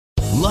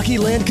Lucky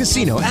Land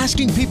Casino,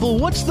 asking people,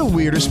 what's the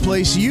weirdest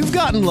place you've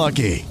gotten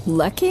lucky?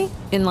 Lucky?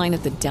 In line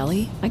at the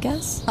deli, I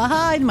guess?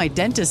 Aha, in my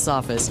dentist's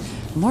office.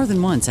 More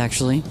than once,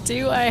 actually.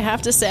 Do I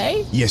have to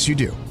say? Yes, you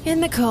do. In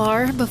the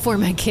car before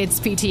my kids'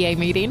 PTA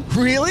meeting.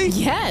 Really?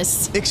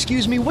 Yes.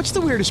 Excuse me, what's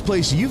the weirdest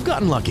place you've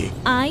gotten lucky?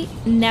 I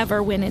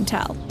never win and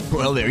tell.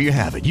 Well, there you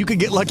have it. You can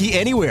get lucky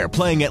anywhere,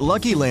 playing at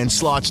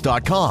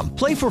LuckyLandSlots.com.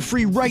 Play for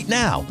free right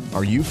now.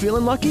 Are you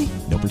feeling lucky?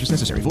 No purchase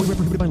necessary. Void where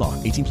prohibited by law.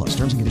 18 plus.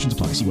 Terms and conditions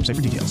apply. See website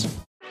for details.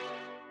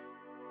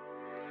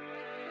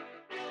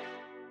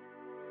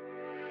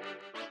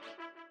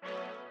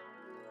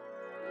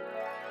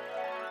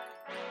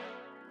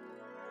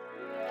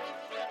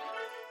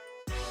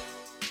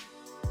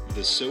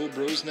 The So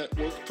Bros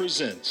Network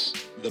presents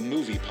the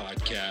movie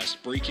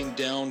podcast breaking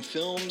down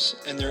films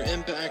and their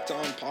impact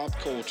on pop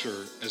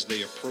culture as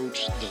they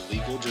approach the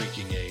legal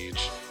drinking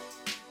age.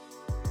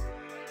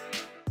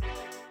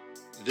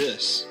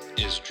 This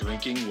is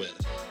Drinking With.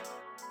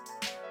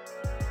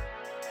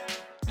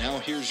 Now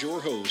here's your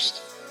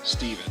host,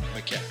 Stephen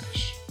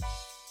McCash.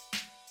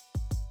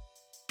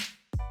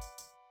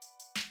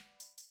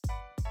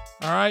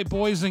 All right,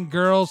 boys and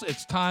girls,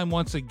 it's time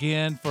once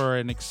again for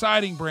an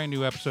exciting brand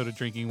new episode of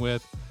Drinking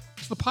With.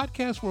 It's the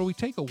podcast where we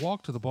take a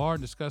walk to the bar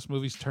and discuss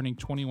movies turning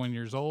 21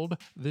 years old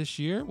this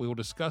year. We will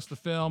discuss the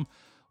film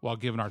while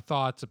giving our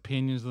thoughts,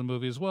 opinions of the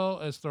movie, as well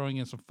as throwing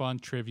in some fun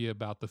trivia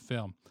about the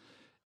film.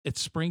 It's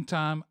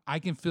springtime. I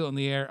can feel it in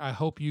the air. I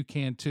hope you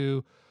can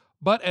too.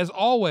 But as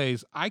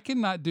always, I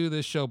cannot do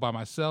this show by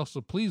myself,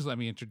 so please let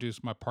me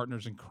introduce my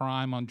partners in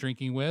crime on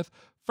Drinking With.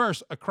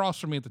 First, across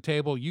from me at the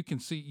table, you can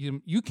see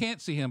him. You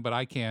can't see him, but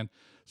I can.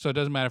 So it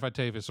doesn't matter if I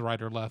tell you if it's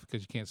right or left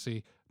because you can't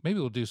see. Maybe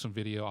we'll do some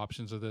video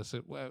options of this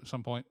at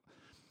some point.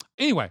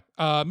 Anyway,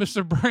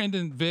 Mr.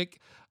 Brandon Vick,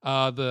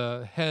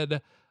 the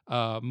head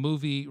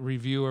movie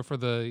reviewer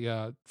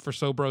for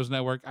So Bros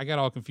Network. I got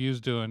all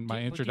confused doing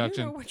my introduction.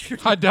 Do you know what you're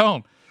I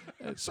don't.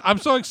 I'm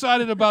so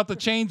excited about the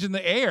change in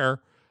the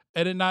air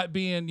and it not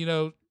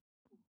being,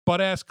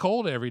 butt-ass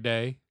cold every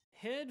day.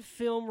 Head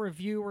film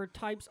reviewer,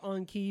 types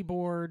on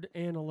keyboard,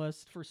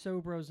 analyst for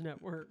So Bros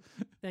Network.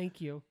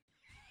 Thank you.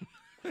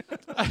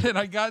 And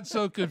I got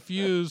so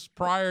confused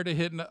prior to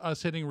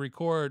hitting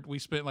record. We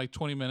spent like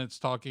 20 minutes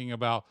talking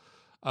about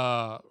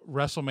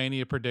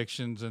WrestleMania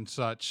predictions and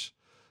such.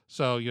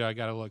 So, I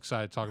got a little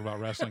excited talking about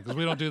wrestling because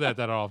we don't do that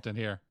often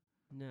here.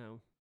 No.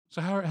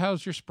 So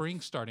how's your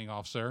spring starting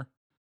off, sir?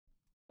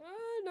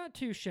 Not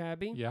too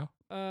shabby. Yeah.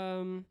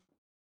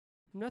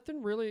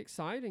 Nothing really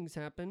exciting's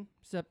happened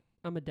except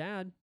I'm a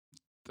dad.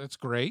 That's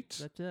great.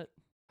 That's it.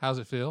 How's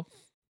it feel?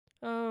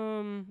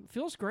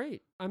 Feels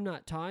great. I'm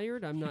not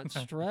tired. I'm not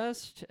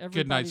stressed.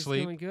 Good night's Everybody's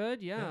sleep. doing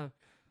good. Yeah.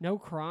 No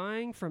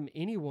crying from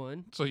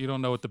anyone. So you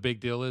don't know what the big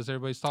deal is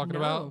everybody's talking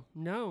about?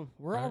 No.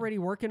 We're All right. already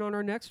working on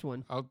our next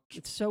one. Oh,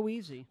 It's so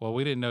easy. well,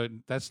 we didn't know.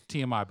 That's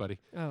TMI, buddy.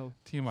 Oh,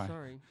 TMI.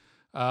 sorry. Is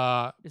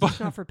But- this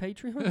not for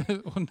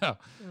Patreon? well, no.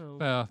 Oh.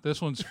 No,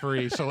 this one's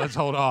free, so let's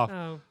hold off.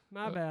 Oh,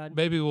 my bad.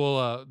 Maybe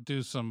we'll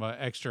do some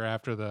extra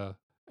after the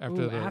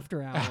Ooh,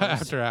 after hours.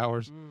 after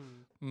hours.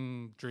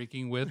 Mm.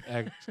 Drinking with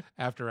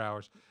after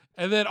hours.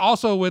 And then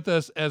also with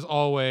us, as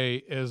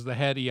always, is the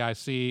head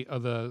EIC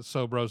of the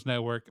So Bros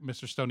Network,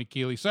 Mr. Stoney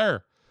Keeley.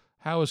 Sir,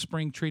 how is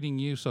spring treating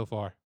you so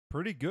far?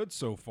 Pretty good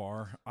so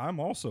far. I'm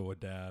also a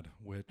dad,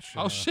 which...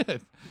 Oh,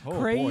 shit. oh, boy,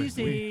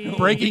 Crazy.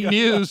 Breaking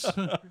news.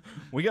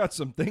 we got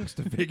some things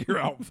to figure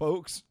out,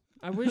 folks.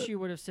 I wish you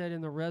would have said in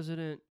the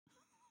resident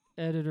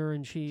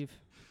editor-in-chief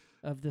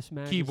of this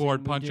magazine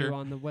Keyboard we puncher. do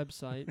on the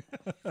website.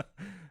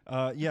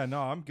 Yeah,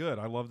 no, I'm good.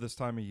 I love this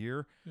time of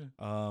year.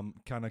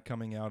 Kind of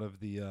coming out of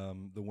the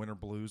winter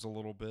blues a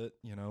little bit.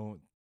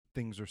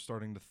 Things are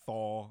starting to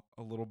thaw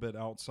a little bit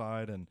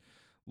outside, and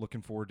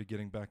looking forward to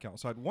getting back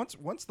outside.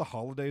 Once the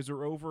holidays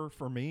are over,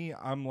 for me,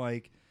 I'm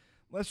like,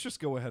 let's just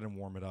go ahead and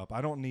warm it up.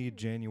 I don't need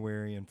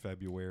January and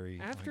February.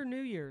 After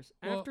New Year's.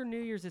 After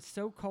New Year's, it's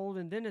so cold,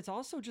 and then it's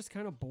also just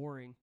kind of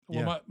boring. Well,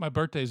 Yeah. my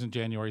birthday's in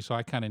January, so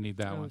I kind of need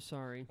that Oh, one.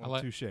 sorry. I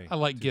like touche. I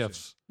like Touche.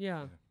 gifts.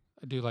 Yeah.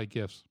 I do like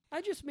gifts.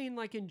 I just mean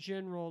like in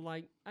general,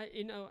 like,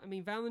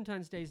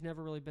 Valentine's Day's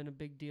never really been a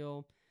big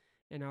deal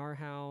in our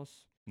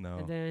house. No,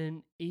 And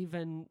then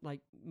even like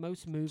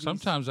most movies.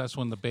 Sometimes that's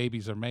when the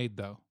babies are made,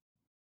 though.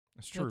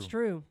 that's true. That's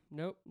true.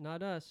 Nope,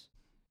 not us.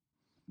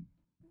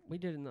 We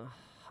did it in the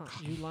hot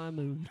July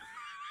moon.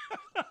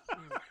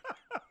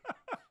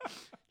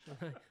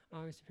 July,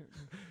 August,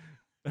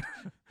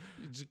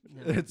 You just,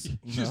 no. It's you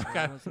no. just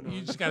got Wasn't you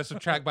on. just got to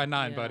subtract by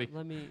 9, Yeah, buddy.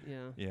 Let me,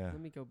 Yeah. Let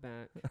me go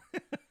back.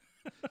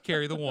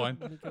 Carry the 1.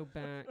 Let me go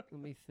back.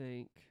 Let me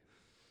think.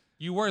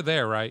 You were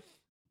there, right?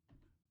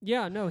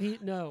 Yeah,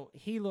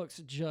 he looks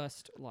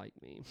just like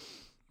me.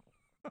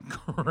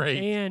 Great.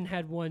 And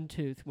had one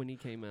tooth when he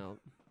came out.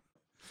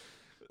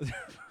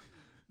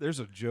 There's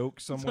a joke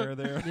somewhere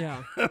there.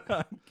 Yeah.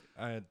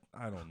 I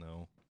don't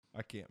know.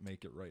 I can't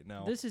make it right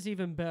now. This is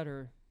even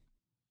better.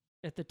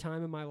 At the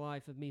time of my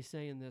life of me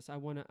saying this,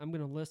 I'm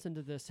gonna listen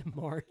to this in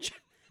March,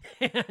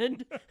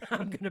 and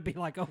I'm gonna be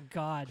like, oh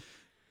God.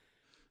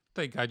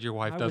 Thank God your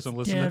wife I doesn't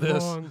was listen to dead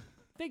this. wrong.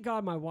 Thank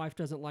God my wife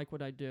doesn't like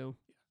what I do.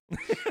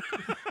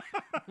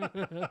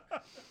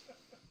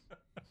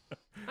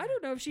 I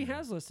don't know if she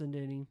has listened to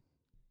any.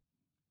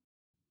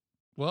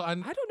 Well, I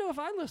don't know if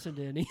I listened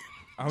to any.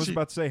 I was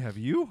about to say, have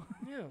you?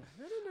 Yeah,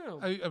 I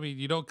don't know. I mean,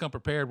 you don't come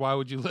prepared. Why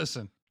would you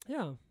listen?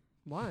 Yeah,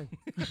 why?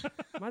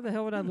 Why the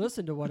hell would I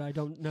listen to what I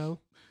don't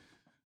know?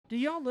 Do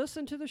y'all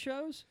listen to the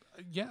shows?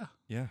 Yeah.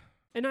 Yeah.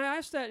 And I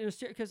asked that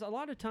because a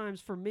lot of times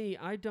for me,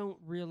 I don't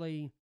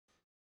really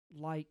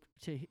like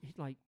to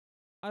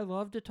I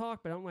love to talk,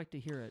 but I don't like to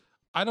hear it.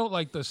 I don't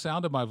like the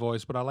sound of my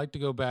voice, but I like to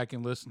go back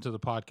and listen to the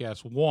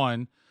podcast.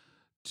 One,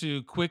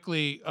 to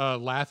quickly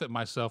laugh at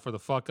myself for the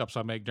fuck ups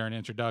I make during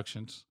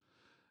introductions.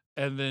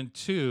 And then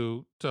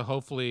two, to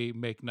hopefully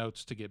make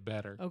notes to get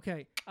better.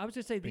 Okay. I was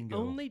going to say Bingo.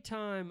 the only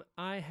time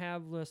I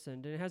have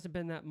listened, and it hasn't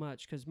been that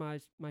much because my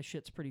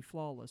shit's pretty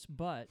flawless,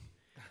 but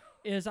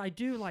is I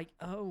do like,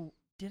 oh,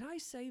 did I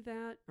say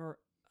that? Or,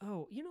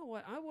 oh, you know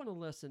what? I want to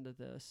listen to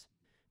this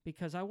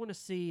because I want to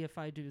see if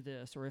I do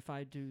this or if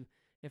I do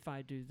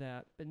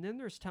that. And then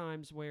there's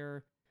times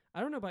where, I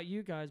don't know about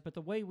you guys, but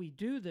the way we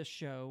do this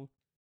show,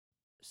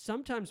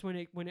 sometimes when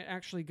it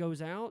actually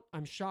goes out,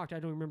 I'm shocked I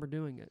don't remember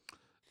doing it.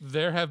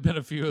 There have been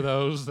a few of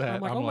those that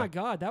I'm like, oh my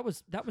God, that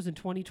was in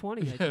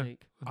 2020, I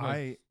think.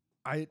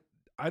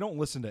 I don't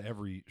listen to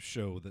every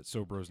show that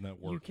Sobros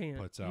Network You can't.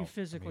 puts out. You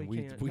physically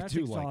can't. We That's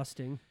do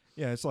exhausting.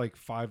 Yeah, it's like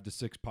 5 to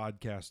 6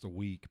 podcasts a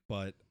week,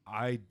 but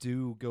I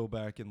do go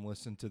back and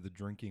listen to the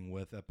Drinking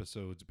With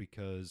episodes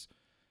because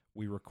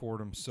we record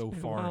them so been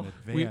a far in while.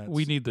 advance.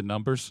 we need the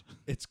numbers.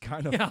 It's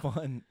kind of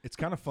fun. It's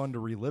kind of fun to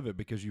relive it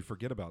because you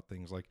forget about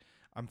things. Like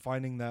I'm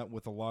finding that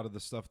with a lot of the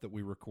stuff that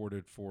we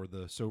recorded for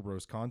the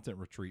Sobros content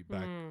retreat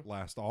back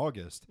last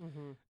August.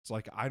 Mm-hmm. It's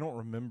like I don't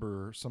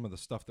remember some of the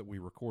stuff that we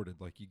recorded.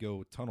 Like you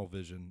go tunnel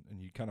vision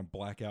and you kind of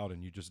black out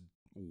and you just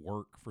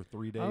work for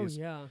 3 days.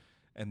 Oh, yeah.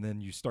 And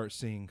then you start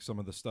seeing some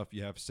of the stuff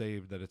you have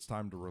saved that it's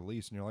time to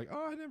release. And you're like,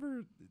 oh, I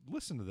never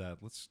listened to that.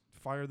 Let's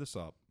fire this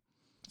up.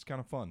 It's kind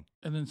of fun.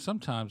 And then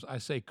sometimes I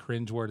say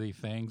cringeworthy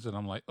things and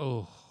I'm like,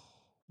 oh,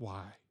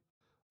 why?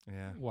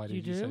 Yeah. Why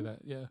You did you say do? that?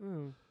 Yeah.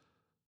 Mm.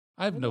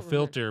 I have I no don't remember.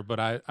 filter, but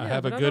I Yeah,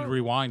 have a but I good don't-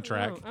 rewind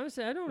track. I would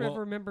say I don't Well, ever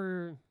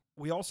remember.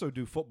 We also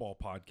do football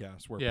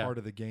podcasts where Yeah. part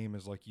of the game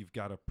is like you've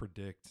got to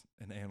predict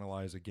and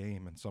analyze a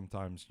game. And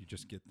sometimes you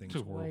just get things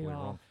Way horribly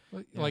off.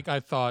 wrong. Like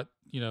I thought,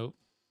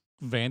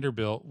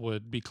 Vanderbilt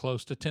would be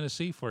close to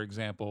Tennessee, for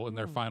example, in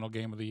their final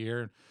game of the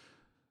year.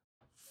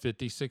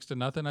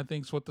 56-0, I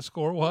think is what the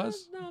score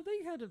was. No,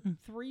 they had a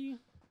 3.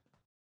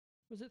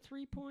 Was it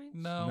 3 points?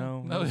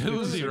 No, No, it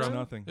was 0.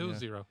 56-0. It was Yeah.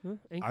 0. Huh?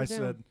 Anchor I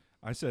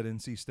down. said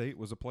NC State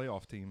was a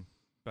playoff team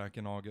back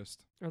in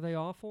August. Are they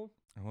awful?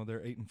 Well, they're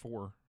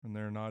 8-4, and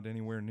they're not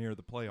anywhere near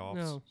the playoffs.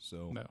 No.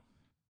 So No.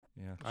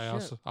 yeah, I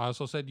Shit.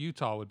 also said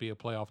Utah would be a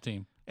playoff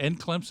team, and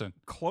Clemson.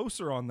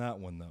 closer on that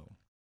one though.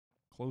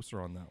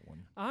 Closer on that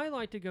one. I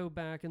like to go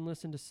back and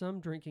listen to some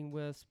Drinking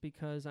With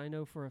because I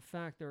know for a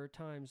fact there are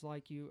times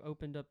like you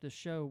opened up the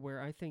show where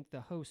I think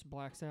the host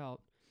blacks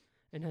out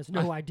and has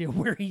no idea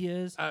where he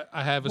is.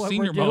 I have a What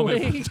senior we're moment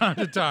doing. from time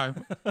to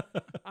time.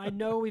 I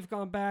know we've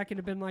gone back and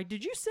have been like,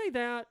 did you say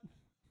that?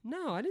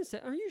 No, I didn't say.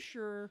 Are you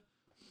sure?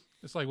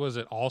 It's like, was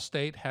it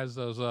Allstate has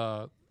those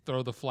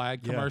throw the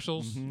flag Yeah.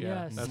 commercials? Mhm.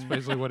 Yeah, Yes. that's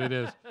basically what it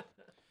is.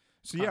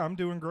 So yeah, I'm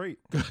doing great.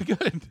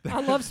 Good.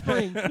 I love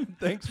spring.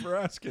 Thanks for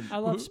asking. I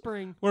love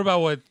spring. We're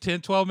about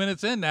 10, 12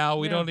 minutes in now.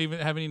 We Yeah.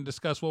 haven't even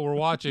discussed what we're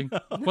watching.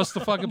 What's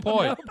the fucking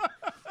point?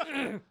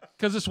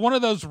 Because it's one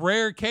of those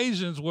rare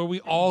occasions where we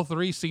all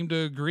three seem to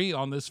agree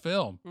on this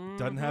film.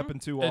 Doesn't happen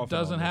too often. It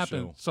doesn't on this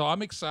happen. show. So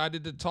I'm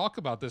excited to talk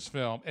about this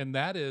film, and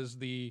that is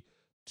the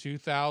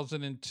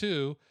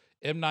 2002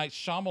 M. Night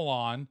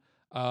Shyamalan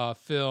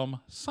film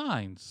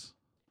Signs.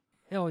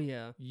 Hell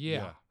yeah.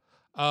 Yeah.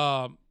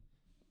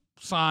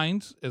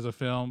 Signs is a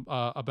film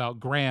about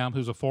Graham,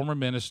 who's a former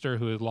minister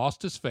who had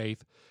lost his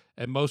faith,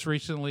 and most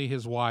recently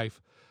his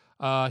wife.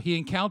 He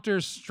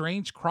encounters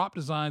strange crop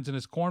designs in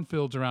his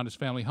cornfields around his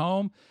family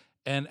home,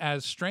 and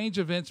as strange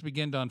events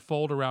begin to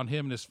unfold around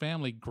him and his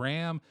family,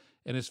 Graham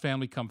and his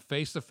family come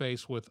face to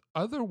face with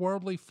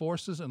otherworldly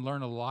forces and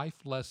learn a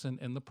life lesson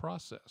in the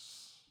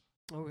process.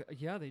 Oh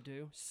yeah, they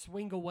do.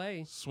 Swing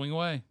away. Swing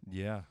away,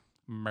 Yeah.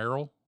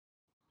 Meryl.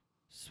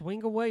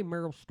 Swing away,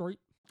 Meryl Streep.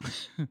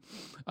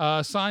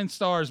 Signs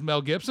stars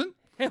Mel Gibson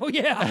Hell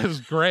yeah. as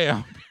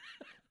Graham.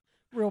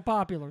 Real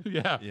popular.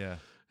 Yeah. Yeah.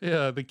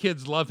 Yeah, the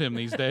kids love him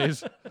these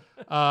days.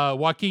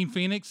 Joaquin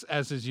Phoenix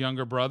as his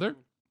younger brother.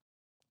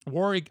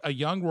 A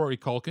young Rory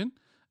Culkin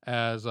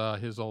as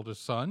his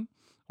oldest son,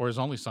 or his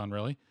only son,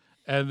 really.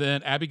 And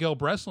then Abigail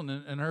Breslin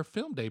in her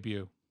film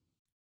debut.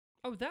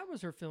 Oh, that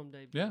was her film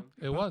debut. Yeah,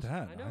 it About was. that,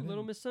 I know. didn't-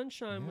 Little Miss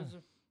Sunshine Yeah.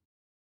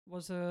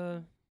 was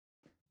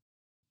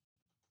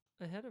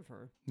ahead of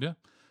her. Yeah.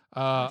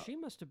 She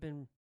must have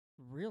been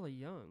really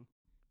young.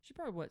 She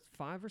probably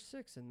 5 or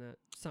 6 in that.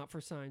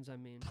 For Signs, I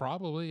mean.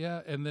 Probably,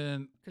 yeah. And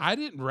then 'Cause- I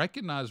didn't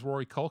recognize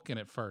Rory Culkin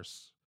at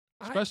first,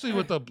 I- especially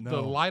with the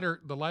No.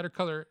 lighter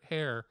color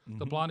hair.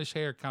 The Mhm. blondish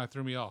hair kind of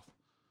threw me off.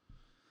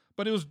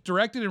 But it was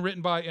directed and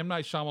written by M.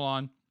 Night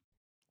Shyamalan.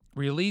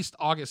 Released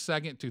August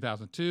 2nd,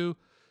 2002.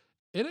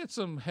 It had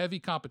some heavy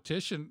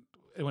competition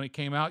when it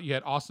came out. You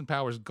had Austin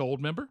Powers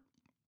Goldmember,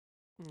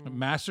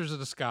 Masters of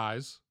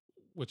Disguise,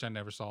 which I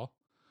never saw,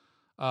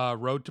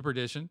 Road to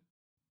Perdition,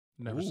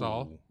 never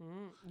saw.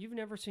 You've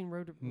never seen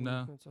Road to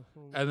No. That's a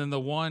whole... And then the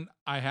one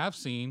I have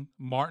seen,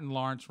 Martin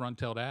Lawrence Run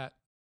Tell Dat,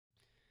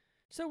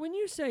 So when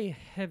you say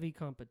heavy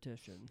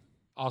competition,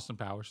 Austin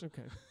Powers.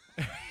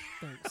 okay,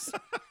 thanks.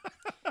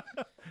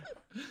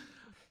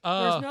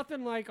 There's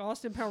nothing like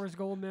Austin Powers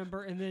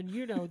Goldmember, and then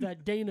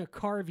that Dana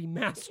Carvey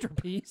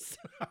masterpiece.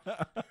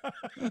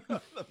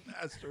 The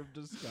Master of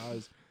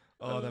Disguise.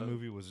 Oh, that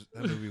movie was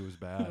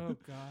bad. Oh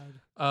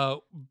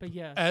God. But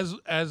yes,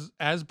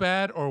 As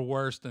bad or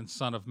worse than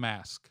Son of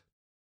Mask.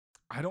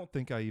 I don't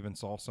think I even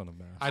saw Son of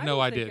Mask. I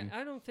know I don't think didn't.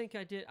 I don't think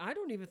I did. I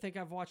don't even think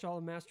I've watched all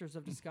the Masters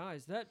of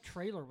Disguise. That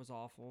trailer was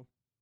awful,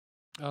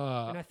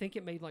 and I think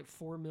it made like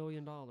 $4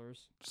 million.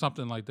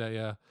 Something like that,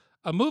 yeah.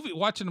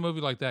 Watching a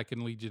movie like that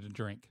can lead you to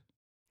drink.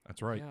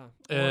 That's right.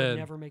 Yeah, or And-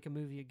 never make a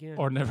movie again.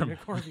 Or never. Dana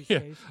Carvey's Yeah.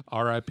 case.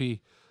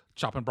 R.I.P.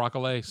 Chopping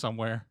broccoli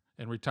somewhere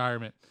in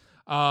retirement.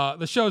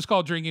 The show is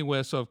called Drinking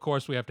With, so of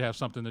course we have to have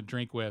something to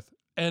drink with.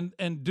 And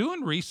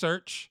doing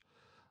research,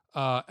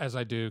 as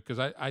I do, because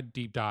I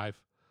deep dive,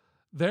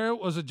 there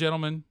was a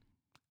gentleman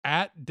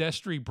at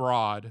Destry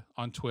Broad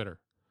on Twitter.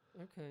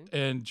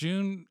 Okay. In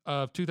June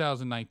of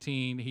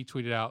 2019, he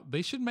tweeted out,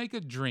 they should make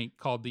a drink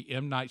called the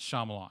M. Night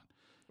Shyamalan.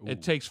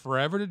 It takes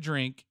forever to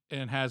drink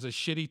and has a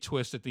shitty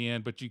twist at the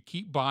end, but you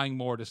keep buying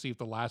more to see if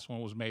the last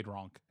one was made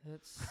wrong.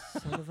 That's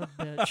son of a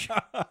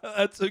bitch.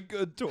 That's a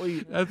good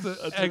tweet. That's an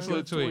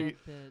excellent Son of a tweet.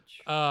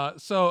 bitch.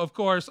 So, of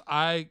course,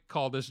 I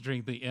call this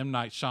drink the M.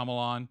 Night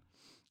Shyamalan.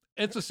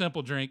 It's a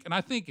simple drink, and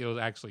I think it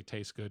will actually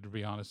taste good, to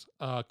be honest.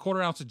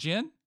 Quarter ounce of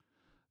gin,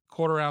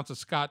 quarter ounce of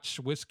Scotch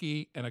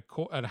whiskey, and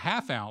a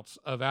half ounce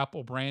of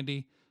apple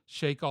brandy.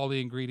 Shake all the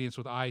ingredients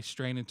with ice,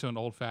 strain into an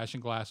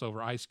old-fashioned glass over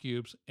ice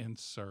cubes, and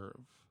serve.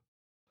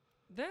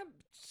 That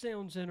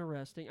sounds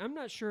interesting. I'm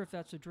not sure if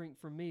that's a drink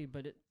for me,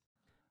 but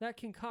that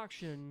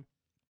concoction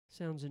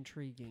sounds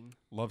intriguing.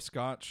 Love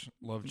Scotch,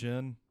 love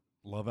gin,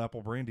 love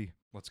apple brandy.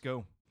 Let's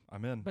go.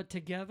 I'm in. But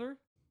together?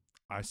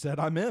 I said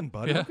I'm in,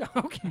 buddy. Yeah.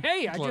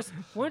 Okay, I just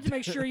wanted to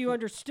make sure you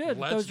understood that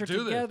Let's those are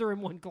do this. together in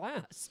one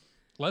glass.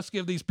 Let's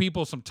give these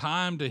people some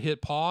time to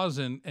hit pause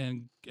and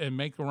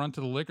make a run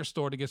to the liquor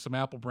store to get some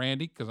apple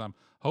brandy, because I'm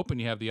hoping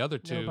you have the other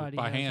two Nobody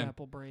by has hand.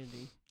 apple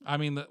brandy. I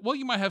mean,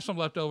 you might have some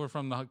left over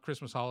from the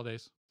Christmas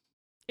holidays.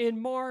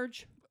 In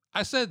March.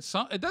 I said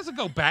some. It doesn't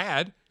go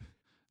bad.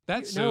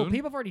 That's No, soon.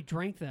 people have already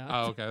drank that.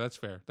 Oh, okay, that's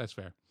fair. That's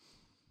fair.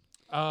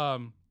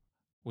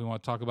 We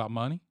want to talk about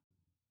money.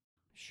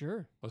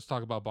 Sure. Let's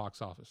talk about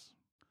box office.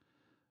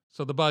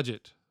 So the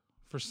budget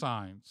for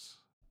Signs,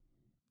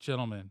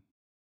 gentlemen,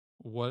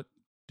 what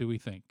do we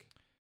think?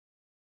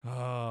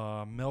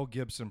 Mel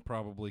Gibson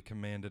probably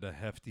commanded a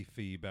hefty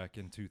fee back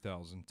in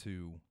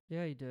 2002.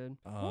 Yeah, he did.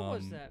 What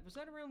was that? Was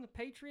that around The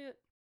Patriot?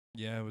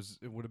 Yeah,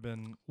 it would have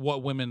been.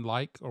 What women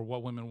like or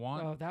what women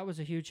want? Oh, that was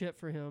a huge hit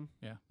for him.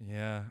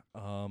 Yeah.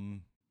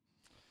 I'm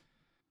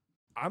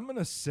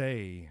gonna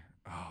say,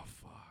 oh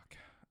fuck.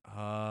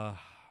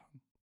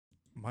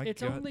 My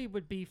It's gut, only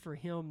would be for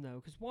him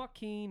though, because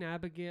Joaquin,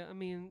 Abigail. I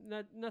mean,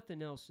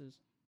 nothing else is.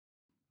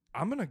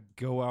 I'm gonna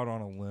go out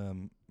on a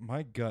limb.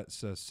 My gut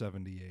says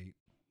 78.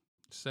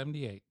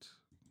 78.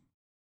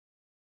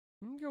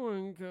 I'm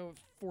going to go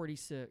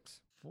 46.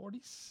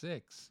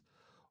 46.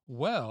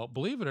 Well,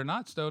 believe it or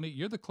not, Stoney,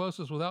 you're the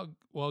closest without.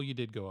 Well, you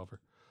did go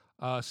over.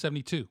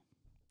 72.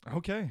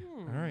 Okay.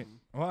 All right.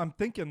 Well, I'm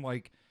thinking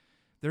like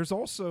there's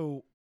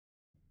also,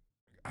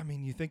 I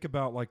mean, you think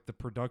about like the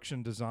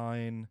production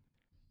design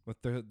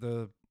with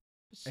the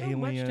So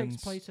much takes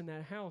aliens. place in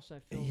that house. I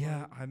feel.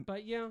 Yeah, like.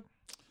 But yeah.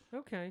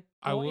 Okay.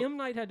 I Well, will- M.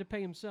 Night had to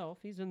pay himself.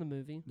 He's in the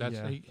movie. That's,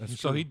 Yeah, that's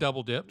so true. he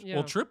double dipped. Yeah.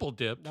 Well, triple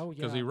dipped Oh,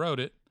 because yeah. he wrote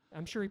it.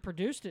 I'm sure he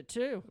produced it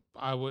too.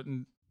 I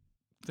wouldn't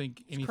think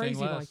It's anything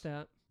crazy less. like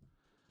that.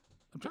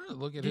 I'm trying to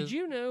look at Did his.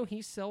 you know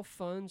he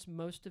self-funds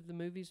most of the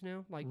movies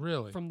now? Like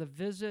Really? from The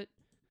Visit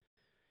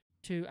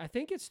to I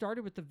think it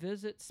started with The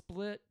Visit,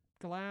 Split,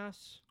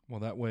 Glass.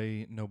 Well, that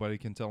way nobody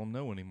can tell him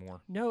no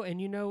anymore. No,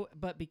 and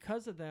but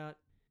because of that,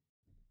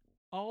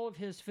 all of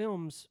his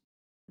films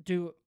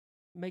do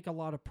make a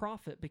lot of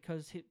profit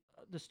because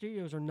the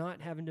studios are not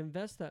having to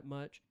invest that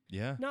much.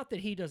 Yeah. Not that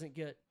he doesn't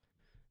get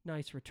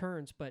nice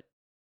returns, but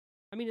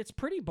I mean it's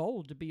pretty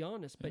bold to be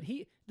honest. But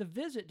The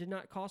Visit did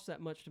not cost that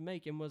much to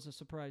make and was a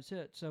surprise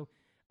hit. So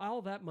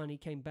all that money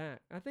came back.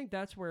 I think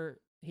that's where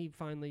he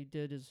finally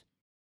did his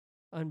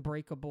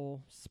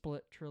Unbreakable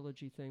Split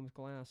trilogy thing with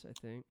Glass, I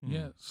think.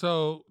 Yeah.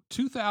 So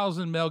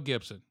 2000 Mel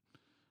Gibson.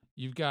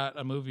 You've got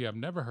a movie I've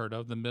never heard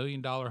of, The $1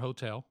 Million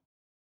Hotel.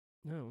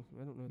 No,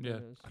 I don't know what Yeah.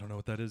 that is. I don't know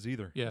what that is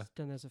either. Yeah. It's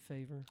done as a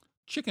favor.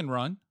 Chicken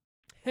Run.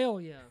 Hell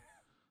yeah.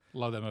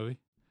 Love that movie.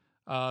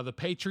 The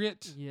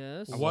Patriot.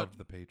 Yes. I What- love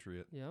The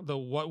Patriot. Yep. The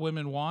What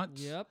Women Want.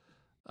 Yep.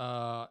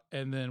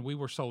 And then We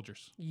Were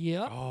Soldiers.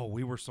 Yep. Oh,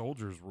 We Were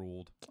Soldiers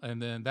ruled.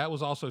 And then that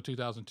was also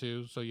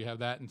 2002. So you have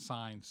that and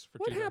Signs for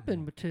What 2000.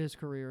 happened to his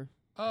career?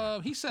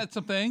 He said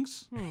some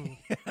things.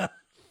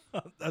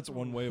 That's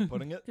one way of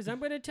putting it. Because I'm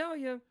going to tell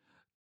you,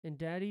 in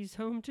Daddy's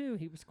Home too,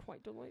 he was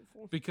quite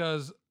delightful.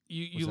 Because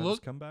you Was that his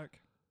look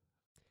comeback.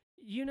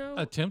 You know,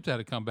 attempt at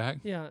a comeback.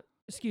 yeah.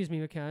 Excuse me,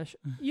 Akash.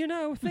 You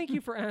know, thank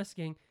you for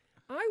asking.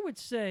 I would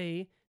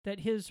say that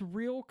his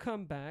real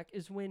comeback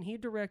is when he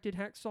directed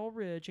Hacksaw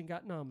Ridge and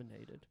got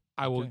nominated.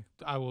 I will.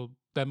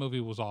 That movie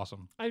was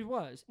awesome. I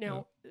was.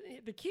 Now,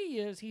 the key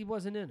is he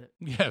wasn't in it.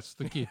 Yes,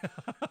 the key.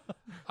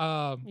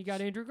 You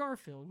got Andrew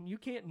Garfield. You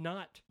can't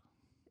not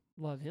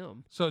love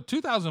him. So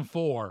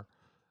 2004,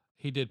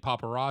 he did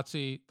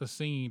Paparazzi, The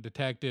Singing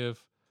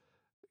Detective,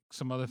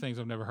 some other things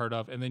I've never heard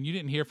of, and then you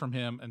didn't hear from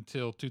him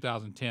until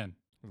 2010.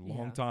 A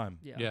long time.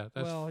 Yeah,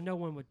 that's well, no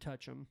one would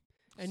touch him.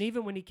 And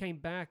even when he came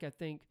back, I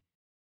think,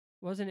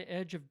 wasn't it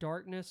Edge of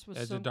Darkness? Was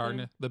Edge something? of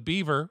Darkness, The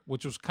Beaver,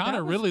 which was kind That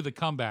of was- really the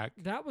comeback.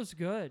 That was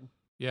good.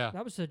 Yeah,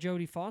 That was a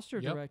Jodie Foster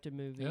Yep. directed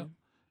movie. Yep.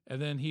 And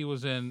then he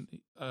was in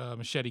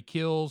Machete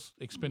Kills,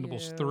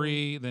 Expendables Yeah.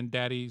 3, then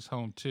Daddy's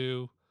Home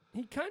 2.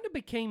 He kind of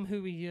became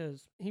who he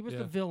is. He was Yeah.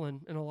 the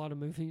villain in a lot of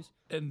movies.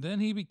 And then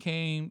he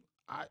became,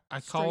 I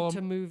call Straight to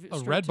him movie- a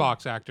straight red to-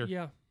 box actor.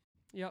 Yeah.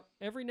 Yep.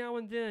 Every now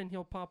and then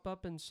he'll pop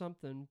up in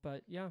something,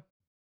 but yeah.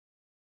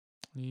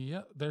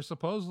 Yeah, there's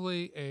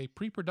supposedly a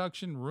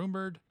pre-production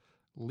rumored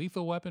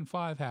Lethal Weapon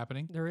 5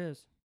 happening. There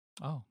is.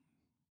 Oh,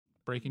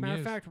 breaking Matter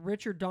news. of fact,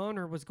 Richard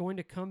Donner was going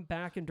to come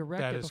back and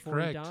direct That it is before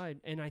correct. he died.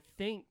 And I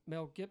think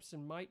Mel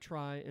Gibson might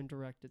try and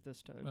direct it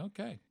this time.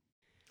 Okay.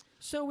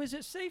 So is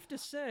it safe to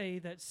say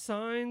that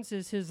Signs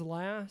is his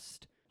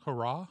last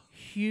Hurrah.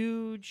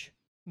 huge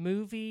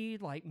movie,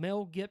 like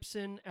Mel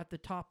Gibson at the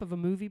top of a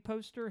movie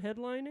poster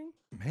headlining?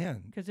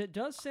 Man, Because it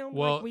does sound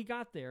Well, like we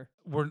got there.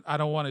 I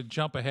don't want to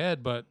jump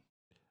ahead, but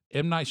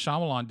M. Night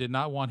Shyamalan did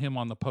not want him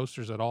on the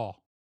posters at all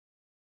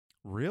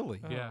really?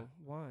 Yeah. Oh,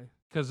 why?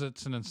 because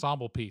it's an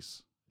ensemble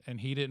piece,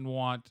 and he didn't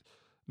want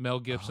Mel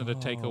Gibson to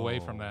take away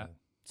from that. Oh.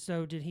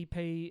 So did he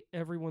pay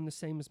everyone the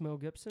same as Mel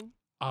Gibson?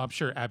 I'm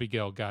sure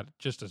Abigail got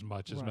just as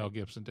much as Mel Right.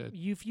 Gibson did.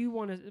 If you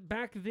want to,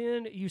 back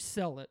then you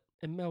sell it,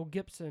 and Mel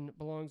Gibson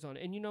belongs on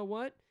it. And you know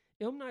what?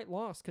 M. Night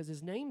lost because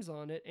his name's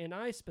on it, and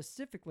I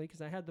specifically,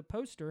 because I had the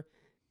poster,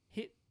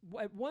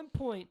 at one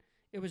point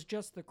it was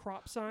just the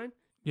crop sign,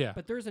 Yeah.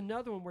 but there's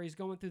another one where he's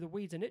going through the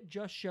weeds, and it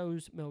just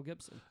shows Mel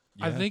Gibson.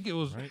 I Yeah, think it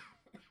was. right.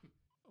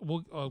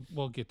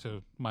 We'll get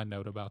to my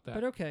note about that.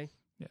 But okay.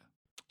 Yeah.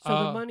 So the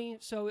Uh, money,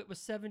 so it was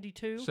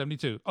 72?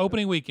 72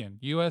 opening weekend,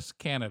 U.S.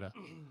 Canada.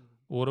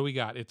 What do we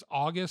got? It's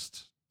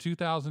August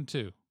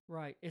 2002.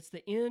 Right. It's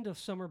the end of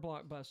summer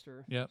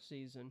blockbuster Yep.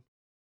 season.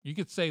 You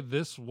could say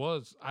this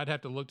was. I'd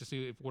have to look to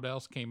see if what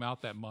else came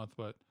out that month,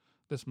 but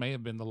this may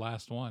have been the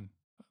last one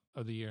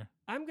of the year.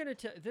 I'm going to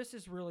tell this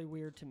is really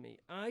weird to me.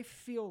 I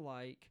feel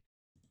like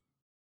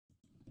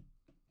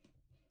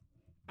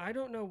I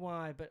don't know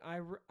why, but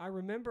I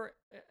remember,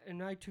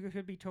 and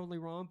could be totally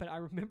wrong, but I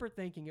remember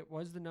thinking it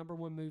was the number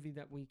one movie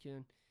that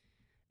weekend,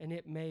 and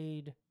it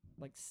made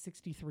like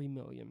 63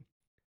 million.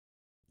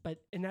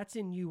 And that's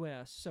in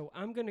U.S. So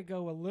I'm going to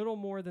go a little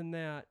more than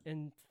that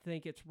and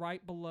think it's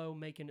right below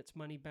making its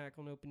money back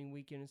on opening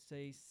weekend and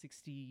say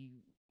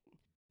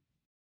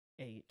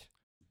 68.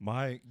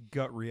 My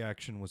gut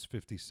reaction was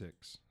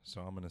 56,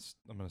 so I'm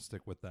gonna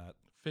stick with that.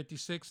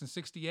 56 and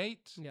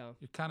 68. Yeah.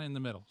 You're kind of in the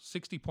middle.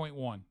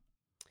 60.1.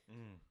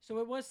 So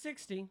it was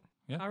 60.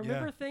 Yeah. I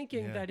remember Yeah,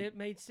 thinking yeah. that it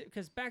made,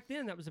 because back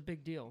then that was a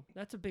big deal.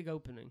 That's a big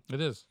opening.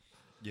 It is.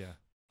 Yeah.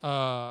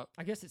 I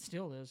I guess it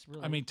still is,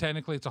 really. mean,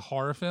 technically, it's a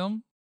horror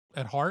film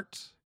at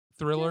heart,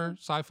 thriller,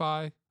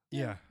 sci-fi, a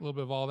Yeah. little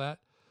bit of all that.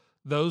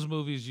 Those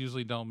movies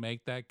usually don't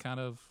make that kind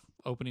of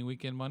opening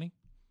weekend money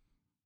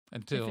if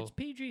until it's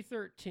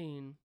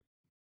PG-13,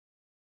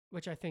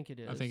 which I think it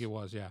is. I think it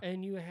was. Yeah.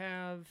 And you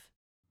have,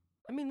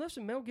 I mean,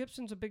 listen, Mel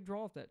Gibson's a big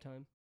draw at that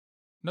time.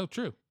 No,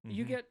 true.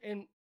 You Mhm. get,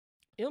 and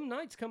M.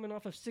 Night's coming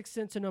off of Sixth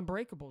Sense and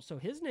Unbreakable, so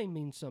his name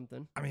means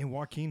something. I mean,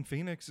 Joaquin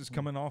Phoenix is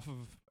coming off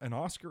of an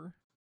Oscar.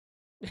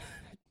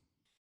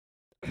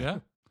 Yeah.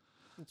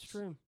 It's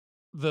true.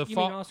 The You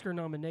fa- mean Oscar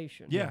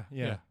nomination? Yeah.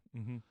 Yeah.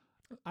 Yeah. Mm-hmm.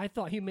 I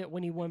thought you meant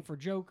when he won for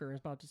Joker. I was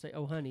about to say,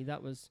 oh, honey,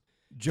 that was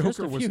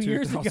Joker a was few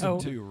years ago.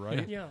 2002,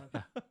 right? Yeah.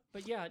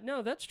 But yeah,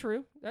 no, that's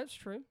true. That's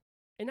true.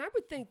 And I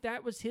would think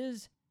that was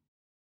his.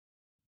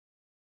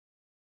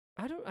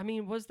 I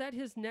mean, was that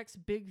his next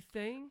big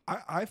thing?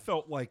 I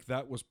felt like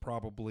that was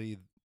probably,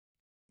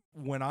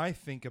 when I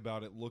think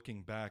about it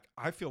looking back,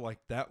 I feel like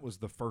that was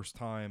the first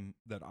time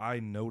that I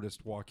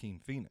noticed Joaquin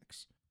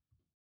Phoenix.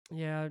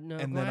 Yeah, no,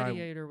 And then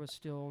Gladiator was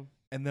still.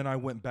 And then I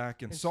went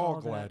back and and saw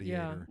that.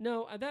 Gladiator. Yeah,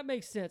 no, that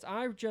makes sense.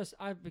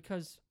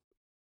 Because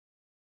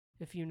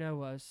if you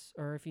know us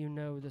or if you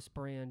know this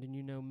brand and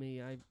you know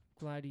me,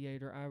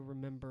 Gladiator, I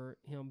remember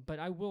him. But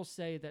I will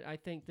say that I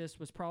think this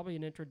was probably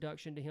an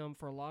introduction to him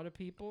for a lot of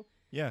people.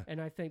 Yeah. And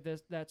I think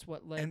that's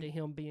what led And- to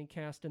him being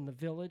cast in The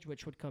Village,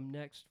 which would come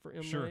next for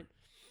M. Sure. Night.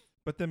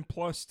 But then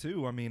plus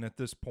too, I mean, at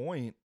this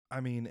point,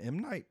 I mean, M.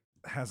 Night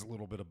has a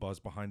little bit of buzz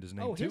behind his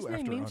name Oh, his too. name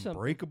After means something.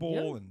 Unbreakable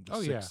Yeah. and The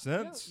Oh, Sixth yeah.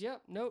 Sense,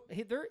 Yep. No,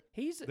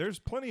 he's there's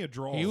plenty of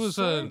draws. He was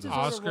Signs an is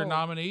on a Oscar roll.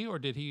 nominee, or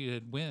did he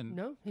win?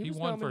 no. He was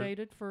won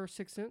nominated for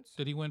Sixth Sense.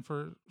 Did he win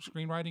for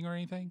screenwriting or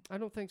anything? I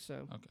don't think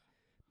so. Okay.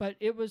 But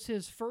it was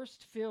his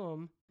first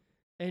film,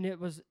 and it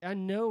was.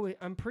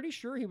 I'm pretty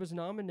sure he was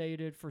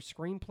nominated for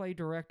screenplay,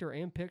 director,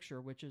 and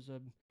picture, which is a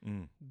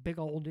big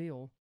old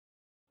deal.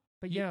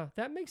 But yeah,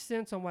 that makes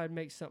sense on why I'd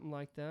make something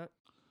like that.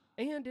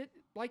 And it,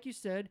 like you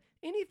said,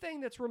 anything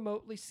that's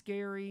remotely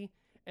scary,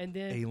 and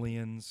then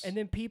Aliens. and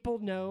then people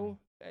know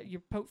you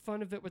poke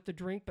fun of it with the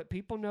drink, but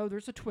people know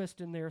there's a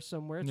twist in there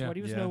somewhere. It's Yeah. what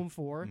he was Yeah. known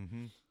for.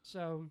 Mhm.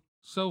 So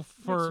So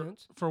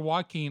sense. for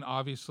Joaquin,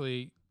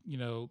 obviously,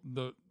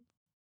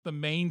 the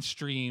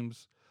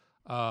mainstream's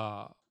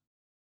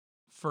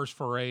first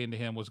foray into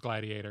him was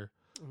Gladiator,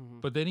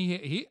 but then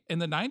he in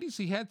the '90s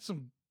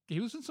he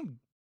was in some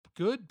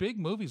good big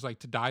movies like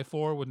To Die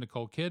For with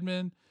Nicole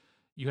Kidman.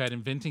 You had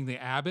Inventing the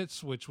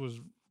Abbots, which was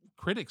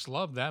critics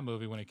loved that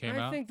movie when it came I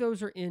out. think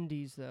those are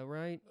indies, though,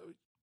 right?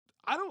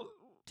 I don't.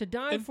 To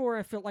Die For,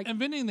 I feel like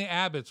Inventing the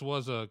Abbots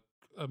was a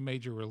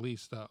major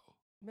release though.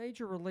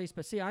 major release,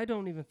 but see, I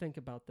don't even think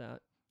about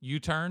that.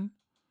 U-Turn,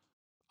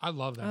 I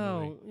love that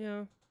movie.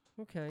 Yeah,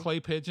 okay. Clay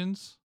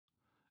Pigeons,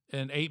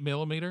 and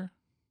 8mm.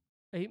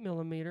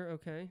 8mm,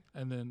 okay.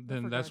 And then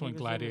forgot that's he when was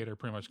in it. Gladiator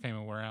pretty much came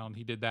around.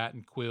 He did that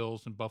in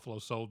Quills and Buffalo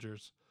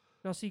Soldiers.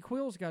 Now, see,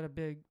 Quill's got a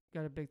big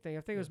thing.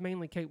 I think it was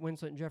mainly Kate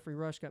Winslet and Jeffrey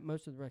Rush got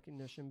most of the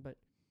recognition, but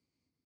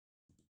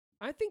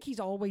I think he's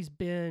always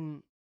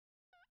been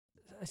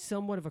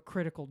somewhat of a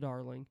critical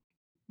darling.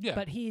 Yeah.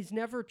 But he's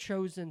never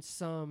chosen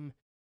some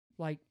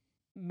like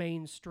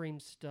mainstream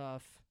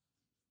stuff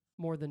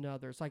more than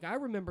others. Like I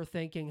remember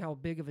thinking how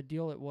big of a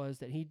deal it was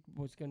that he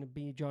was going to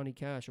be Johnny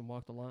Cash and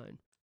Walk the Line.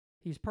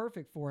 He's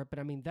perfect for it, but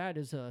I mean that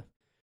was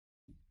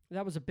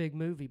a big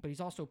movie, but he's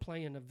also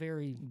playing a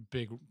very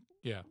big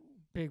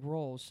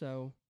role,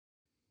 so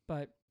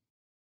but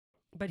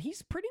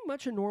he's pretty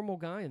much a normal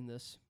guy in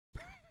this.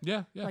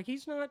 Yeah. Like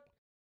he's not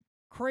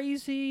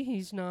crazy,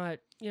 he's not,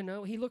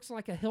 he looks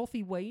like a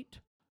healthy weight.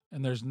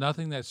 And there's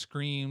nothing that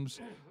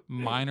screams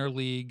minor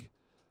league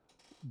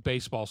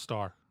baseball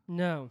star.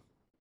 No.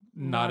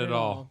 Not at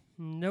all.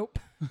 Nope.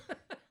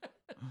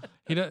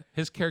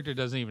 His character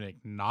doesn't even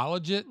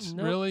acknowledge it,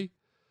 Nope. really.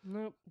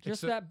 Nope.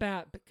 Just that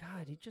bat, but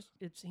God,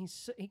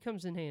 he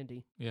comes in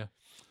handy. Yeah.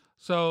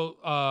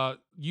 So,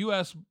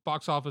 U.S.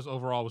 box office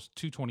overall was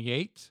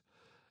 228,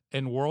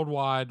 and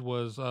worldwide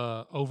was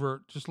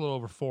just a little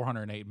over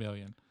 408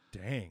 million.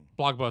 Dang.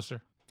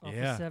 Blockbuster. Off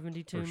Yeah, of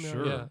 72 for million.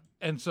 sure. Yeah.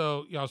 And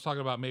so, I was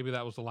talking about maybe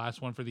that was the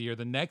last one for the year.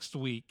 The next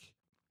week,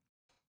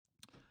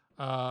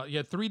 you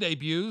had 3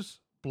 debuts.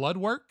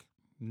 Bloodwork,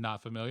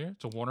 not familiar.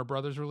 It's a Warner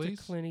Brothers It's a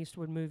release. Clint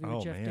Eastwood movie Oh,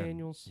 with Jeff man.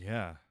 Daniels.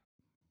 Yeah.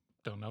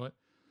 Don't know it.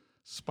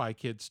 Spy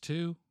Kids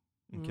 2.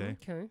 Okay.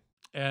 Okay.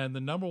 And the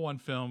number one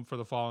film for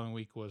the following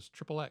week was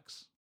Triple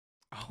X.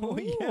 Oh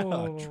yeah,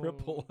 Ooh.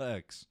 Triple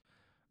X.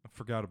 I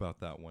forgot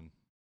about that one.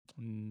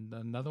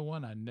 Another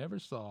one I never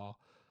saw.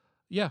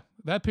 Yeah,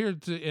 that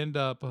appeared to end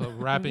up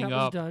wrapping That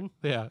was up. done.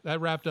 Yeah, that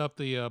wrapped up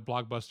the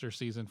blockbuster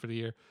season for the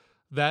year.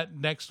 That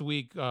next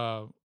week,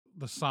 the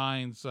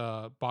Signs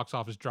box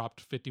office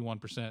dropped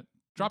 51%.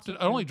 It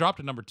only dropped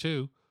to number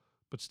 2,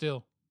 but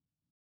still,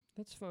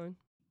 That's fine.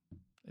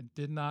 it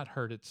did not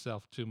hurt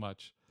itself too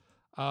much.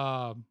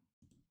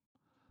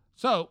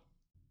 So,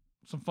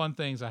 some fun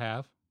things I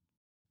have.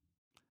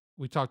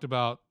 We talked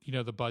about,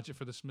 the budget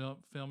for this film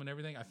and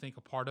everything. I think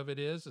a part of it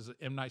is that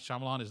M. Night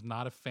Shyamalan is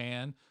not a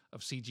fan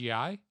of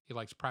CGI. He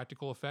likes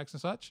practical effects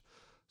and such.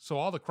 So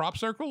all the crop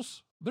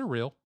circles, they're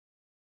real.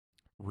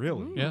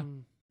 Really? Yeah.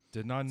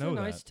 Did not It's know a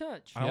that. nice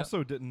touch. I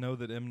also didn't know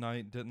that M.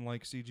 Night didn't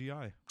like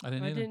CGI. I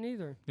didn't I either. didn't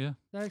either. Yeah.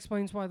 That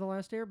explains why The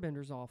Last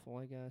Airbender's awful,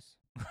 I guess.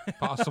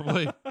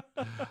 Possibly.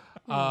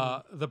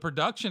 The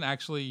production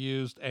actually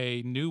used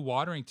a new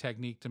watering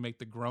technique to make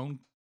the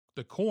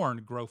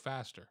corn grow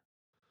faster.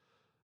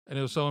 And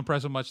it was so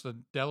impressive much the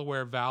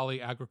Delaware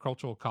Valley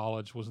Agricultural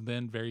College was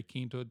then very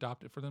keen to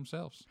adopt it for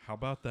themselves. How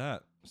about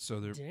that? So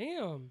they're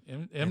Damn.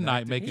 M.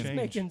 Night Enacted He's making change.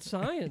 making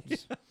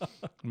science.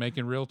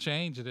 making real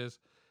change. It is.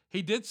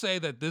 He did say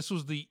that this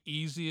was the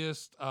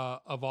easiest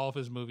of all of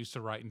his movies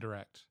to write and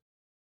direct.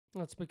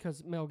 That's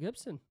because Mel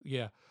Gibson.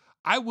 Yeah.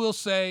 I will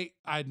say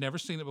I'd never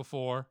seen it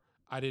before.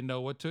 I didn't know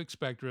what to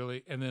expect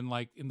really. And then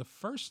in the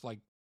first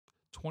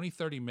 20,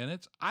 30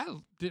 minutes, I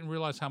didn't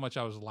realize how much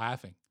I was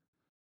laughing.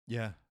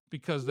 yeah.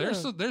 Because there's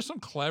some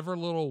clever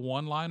little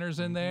one-liners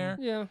in there.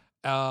 Yeah.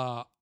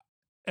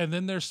 And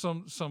then there's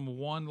some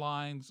one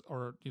lines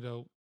or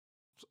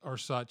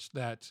such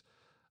that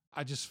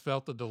I just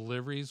felt the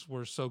deliveries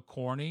were so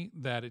corny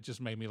that it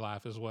just made me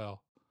laugh as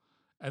well.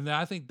 And then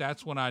I think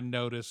that's when I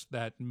noticed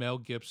that Mel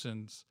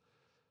Gibson's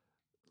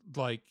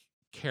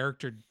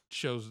character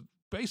shows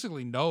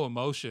basically no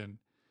emotion,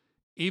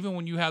 even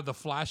when you have the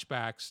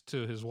flashbacks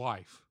to his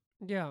wife.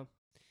 Yeah.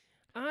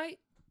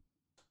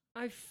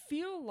 I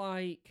feel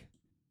like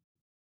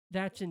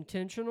that's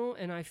intentional,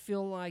 and I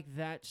feel like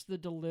that's the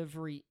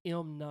delivery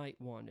M. Night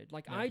wanted.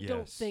 Like, I don't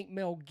Yes. think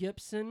Mel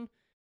Gibson,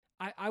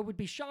 I would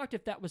be shocked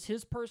if that was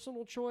his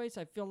personal choice.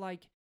 I feel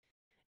like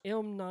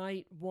M.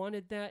 Night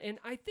wanted that, and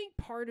I think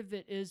part of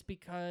it is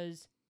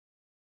because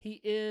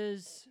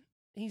he's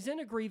in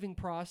a grieving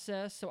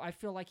process, so I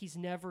feel like he's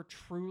never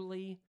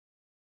truly,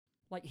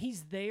 like,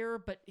 he's there,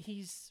 but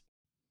he's,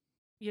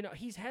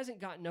 he hasn't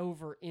gotten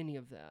over any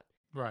of that.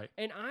 Right.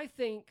 And I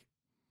think,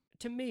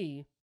 to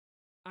me,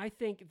 I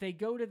think they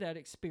go to that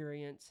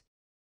experience,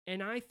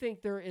 and I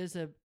think there is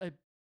a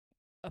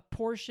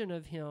portion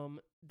of him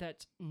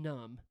that's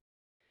numb.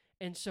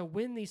 And so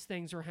when these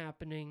things are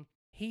happening,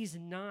 he's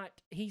not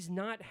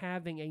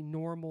having a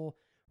normal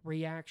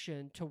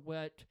reaction to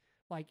what,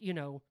 like,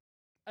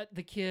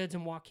 the kids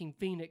and Joaquin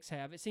Phoenix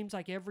have. It seems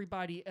like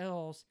everybody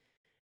else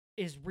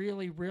is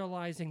really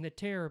realizing the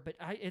terror, but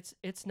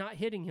it's not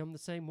hitting him the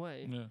same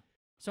way. Yeah.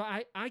 So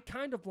I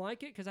kind of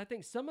like it because I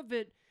think some of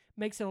it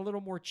makes it a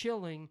little more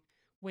chilling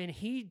when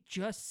he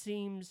just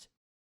seems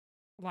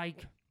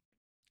like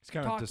He's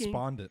kind talking- of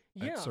despondent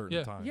Yeah. at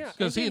certain times. Yeah.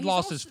 Because he And had he's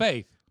lost his also-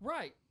 faith.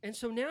 Right. And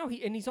so now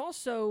he's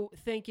also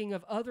thinking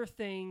of other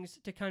things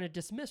to kind of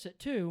dismiss it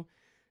too.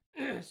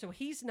 So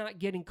he's not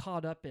getting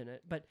caught up in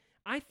it. But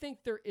I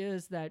think there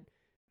is that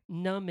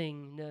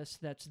numbingness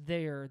that's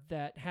there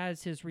that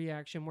has his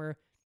reaction where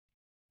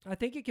I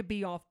think it could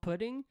be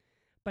off-putting,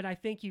 but I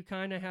think you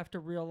kind of have to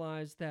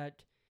realize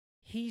that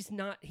he's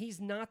not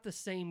the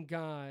same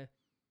guy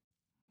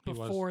He was.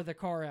 before the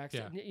car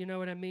accident. You know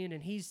what I mean?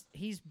 And he's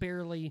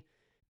barely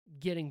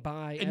getting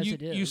by And as you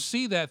it is. you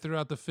see that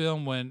throughout the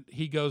film when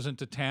he goes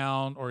into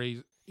town or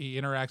he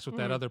interacts with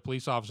that Mhm. other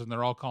police officer and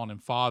they're all calling him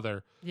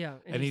father. Yeah.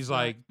 And he's not-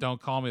 like,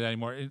 don't call me that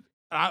anymore.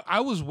 I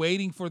was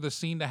waiting for the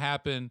scene to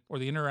happen or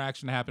the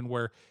interaction to happen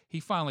where he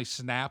finally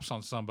snaps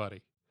on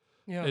somebody.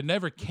 yeah. It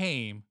never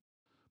came,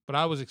 but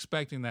I was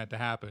expecting that to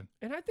happen.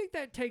 And I think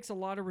that takes a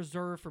lot of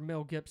reserve for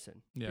Mel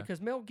Gibson. Yeah.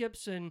 Because Mel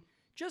Gibson,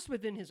 just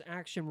within his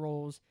action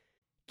roles,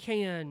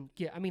 can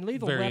get,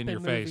 Lethal Very in Weapon your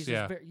movies face,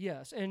 yeah. is very,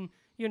 yes. And,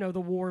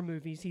 the war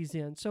movies he's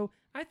in. So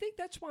I think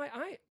that's why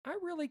I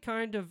really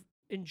kind of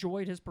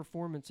enjoyed his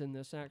performance in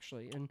this,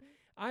 actually. And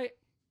I,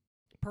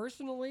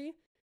 personally,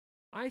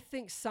 I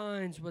think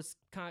Signs was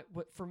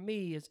what for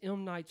me is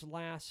M. Night's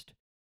last,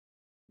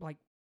 like,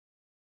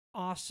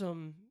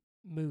 awesome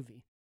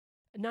movie.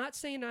 Not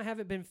saying I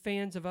haven't been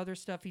fans of other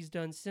stuff he's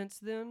done since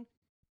then,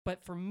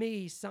 but for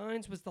me,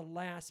 Signs was the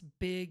last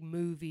big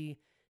movie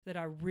that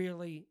I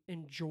really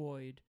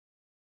enjoyed,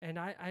 and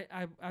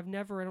I've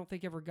never, I don't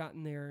think, ever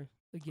gotten there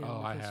again. Oh,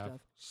 with I this have.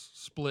 Stuff.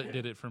 Split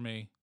did it for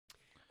me.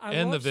 I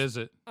And The love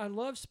Visit. I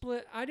love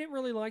Split. I didn't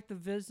really like The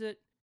Visit.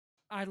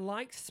 I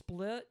like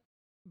Split,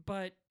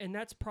 and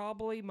that's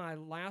probably my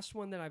last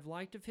one that I've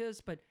liked of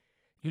his. But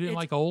You didn't it's-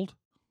 like Old?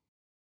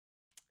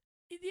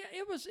 yeah,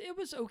 it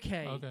was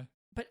okay. Okay.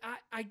 But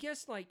I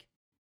guess, like,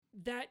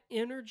 that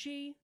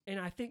energy, and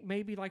I think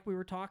maybe, like we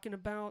were talking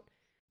about,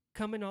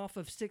 coming off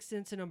of Sixth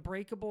Sense and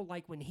Unbreakable,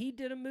 like when he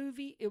did a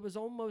movie, it was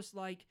almost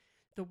like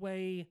the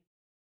way,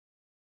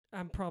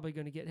 I'm probably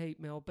going to get hate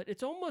mail, but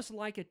it's almost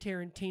like a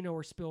Tarantino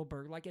or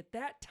Spielberg. Like, at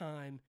that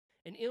time,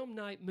 an M.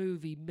 Night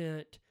movie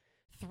meant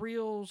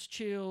thrills,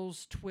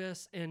 chills,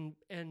 twists, and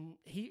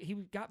he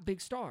got big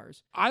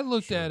stars. I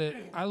looked at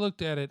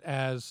it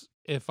as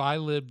if I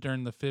lived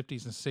during the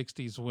 50s and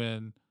 60s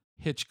when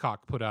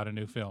Hitchcock put out a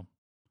new film.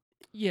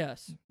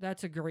 Yes,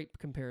 that's a great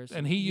comparison.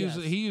 And he Yes.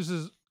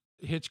 uses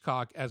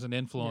Hitchcock as an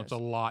influence Yes.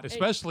 a lot,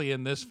 especially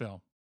in this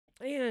film.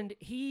 And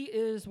he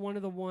is one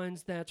of the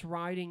ones that's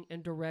writing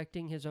and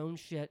directing his own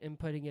shit and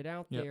putting it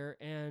out Yep. there.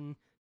 And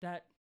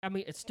that,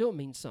 it still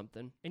means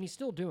something. And he's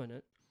still doing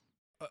it.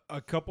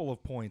 A couple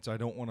of points I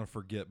don't want to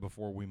forget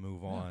before we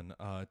move on.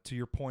 To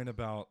your point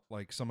about,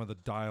 like, some of the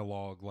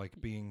dialogue, like,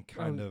 being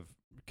kind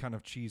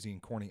of cheesy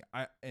and corny.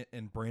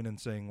 And Brandon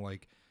saying,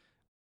 like,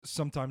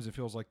 sometimes it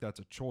feels like that's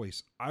a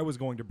choice. I was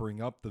going to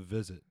bring up The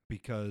Visit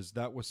because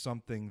that was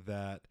something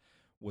that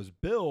was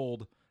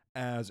billed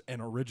as an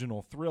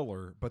original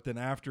thriller, but then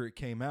after it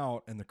came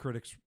out and the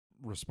critics'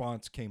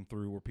 response came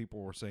through where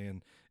people were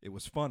saying it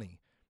was funny,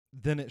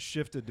 then it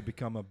shifted to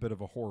become a bit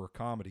of a horror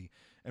comedy.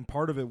 And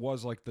part of it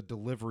was, like, the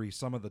delivery,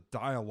 some of the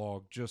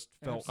dialogue just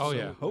felt so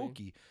Absolutely.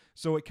 hokey.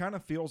 So it kind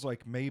of feels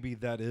like maybe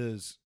that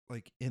is,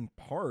 like, in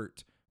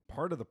part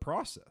of the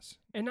process.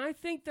 And I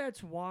think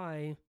that's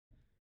why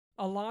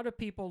a lot of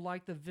people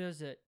like The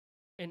Visit.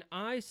 And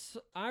I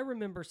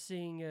remember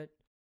seeing it.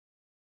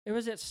 It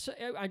was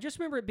I just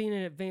remember it being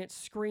an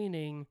advanced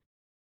screening.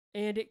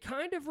 And it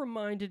kind of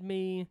reminded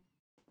me,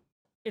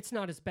 it's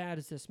not as bad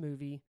as this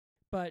movie,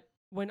 but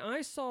when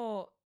I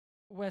saw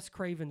Wes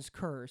Craven's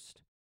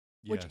Cursed,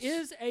 which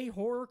Yes. is a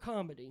horror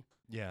comedy,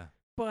 Yeah.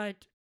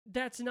 but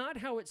that's not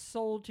how it's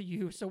sold to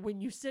you. So when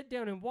you sit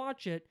down and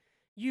watch it,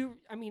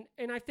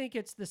 and I think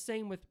it's the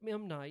same with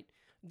M. Night,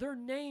 their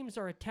names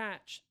are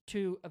attached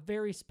to a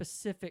very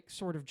specific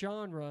sort of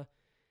genre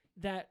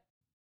that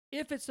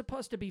if it's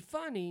supposed to be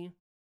funny,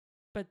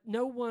 but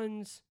no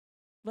one's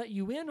let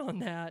you in on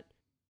that,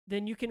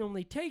 then you can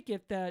only take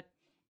it that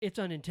it's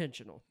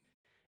unintentional.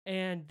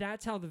 And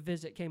that's how The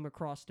Visit came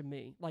across to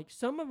me. Like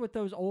some of with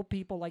those old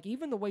people, like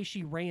even the way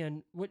she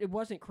ran, it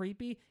wasn't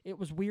creepy. It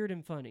was weird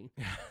and funny.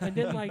 And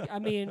then like, I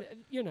mean,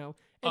 you know,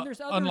 and there's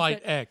others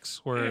unlike that,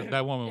 X, where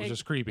that woman was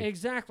just creepy.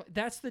 Exactly.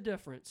 That's the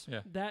difference.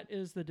 Yeah. That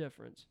is the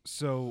difference.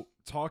 So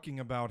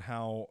talking about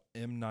how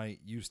M.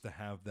 Night used to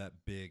have that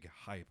big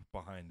hype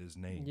behind his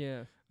name,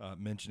 Yeah.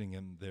 Mentioning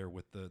him there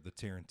with the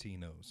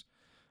Tarantinos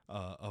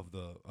of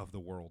the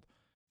world.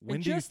 When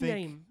And do just you think?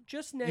 name,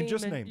 just name,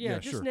 just and- name, yeah, yeah,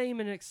 just sure.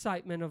 name and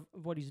excitement of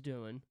what he's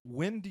doing.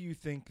 When do you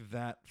think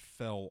that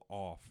fell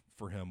off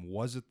for him?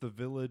 Was it The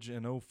Village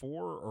in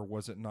 2004, or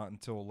was it not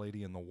until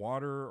Lady in the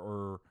Water,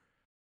 or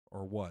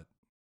what?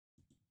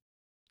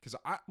 Because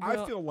I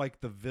Well- feel like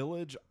The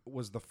Village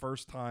was the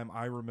first time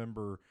I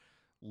remember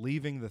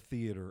leaving the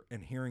theater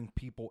and hearing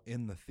people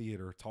in the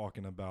theater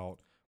talking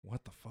about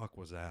what the fuck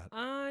was that?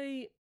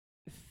 I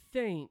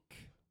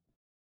think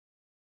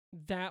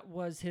that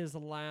was his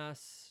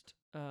last.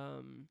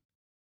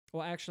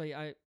 Well, actually,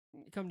 I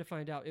come to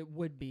find out it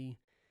would be.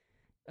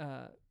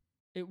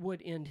 It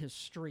would end his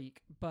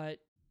streak, but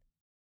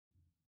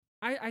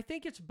I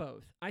think it's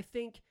both. I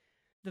think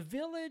The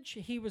Village,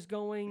 he was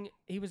going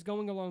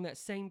along that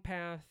same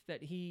path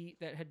that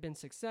had been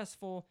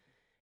successful,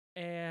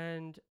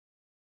 and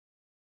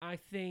I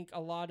think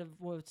a lot of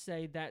would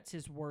say that's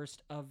his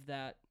worst of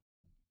that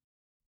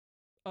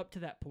up to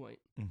that point.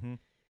 Mm-hmm.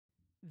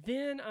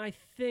 Then I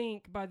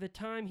think by the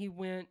time he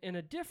went in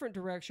a different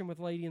direction with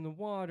Lady in the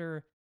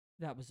Water,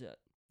 that was it.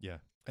 Yeah.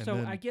 And So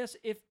then, I guess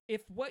if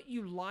what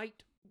you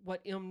liked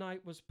what M.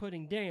 Night was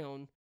putting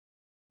down,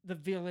 The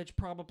Village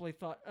probably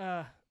thought,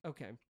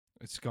 okay.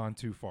 it's gone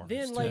too far. Then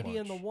It's too Lady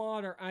in the much.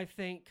 Water, I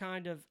think I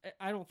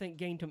don't think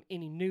gained him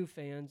any new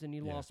fans, and he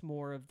Yeah. lost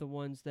more of the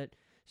ones that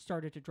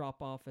started to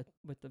drop off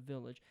with The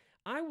Village.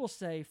 I will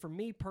say, for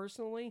me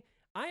personally,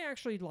 I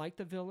actually like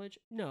The Village.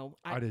 No,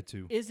 I did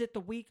too. Is it the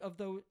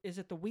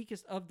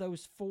weakest of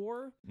those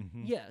four?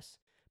 Mhm. Yes,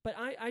 but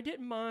I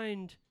didn't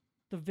mind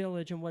The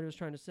Village and what it was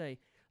trying to say.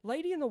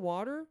 Lady in the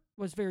Water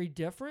was very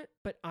different,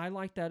 but I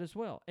like that as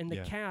well. And the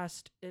Yeah.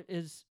 cast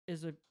is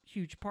a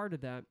huge part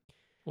of that.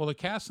 Well, the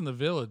cast in The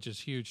Village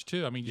is huge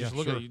too. I mean, just Yeah,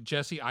 look sure. at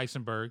Jesse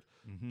Eisenberg,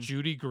 Mhm.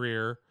 Judy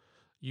Greer.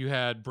 You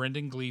had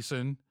Brendan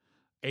Gleeson,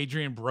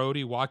 Adrian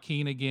Brody,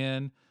 Joaquin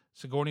again,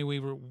 Sigourney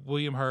Weaver,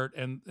 William Hurt,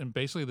 and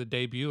basically the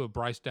debut of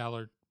Bryce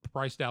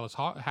Dallas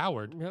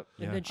Howard. Yep.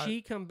 Yeah. And then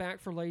she come back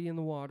for Lady in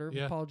the Water with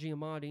Yeah. Paul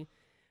Giamatti.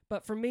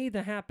 But for me,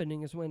 The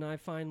Happening is when I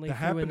finally The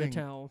threw in the Happening,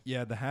 towel.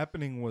 yeah, The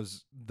Happening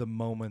was the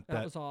moment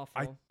That was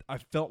awful. I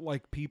felt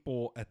like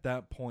people at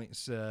that point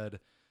said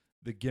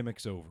the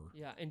gimmick's over.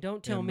 Yeah, and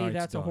don't tell M. me Night's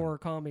that's a done. horror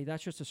comedy.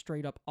 That's just a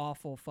straight up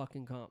awful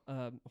fucking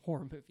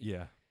horror movie.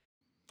 Yeah.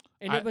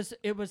 And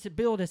it was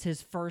billed as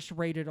his first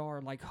rated R.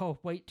 Like, oh,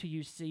 wait till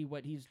you see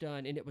what he's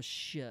done, and it was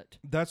shit.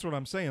 That's what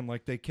I'm saying.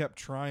 Like they kept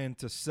trying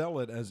to sell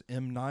it as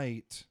M.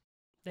 Night.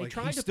 They Like,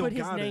 tried he to still put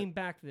his got it. name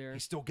back there. He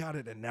still got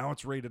it, and now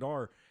it's rated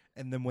R.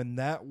 And then when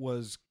that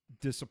was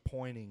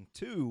disappointing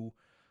too,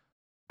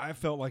 I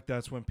felt like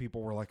that's when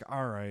people were like,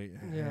 "All right,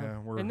 yeah,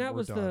 we're and that we're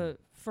was done." the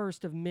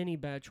first of many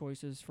bad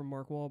choices from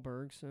Mark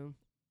Wahlberg. So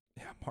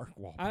Mark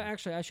Wahlberg. I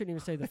shouldn't even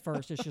say the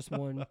first. It's just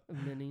one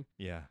of many.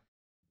 Yeah.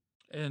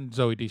 And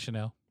Zoe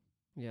Deschanel.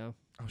 Yeah,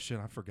 Oh shit,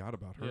 I forgot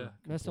about her. Yeah.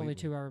 that's the only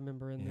completely. two I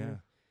remember in Yeah.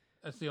 there.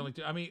 That's the only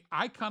two. I mean,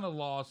 I kind of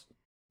lost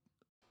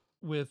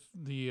with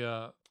the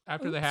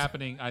after The Oops.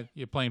 Happening.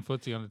 You're playing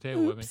footsie on the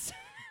table with me. Oops.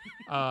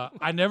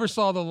 I never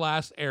saw The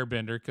Last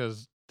Airbender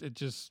because it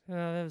just. Oh,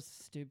 that was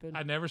stupid.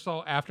 I never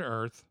saw After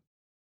Earth,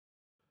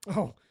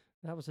 Oh,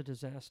 that was a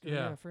disaster.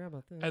 Yeah. I forgot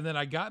about that. and then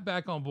I got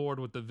back on board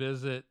with The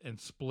Visit and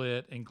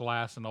Split and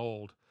Glass and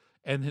Old,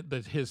 and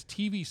his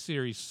TV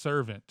series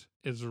Servant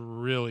is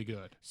really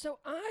good. So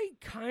I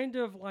kind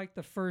of like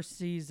the first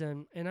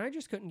season, and I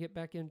just couldn't get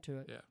back into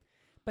it. Yeah.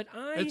 But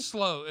It's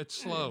slow. It's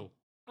slow.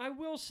 I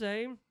will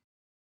say,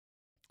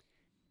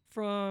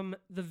 from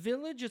The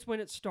Village is when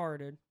it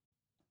started,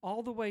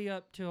 all the way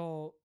up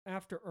till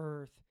After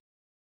Earth,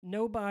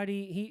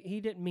 he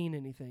didn't mean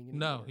anything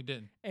anymore. No, he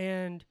didn't.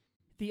 And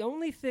the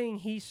only thing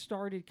he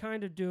started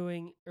kind of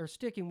doing or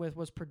sticking with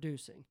was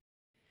producing.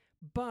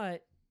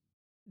 But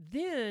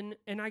then,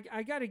 and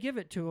I got to give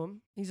it to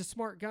him, he's a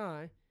smart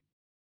guy.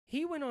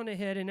 He went on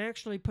ahead and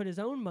actually put his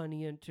own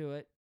money into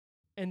it,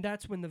 and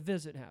that's when The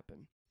Visit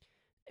happened.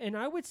 And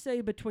I would say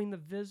between The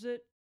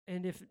Visit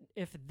and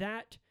if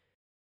that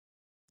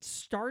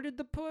started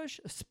the push,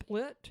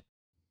 Split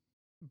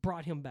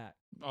brought him back.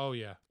 Oh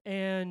yeah.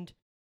 And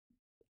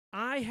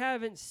I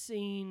haven't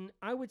seen,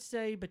 I would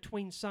say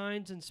between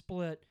Signs and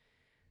Split,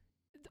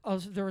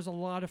 there was a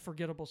lot of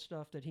forgettable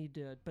stuff that he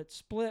did, but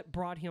Split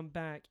brought him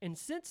back. And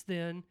since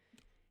then,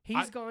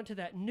 he's gone to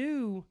that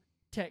new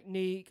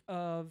technique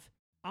of,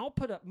 I'll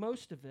put up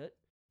most of it,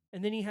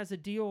 and then he has a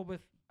deal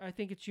with, I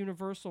think it's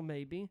Universal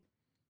maybe,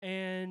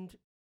 and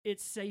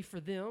it's safe for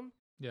them.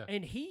 Yeah.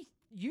 And he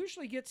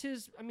usually gets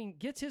his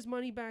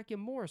money back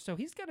and more. So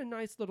he's got a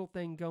nice little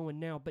thing going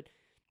now. But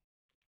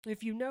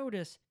if you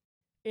notice,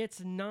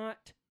 it's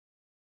not,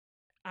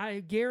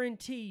 I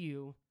guarantee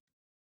you,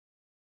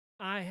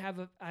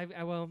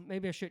 well,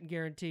 maybe I shouldn't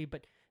guarantee,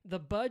 but the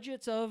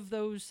budgets of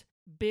those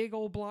big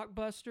old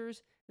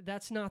blockbusters,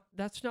 that's not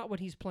what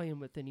he's playing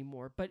with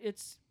anymore. But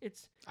it's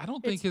I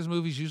don't think his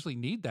movies usually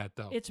need that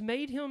though. it's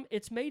made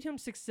him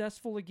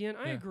successful again.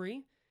 I Yeah.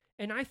 agree.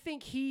 And I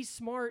think he's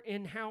smart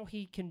in how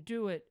he can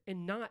do it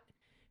and not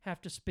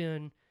have to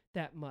spend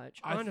that much,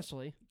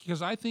 honestly.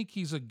 Because I think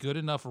he's a good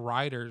enough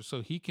writer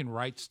so he can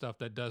write stuff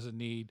that doesn't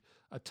need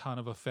a ton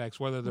of effects,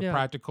 whether they're Yeah.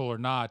 practical or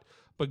not.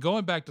 But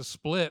going back to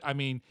Split, I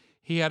mean,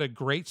 he had a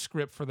great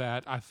script for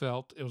that. I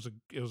felt it was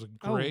a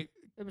great,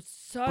 It was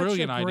such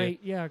brilliant a idea.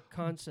 great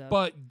concept.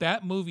 but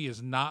that movie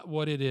is not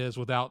what it is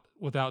without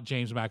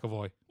James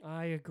McAvoy.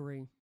 I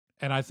agree.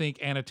 And I think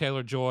Anna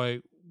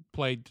Taylor-Joy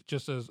played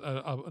just as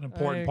an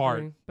important I part.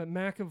 agree. But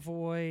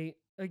McAvoy,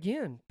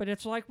 again, but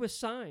it's like with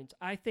Signs.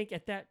 I think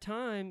at that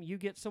time, you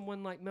get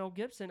someone like Mel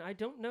Gibson. I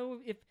don't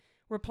know if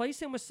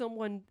replace him with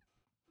someone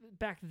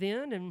back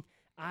then, and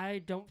I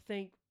don't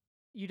think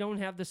you don't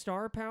have the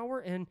star power.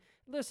 And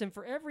listen,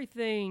 for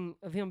everything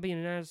of him being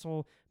an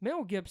asshole,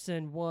 Mel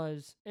Gibson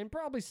was, and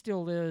probably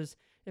still is,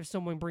 if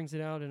someone brings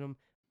it out in him,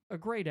 a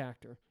great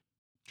actor.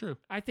 True.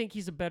 I think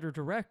he's a better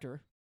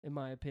director, in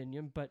my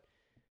opinion. But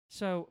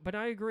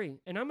I agree,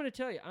 and I'm going to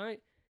tell you, I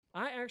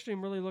actually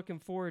am really looking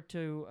forward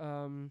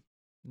to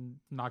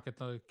Knock at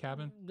the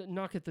Cabin.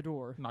 Knock at the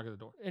Door, Knock at the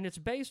Door. and it's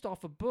based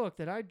off a book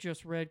that I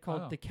just read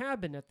called Oh. The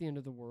Cabin at the End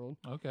of the World.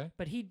 Okay.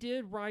 But he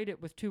did write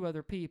it with 2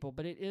 other people,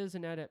 but it is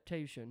an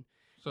adaptation.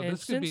 So and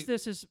this could be.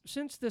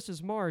 since this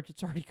is March,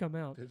 it's already come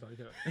out.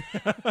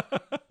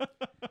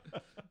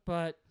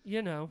 But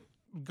I'm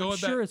Going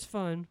sure back, it's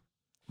fun.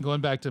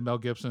 going back to Mel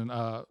Gibson,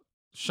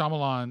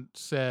 Shyamalan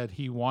said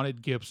he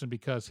wanted Gibson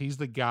because he's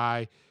the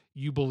guy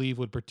you believe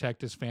would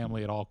protect his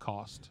family at all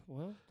cost.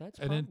 Well, that's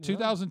And in well,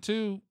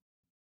 2002,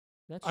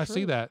 that's I see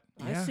true. that.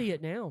 I Yeah. see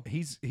it now.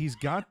 He's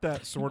got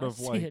that sort I of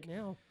see like it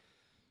now.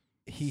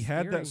 he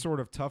had Scary. that sort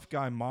of tough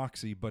guy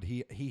moxie, but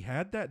he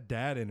had that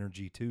dad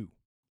energy too.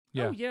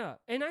 Yeah. Oh yeah,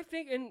 and I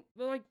think, and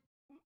like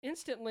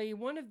instantly,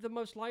 one of the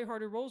most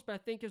lighthearted roles, but I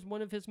think is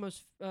one of his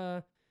most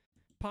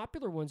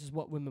popular ones is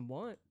What Women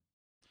Want,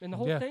 and the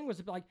whole Yeah. thing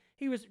was like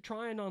he was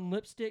trying on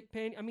lipstick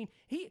paint. I mean,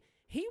 he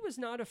was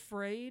not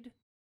afraid.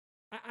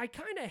 I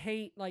kind of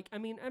hate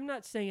I'm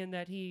not saying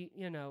that he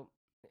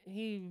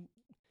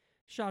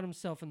shot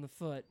himself in the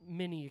foot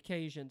many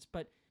occasions,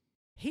 but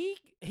he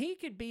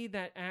could be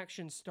that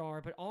action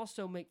star, but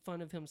also make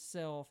fun of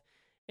himself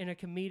in a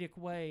comedic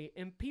way,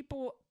 and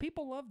people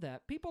love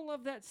that. People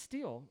love that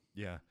still.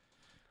 Yeah.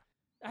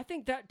 I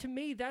think that, to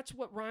me, that's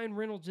what Ryan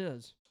Reynolds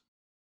is.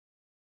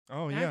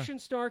 Oh yeah. Action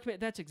star.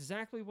 That's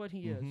exactly what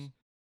he is. Mhm.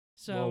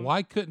 So Well,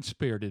 why couldn't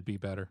Spirited be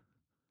better?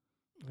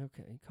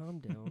 okay, calm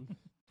down.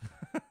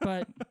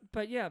 but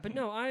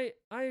no, I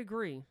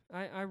agree.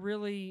 I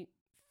really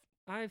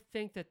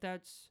think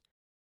that's.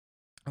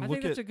 And I look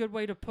think that's at- a good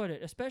way to put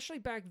it, especially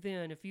back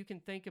then. If you can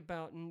think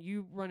about, and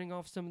you running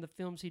off some of the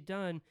films he'd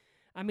done,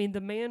 I mean,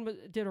 the man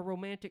did a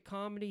romantic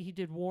comedy, he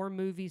did war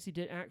movies, he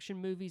did action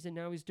movies, and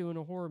now he's doing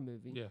a horror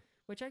movie. Yeah.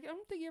 Which I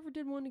don't think he ever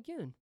did one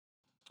again.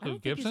 I Who,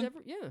 don't think Gibson? he's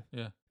ever. Yeah.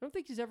 Yeah. I don't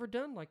think he's ever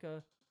done like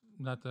a.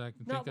 Not that I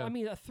can Not, think of. I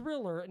mean, a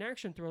thriller, an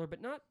action thriller,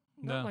 but not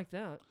No. like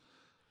that.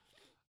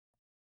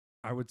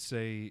 I would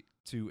say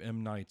to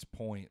M. Night's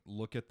point,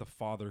 look at the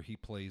father he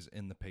plays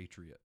in The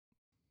Patriot.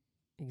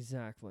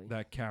 Exactly.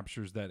 That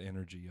captures that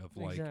energy of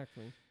like,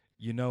 exactly.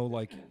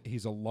 like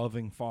he's a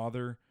loving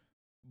father,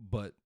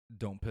 but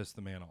don't piss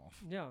the man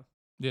off. Yeah.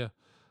 Yeah.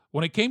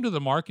 When it came to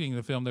the marketing of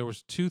the film, there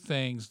was 2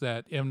 things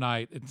that M.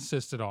 Night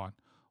insisted on.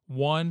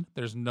 One,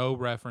 there's no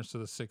reference to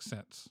The Sixth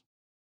Sense.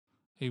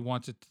 He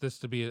wants this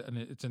to be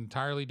it's an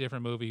entirely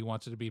different movie. He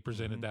wants it to be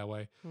presented Mhm. that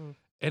way. Hmm.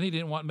 And he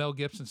didn't want Mel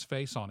Gibson's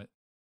face on it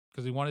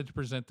because he wanted to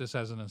present this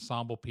as an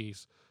ensemble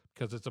piece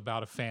because it's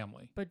about a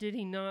family. But did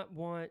he not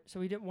want?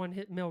 So he didn't want to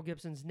hit Mel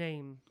Gibson's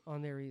name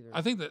on there either.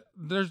 I think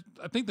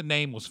the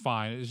name was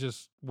fine. It's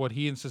just what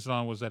he insisted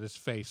on was that his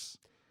face.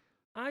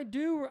 I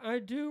do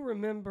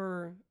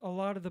remember a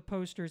lot of the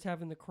posters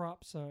having the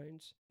crop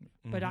signs,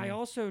 but I Mhm.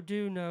 also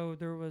do know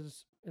there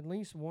was at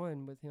least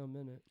one with him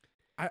in it.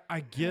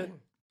 I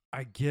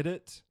get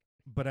it,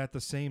 but at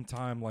the same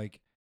time, like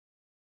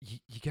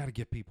you got to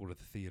get people to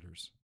the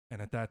theaters,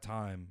 and at that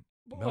time,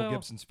 Mel Well,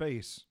 Gibson's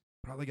face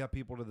probably got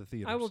people to the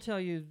theaters. I will tell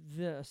you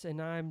this,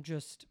 and I'm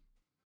just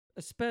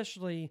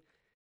especially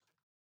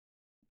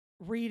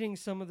reading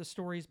some of the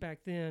stories back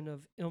then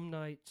of M.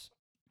 Night's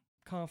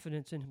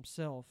confidence in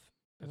himself.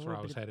 and That's a where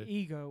little I was bit of headed.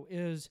 Ego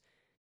is,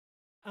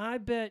 I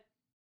bet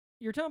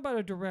you're talking about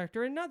a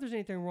director, and not there's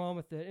anything wrong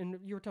with it. And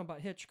you were talking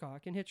about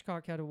Hitchcock, and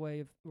Hitchcock had a way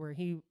of where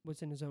he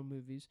was in his own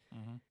movies,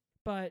 Mm-hmm.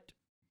 but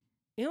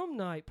M.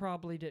 Night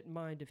probably didn't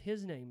mind if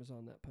his name was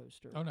on that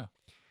poster. Oh no,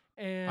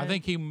 And I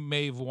think he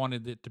may have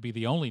wanted it to be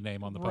the only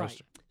name on the Right.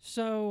 poster.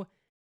 So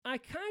I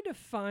kind of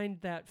find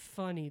that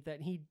funny that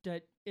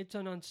it's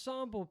an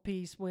ensemble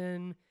piece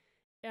when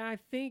I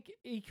think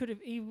he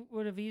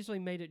would have easily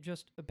made it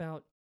just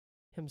about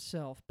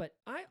himself. But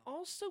I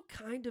also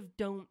kind of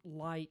don't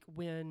like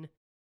when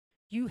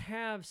you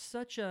have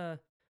such a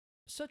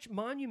such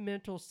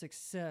monumental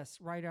success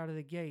right out of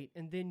the gate,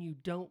 and then you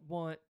don't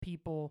want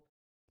people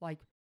like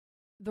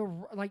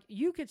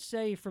you could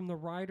say from the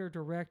writer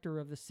director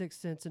of The Sixth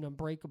Sense and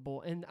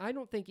Unbreakable, and I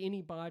don't think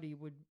anybody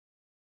would.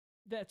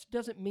 That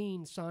doesn't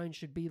mean Signs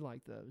should be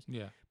like those.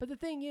 Yeah. But the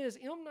thing is,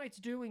 M. Night's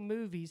doing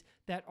movies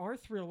that are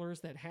thrillers,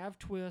 that have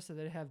twists, and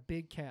that have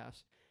big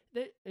casts.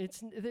 That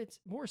it's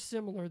more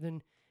similar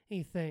than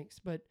he thinks.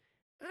 But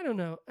I don't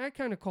know. I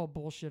kind of call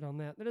bullshit on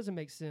that. That doesn't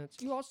make sense.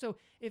 You also,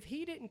 if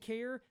he didn't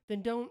care,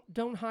 then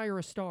don't hire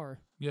a star.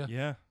 Yeah.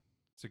 Yeah.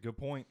 It's a good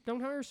point.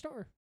 Don't hire a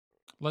star.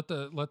 Let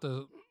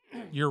the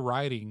your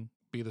writing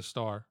be the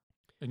star,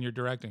 and your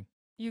directing.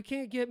 You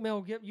can't get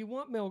Mel Gibson. You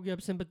want Mel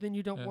Gibson, but then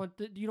you don't want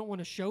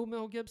to show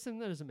Mel Gibson.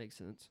 That doesn't make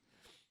sense.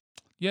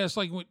 Yeah, it's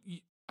like when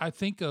I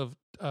think of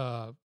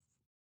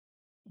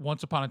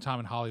Once Upon a Time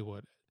in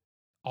Hollywood.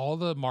 All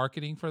the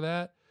marketing for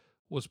that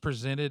was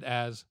presented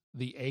as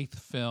the 8th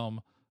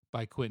film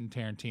by Quentin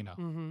Tarantino.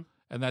 Mm-hmm.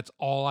 And that's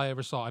all I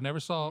ever saw. I never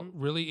saw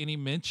really any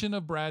mention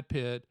of Brad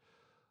Pitt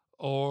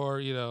or,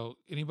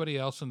 anybody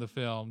else in the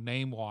film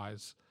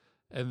name-wise,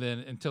 and then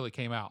until it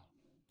came out.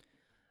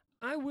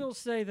 I will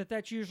say that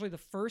that's usually the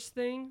first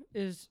thing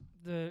is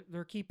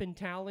they're keeping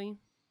tally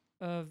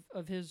of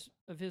his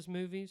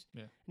movies.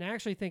 Yeah. And I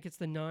actually think it's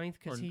the 9th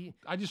because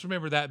I just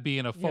remember that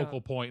being a focal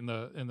point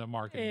in the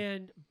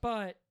marketing.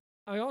 But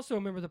I also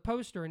remember the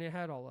poster and it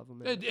had all of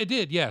them. It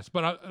did, yes.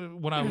 But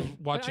when I was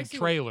watching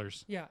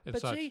trailers, but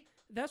such. See,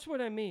 that's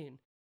what I mean.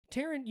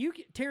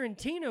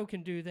 Tarantino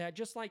can do that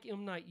just like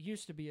M. Night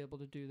used to be able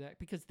to do that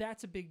because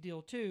that's a big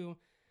deal too,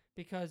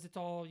 because it's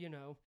all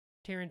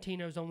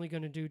Tarantino's only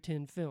going to do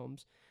 10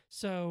 films.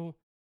 So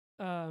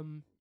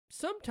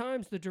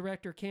sometimes the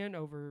director can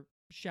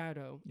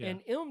overshadow. Yeah.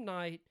 And M.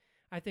 Night,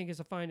 I think, is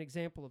a fine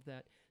example of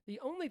that. The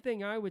only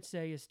thing I would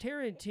say is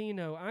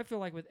Tarantino, I feel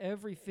like with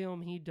every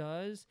film he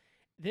does,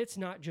 it's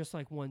not just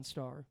like 1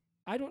 star.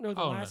 I don't know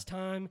the last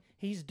time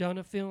he's done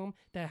a film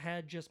that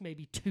had just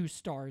maybe 2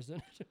 stars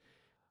in it.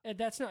 And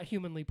that's not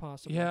humanly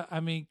possible. Yeah, I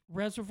mean...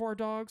 Reservoir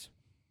Dogs?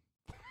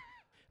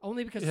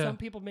 Only because some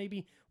people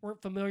maybe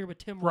weren't familiar with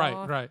Tim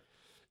Roth. Right.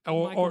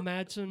 Michael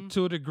Madsen.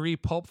 To a degree,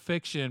 Pulp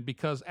Fiction,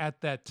 because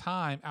at that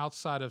time,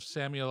 outside of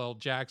Samuel L.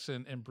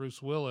 Jackson and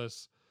Bruce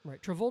Willis...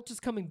 Right, Travolta's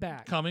coming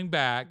back.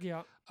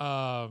 Yeah.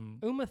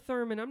 Uma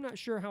Thurman, I'm not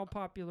sure how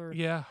popular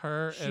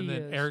her, and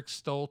then is. Eric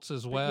Stoltz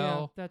as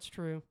well. Yeah, that's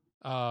true.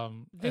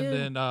 And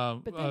then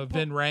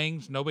Vin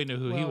Rames, nobody knew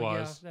who he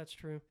was. Yeah, that's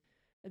true.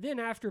 And then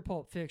after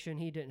Pulp Fiction,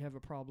 he didn't have a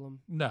problem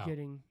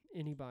getting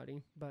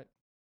anybody. But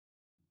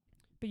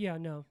yeah,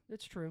 no,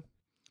 it's true.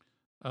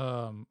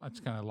 I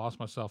just kind of lost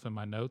myself in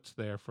my notes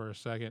there for a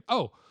second.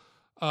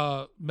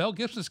 Mel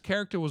Gibson's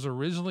character was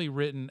originally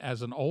written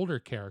as an older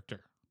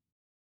character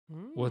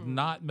with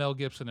not Mel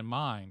Gibson in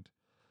mind.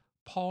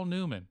 Paul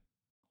Newman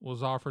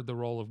was offered the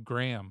role of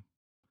Graham,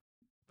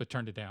 but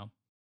turned it down.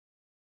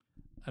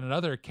 And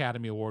another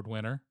Academy Award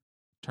winner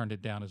turned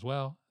it down as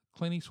well,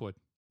 Clint Eastwood.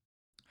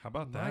 How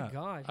about that? My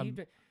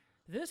God.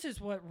 This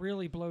is what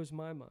really blows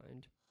my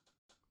mind.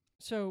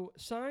 So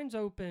Signs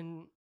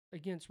open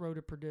against Road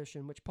to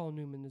Perdition, which Paul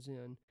Newman is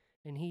in,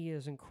 and he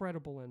is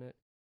incredible in it.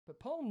 But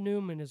Paul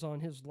Newman is on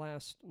his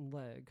last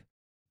leg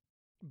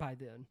by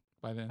then.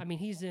 I mean,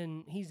 he's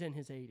in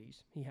his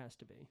 80s. He has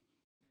to be.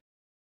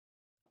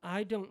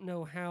 I don't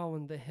know how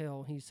in the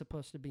hell he's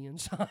supposed to be in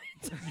Signs.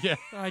 Yeah.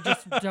 I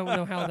just don't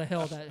know how the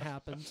hell that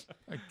happens.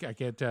 I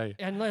can't tell you.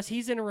 Unless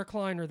he's in a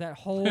recliner that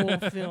whole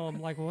film.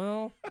 Like,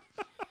 well...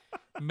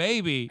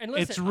 Maybe listen,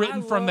 it's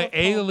written from the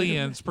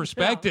alien's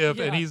perspective,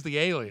 and he's the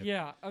alien.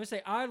 Yeah, I would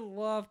say I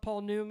love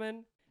Paul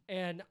Newman,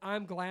 and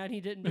I'm glad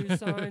he didn't do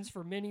Signs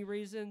for many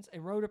reasons.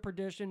 And Road to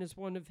Perdition is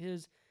one of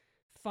his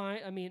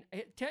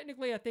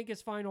technically, I think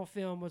his final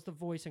film was The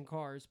Voice in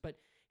Cars, but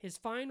his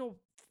final,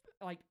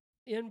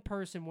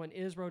 in-person one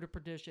is Road to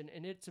Perdition,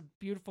 and it's a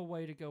beautiful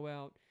way to go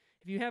out.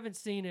 If you haven't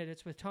seen it,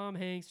 it's with Tom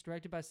Hanks,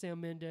 directed by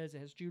Sam Mendes. It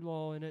has Jude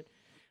Law in it.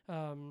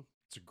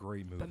 It's a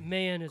great movie. But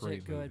man, is great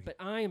it good. movie. But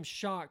I am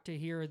shocked to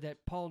hear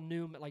that Paul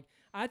Newman,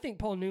 I think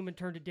Paul Newman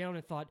turned it down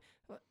and thought,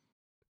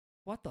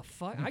 what the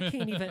fuck? I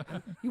can't even,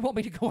 you want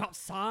me to go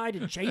outside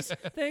and chase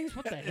things?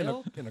 What the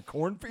hell? In a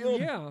cornfield?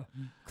 Yeah.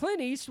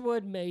 Clint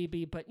Eastwood,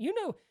 maybe. But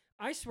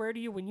I swear to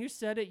you, when you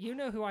said it, you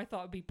know who I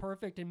thought would be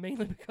perfect, and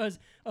mainly because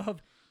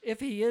of if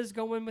he is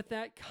going with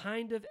that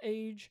kind of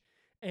age.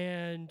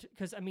 And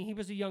because, he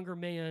was a younger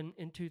man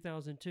in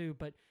 2002,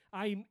 but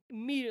I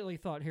immediately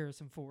thought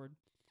Harrison Ford.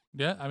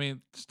 Yeah,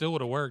 still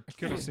would have worked.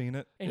 Could have seen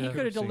it. And he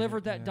could have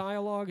delivered that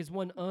dialogue as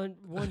one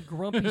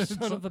grumpy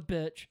son of a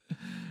bitch.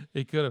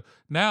 He could have.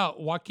 Now,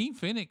 Joaquin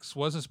Phoenix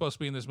wasn't supposed to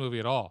be in this movie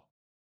at all.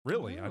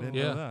 Really? I didn't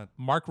know that.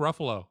 Mark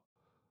Ruffalo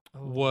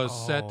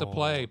was set to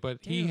play, but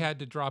he had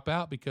to drop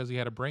out because he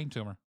had a brain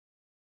tumor.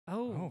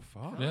 Oh,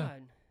 fuck. God. Yeah.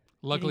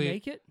 Luckily, did he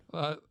make it?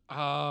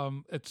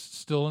 It's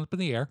still up in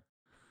the air.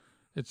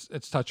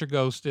 It's touch or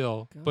go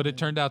still, but it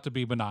turned out to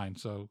be benign,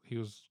 so he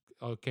was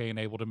okay and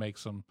able to make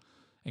some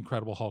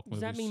Incredible Hulk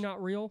movies. Does that mean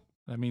not real?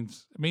 That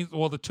means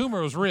well, the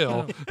tumor was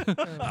real,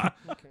 Okay.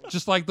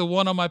 just like the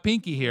one on my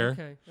pinky here.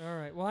 Okay. All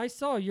right. Well, I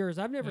saw yours.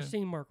 I've never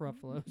seen Mark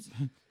Ruffalo's.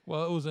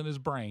 Well, it was in his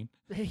brain.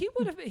 He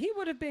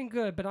would have been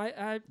good, but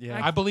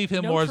I believe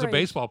him no more as a trades.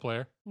 baseball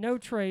player. No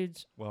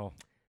trades. Well,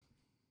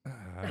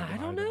 I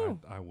don't know.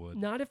 I would.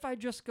 Not if I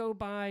just go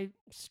by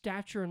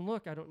stature and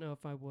look. I don't know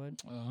if I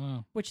would.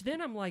 Which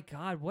then I'm like,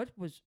 God,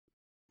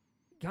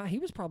 he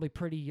was probably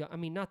pretty young. I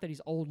mean, not that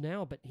he's old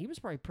now, but he was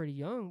probably pretty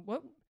young.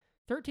 What?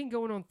 13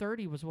 going on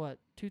 30 was what?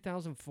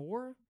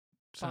 2004?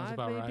 Sounds 5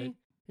 about maybe? right.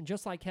 And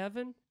Just Like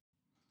Heaven?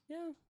 Yeah.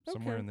 Okay.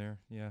 Somewhere in there.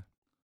 Yeah.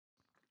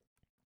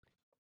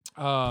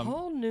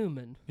 Paul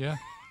Newman. Yeah.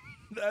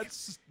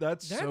 That's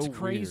That's so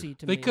crazy weird.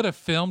 to They me. could have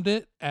filmed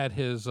it at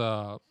his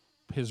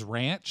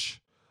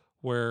ranch,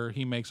 where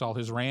he makes all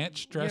his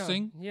ranch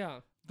dressing. Yeah.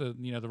 The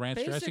ranch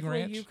dressing Basically,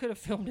 ranch. you could have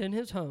filmed in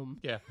his home.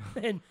 Yeah.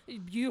 And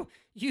you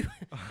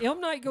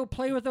M. Night, go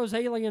play with those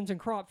aliens and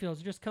crop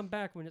fields. Just come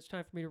back when it's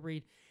time for me to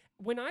read.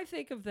 When I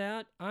think of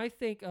that, I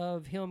think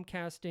of him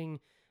casting,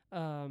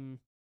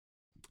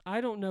 I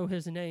don't know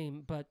his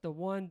name, but the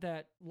one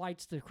that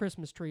lights the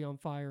Christmas tree on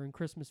fire in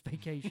Christmas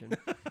Vacation.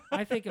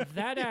 I think of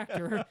that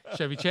actor.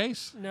 Chevy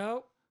Chase.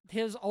 No,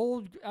 his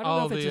old, I don't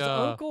know if it's his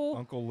uncle.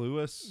 Uncle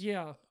Lewis.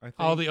 Yeah. I think.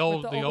 Oh, the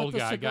old with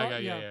guy. cigar-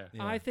 Yeah.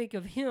 I think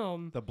of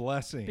him The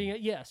Blessing. being,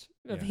 Yeah.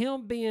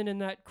 him being in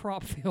that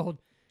crop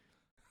field,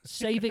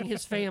 saving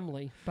his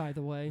family, by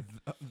the way.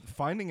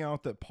 Finding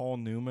out that Paul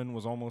Newman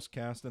was almost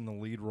cast in the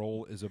lead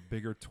role is a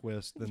bigger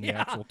twist than the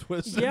Yeah. actual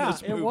twist in Yeah,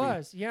 this movie. it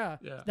was. Yeah.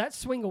 Yeah. That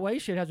swing away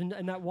shit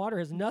and that water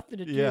has nothing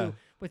to do Yeah.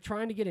 with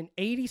trying to get an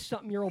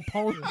 80-something-year-old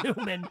Paul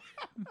Newman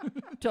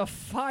to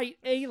fight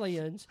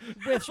aliens,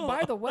 which,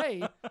 by the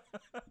way,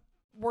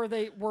 were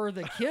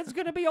the kids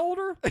going to be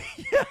older?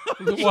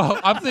 Well,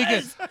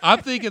 I'm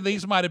thinking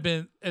these might have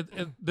been.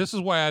 This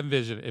is why I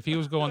envision it. If he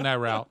was going that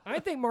route, I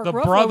think Mark The Ruffalo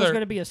was brother- going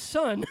to be his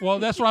son. well,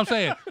 that's what I'm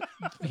saying.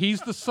 He's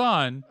the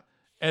son,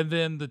 and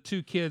then the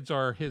two kids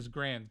are his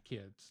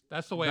grandkids.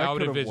 That's the way That I would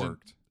could have envision.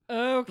 worked.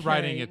 Okay.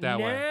 writing it that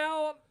way.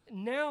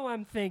 Now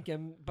I'm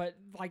thinking, but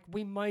like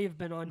we may have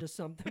been onto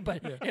something.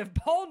 But if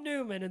Paul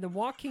Newman and then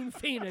Joaquin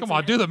Phoenix, Come on,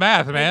 and- do the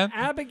math, and man.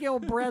 Abigail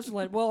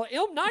Breslin. Well,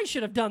 Il Nye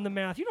should have done the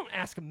math. You don't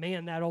ask a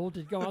man that old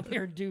to go out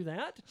there and do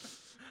that.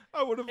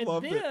 I would have And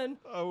loved then, it.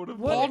 I would have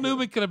what- Paul loved it.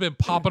 Newman could have been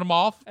popping them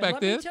off And back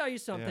let then. me tell you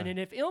something. Yeah. And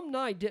if Il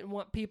Nye didn't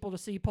want people to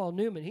see Paul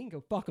Newman, he can go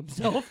fuck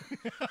himself.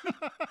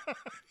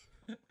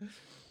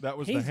 That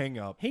was the He's- hang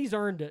up. He's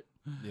earned it.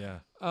 Yeah.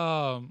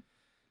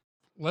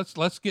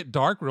 Let's get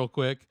dark real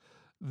quick.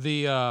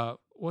 The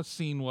what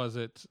scene was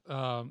it?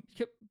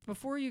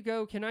 Before you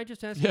go, can I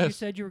just ask you? You Yes.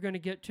 said you were going to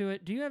get to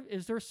it.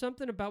 Is there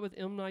something about with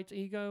M. Night's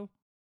ego?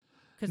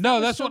 'Cause No, that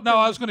was that's what. something No,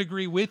 I was going to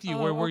agree with you.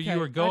 Oh, where okay. you I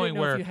were didn't going, know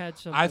if where you had I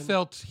something.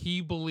 felt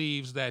he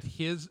believes that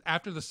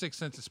after the Sixth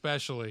Sense,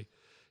 especially,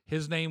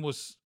 his name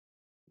was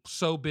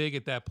so big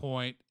at that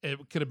point,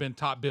 it could have been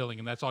top billing,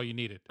 and that's all you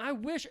needed. I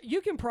wish you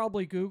can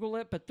probably Google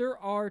it, but there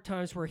are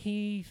times where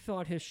he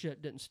thought his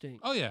shit didn't stink.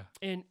 Oh yeah,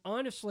 And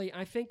honestly,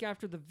 I think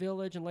after The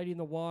Village and Lady in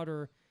the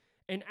Water,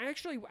 and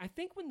actually, I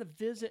think when The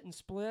Visit and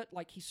Split,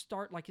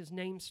 his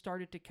name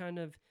started to kind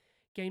of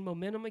gain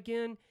momentum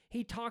again.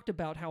 He talked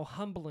about how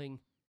humbling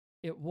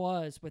it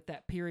was with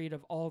that period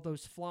of all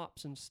those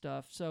flops and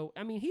stuff. So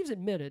I mean, he's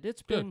admitted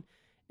Good.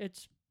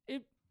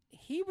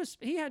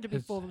 he had to be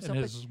full of himself.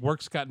 and But, his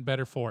work's gotten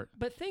better for it.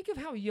 but think of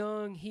how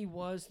young he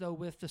was though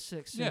with The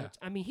Sixth Yeah. Sense.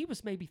 I mean, he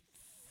was maybe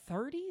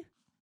 30,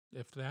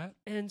 If that,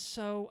 and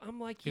so I'm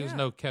like, he was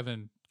no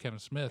Kevin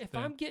Smith. if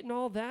then. I'm getting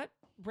all that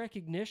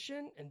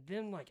recognition and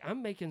then like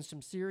I'm making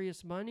some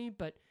serious money,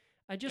 but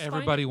I just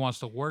Everybody wants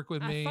to work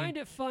with me. I find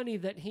it funny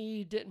that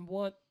he didn't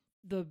want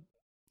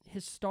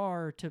his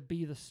star to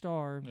be the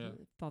star. Yeah. I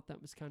thought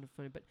that was kind of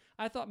funny, but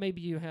I thought maybe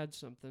you had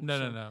something.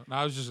 No.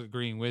 I was just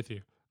agreeing with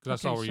you because I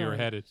Okay, saw where you were sorry.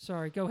 headed.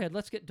 Sorry, go ahead.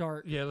 Let's get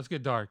dark. Yeah, let's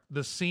get dark.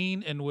 The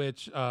scene in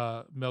which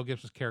Mel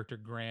Gibson's character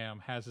Graham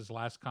has his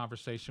last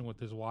conversation with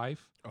his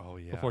wife. Oh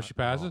yeah. Before she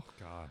passes? Oh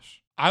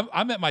gosh.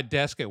 I'm at my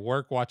desk at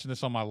work watching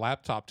this on my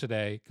laptop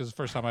today because it's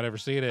the first time I'd ever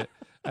seen it.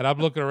 And I'm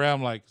looking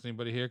around like, is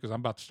anybody here? Because I'm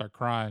about to start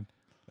crying.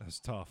 That's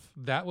tough.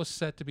 That was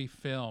set to be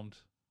filmed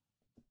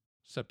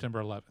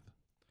September 11th.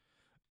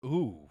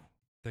 Ooh,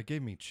 that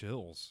gave me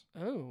chills.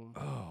 Oh,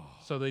 Oh.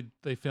 So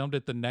they filmed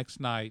it the next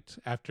night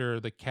after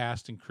the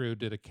cast and crew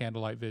did a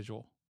candlelight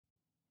visual.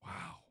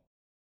 Wow.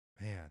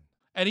 Man.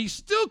 And he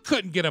still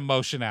couldn't get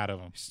emotion out of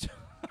him.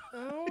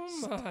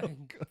 oh my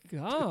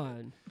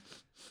God.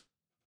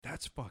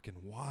 That's fucking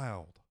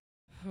wild.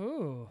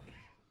 Oh,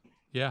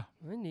 Yeah.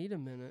 I need a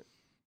minute.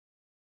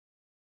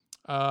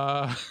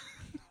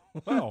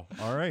 Wow.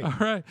 All right. All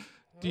right.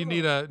 Do you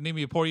need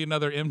me to pour you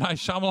another M. Night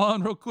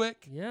Shyamalan real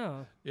quick?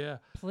 Yeah, Yeah.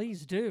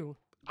 please do.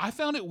 I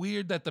found it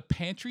weird that the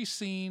pantry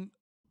scene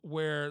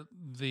where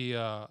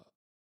the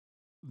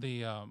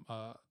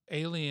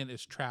alien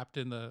is trapped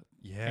in the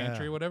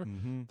pantry or whatever,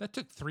 Mhm. that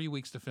took 3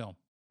 weeks to film.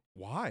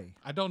 Why?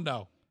 I don't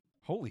know.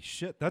 Holy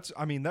shit. That's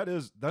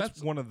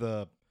That's- one of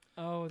the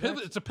Oh,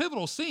 It's a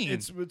pivotal scene,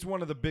 it's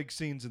one of the big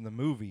scenes in the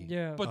movie.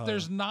 yeah. but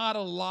there's not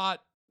a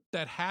lot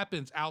that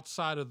happens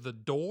outside of the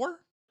door,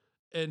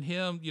 and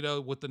him,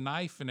 with the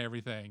knife and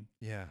everything.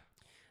 Yeah.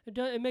 It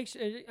does.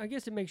 I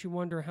guess it makes you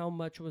wonder how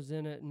much was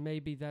in it, and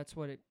maybe that's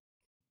what it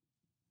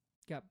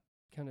got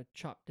kind of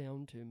chopped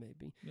down to,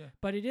 maybe. Yeah.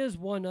 But it is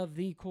one of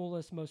the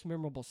coolest, most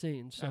memorable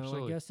scenes. So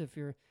Absolutely. I guess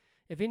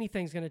if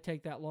anything's going to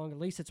take that long, at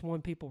least it's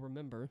one people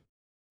remember.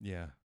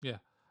 Yeah. Yeah.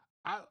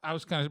 I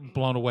was kind of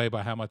blown away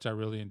by how much I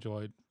really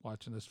enjoyed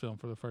watching this film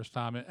for the first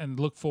time, and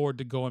look forward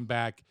to going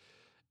back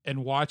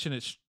and watching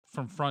it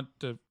from front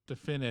to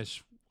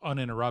finish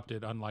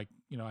uninterrupted, unlike,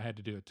 I had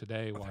to do it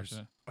today watching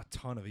it. A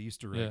ton of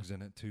Easter eggs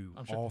in it too,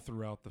 I'm sure. all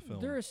throughout the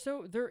film. There is,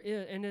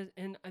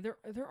 and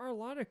there are a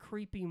lot of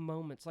creepy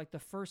moments, like the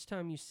first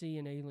time you see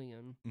an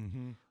alien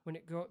when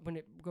it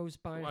goes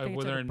by. I think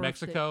When they're in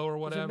Mexico or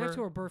Was it whatever.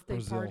 Mexico or birthday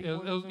Brazil. party?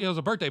 It was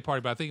a birthday party,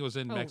 but I think it was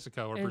in Oh,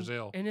 Mexico or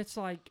Brazil. And it's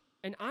like,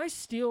 and I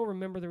still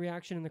remember the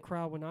reaction in the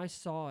crowd when I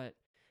saw it,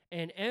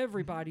 and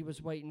everybody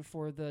was waiting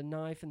for the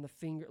knife and the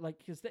finger, like,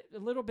 because a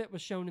little bit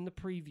was shown in the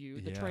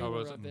preview, the Yeah. trailer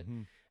was it? of it,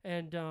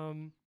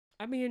 and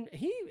I mean,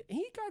 he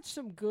got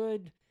some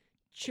good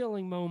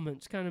chilling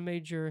moments, kind of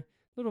made your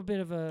little bit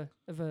of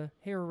a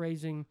hair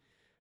raising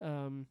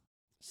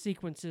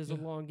sequences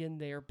along in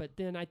there, but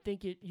then I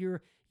think you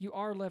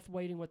are left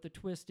waiting what the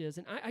twist is,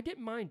 and I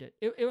didn't mind it.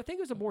 I think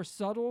it was a more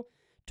subtle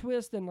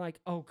twist than like,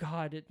 oh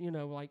God,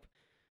 like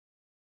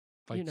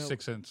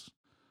Sixth Sense.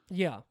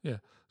 Yeah. Yeah.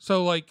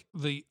 So like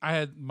I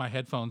had my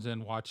headphones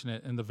in watching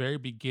it, in the very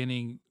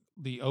beginning,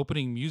 the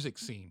opening music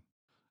scene.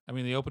 I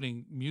mean, the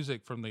opening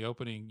music from the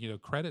opening,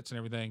 credits and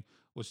everything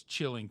was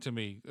chilling to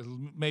me.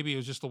 Maybe it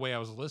was just the way I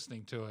was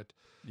listening to it,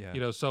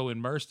 Yeah. So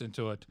immersed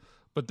into it.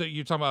 But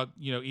you're talking about,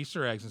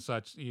 Easter eggs and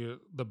such.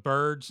 The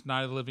Birds,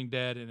 Night of the Living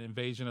Dead, and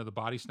Invasion of the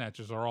Body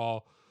Snatchers are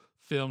all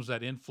films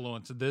that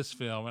influence this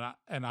film.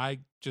 And I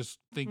just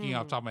thinking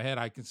off the top of my head,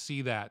 I can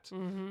see that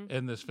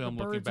in this film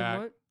The looking Birds and back.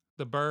 what?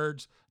 The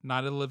Birds, Night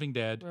of the Living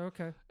Dead,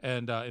 Okay.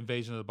 and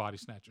Invasion of the Body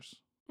Snatchers.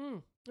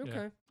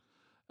 Okay.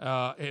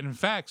 And in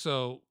fact,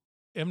 so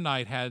M.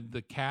 Night had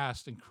the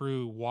cast and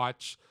crew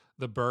watch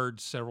The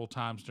Birds several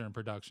times during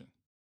production.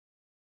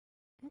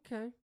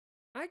 Okay.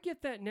 I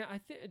get that now. I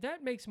think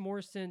that makes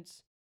more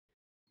sense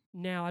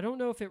now. I don't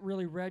know if it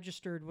really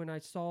registered when I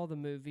saw the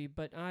movie,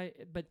 but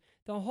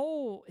the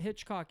whole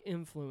Hitchcock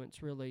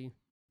influence really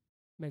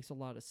makes a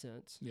lot of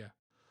sense. Yeah.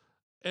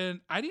 And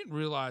I didn't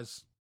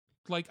realize,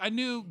 like, I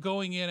knew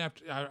going in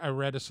after I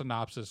read a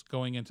synopsis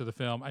going into the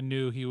film, I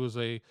knew he was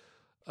a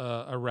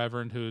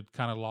reverend who had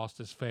kind of lost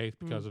his faith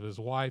because of his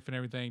wife and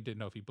everything. Didn't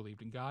know if he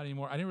believed in God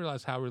anymore. I didn't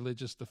realize how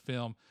religious the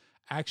film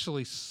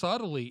actually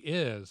subtly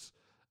is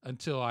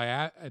until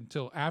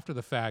after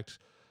the fact,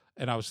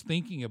 and I was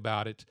thinking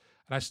about it,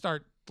 and I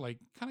start like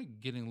kind of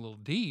getting a little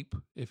deep,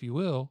 if you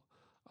will.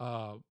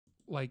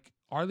 Like,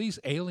 are these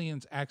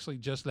aliens actually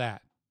just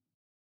that,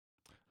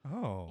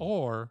 Oh.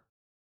 or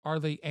are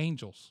they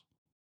angels?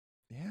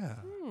 Yeah.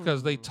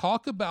 Because they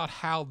talk about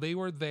how they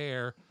were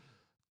there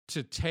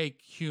to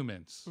take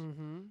humans.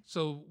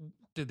 So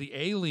did the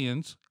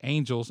aliens,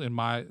 angels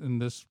in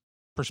this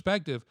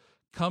perspective,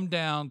 come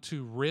down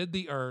to rid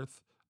the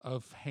earth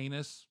of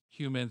heinous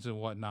humans and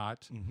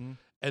whatnot,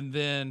 and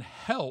then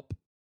help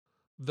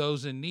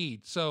those in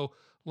need? So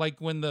like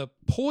when the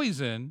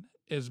poison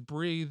is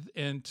breathed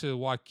into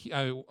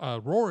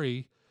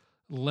Rory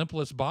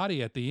limpless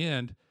body at the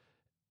end,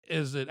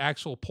 is it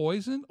actual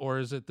poison, or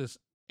is it this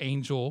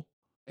angel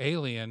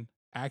alien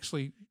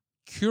actually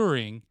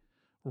curing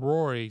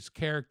Rory's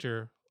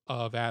character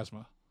of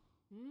asthma?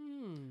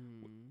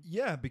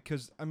 Yeah,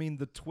 because I mean,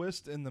 the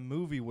twist in the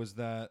movie was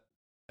that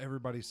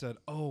everybody said,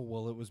 "Oh,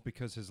 well, it was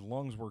because his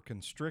lungs were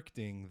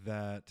constricting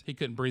that He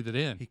couldn't breathe it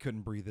in. he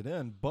couldn't breathe it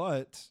in."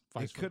 But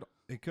Vice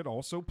it could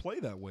also play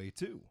that way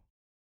too.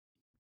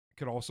 It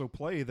could also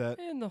play that.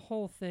 And the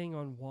whole thing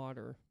on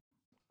water.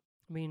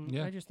 I mean,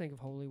 Yeah. I just think of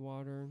holy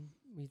water.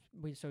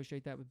 We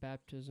associate that with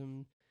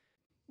baptism,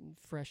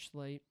 fresh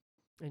slate,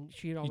 and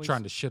she'd You always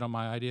trying to shit on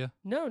my idea?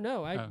 No.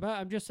 Oh.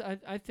 But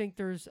I think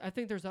there's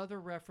other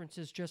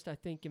references. Just I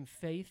think in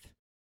faith,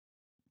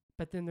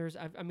 but then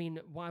I mean,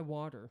 why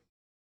water?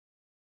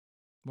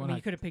 Why I mean, not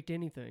you could have picked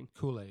anything.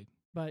 Kool-Aid?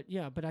 But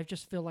yeah, but I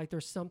just feel like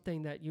there's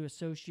something that you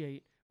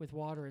associate with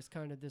water as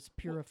kind of this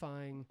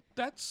purifying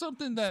That's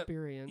something that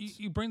experience.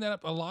 you bring that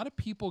up. A lot of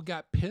people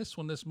got pissed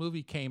when this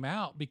movie came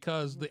out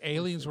because the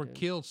aliens were did.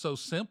 killed so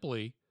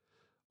simply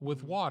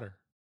with water.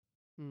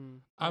 I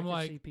I'm could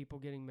like- see people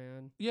getting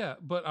mad. Yeah,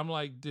 but I'm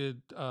like,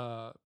 did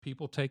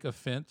people take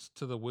offense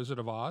to the Wizard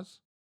of Oz?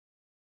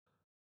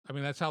 I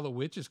mean, that's how the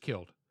witch is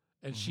killed,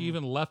 and she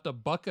even left a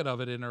bucket of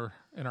it in her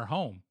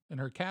home, in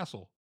her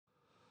castle.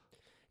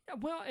 Yeah,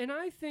 well, and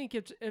I think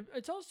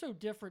it's also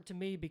different to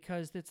me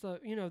because it's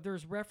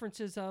there's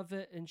references of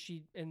it,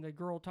 and the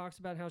girl talks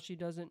about how she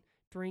doesn't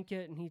drink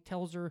it, and he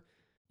tells her,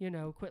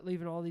 quit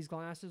leaving all these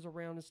glasses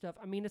around and stuff.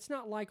 I mean, it's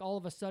not like all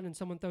of a sudden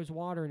someone throws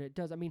water and it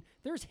does. I mean,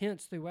 there's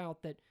hints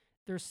throughout that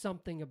there's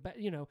something about,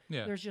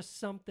 there's just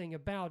something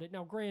about it.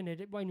 Now,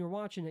 granted, when you're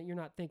watching it, you're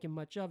not thinking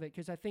much of it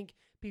because I think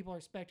people are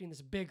expecting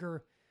this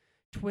bigger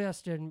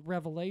twist and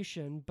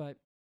revelation, but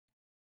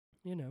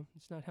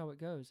it's not how it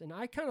goes. And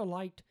I kind of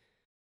liked,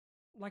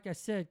 like I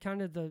said,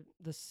 kind of the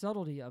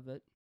subtlety of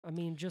it. I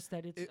mean, just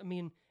that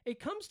it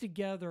comes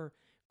together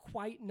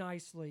quite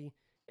nicely.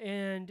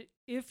 And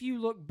if you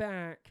look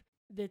back,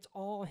 it's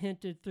all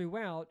hinted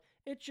throughout.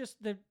 It's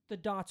just the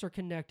dots are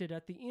connected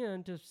at the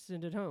end to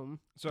send it home.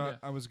 So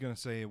I was going to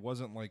say it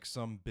wasn't like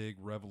some big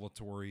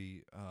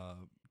revelatory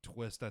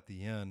twist at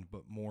the end,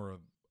 but more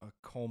of a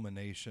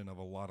culmination of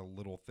a lot of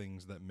little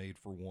things that made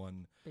for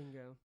one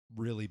Bingo.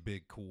 really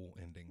big, cool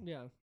ending.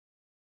 Yeah.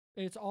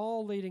 It's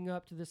all leading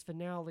up to this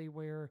finale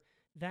where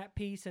that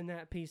piece and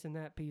that piece and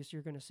that piece,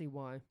 you're going to see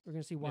why. We're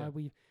going to see why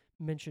we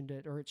mentioned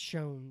it, or it's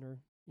shown, or,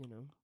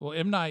 Well,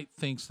 M. Night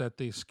thinks that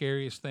the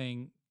scariest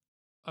thing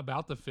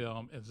about the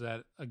film is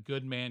that a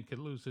good man could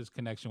lose his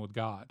connection with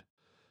God.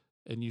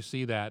 And you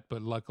see that,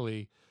 but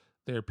luckily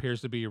there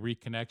appears to be a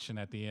reconnection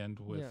at the end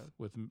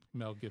with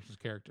Mel Gibson's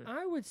character.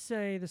 I would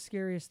say the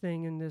scariest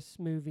thing in this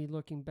movie,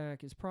 looking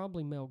back, is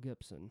probably Mel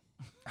Gibson,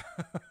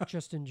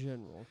 just in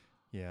general.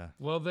 Yeah.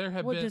 Well, there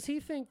have What been... does he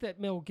think that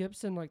Mel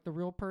Gibson, like the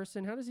real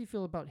person, how does he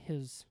feel about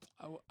his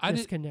He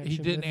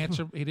disconnection? didn't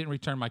answer. He didn't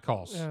return my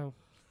calls. Oh.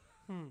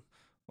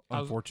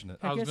 Unfortunate.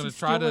 I was guess going he's to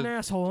try still to... an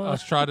asshole, huh? I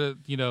was trying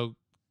to,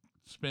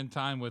 spend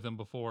time with him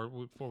before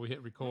we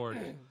hit record.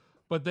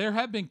 But there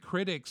have been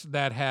critics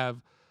that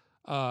have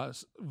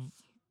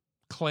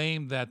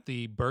claimed that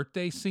the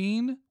birthday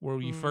scene where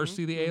you first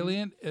see the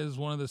alien is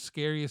one of the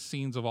scariest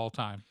scenes of all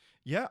time.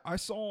 Yeah, I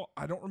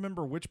don't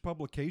remember which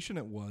publication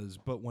it was,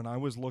 but when I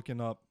was looking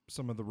up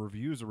some of the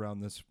reviews around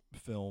this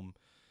film,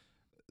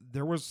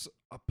 there was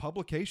a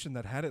publication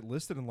that had it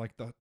listed in like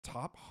the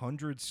top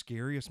 100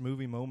 scariest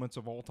movie moments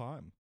of all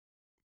time.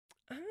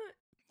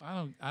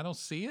 I don't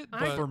see it,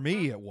 but For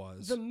me, it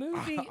was. The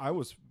movie... I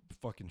was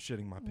fucking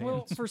shitting my pants.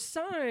 Well, for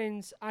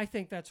Signs, I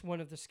think that's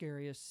one of the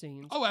scariest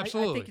scenes. Oh, I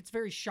absolutely. think it's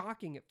very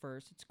shocking at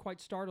first. It's quite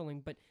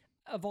startling, but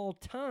of all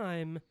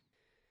time,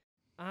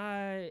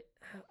 I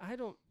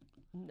don't...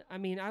 I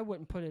mean, I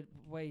wouldn't put it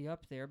way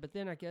up there, but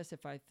then I guess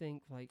if I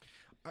think like...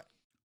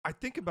 I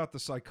think about the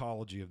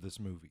psychology of this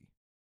movie,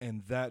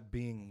 and that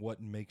being what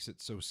makes it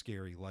so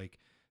scary. Like,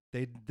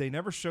 they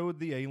never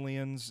showed the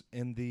aliens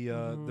in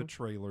the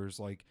trailers.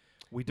 Like,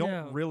 we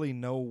don't really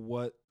know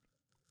what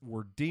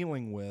we're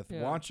dealing with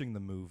watching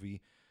the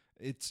movie.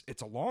 It's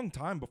a long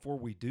time before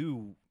we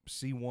do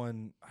see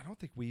one. I don't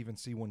think we even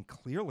see one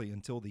clearly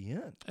until the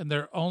end. And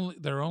they're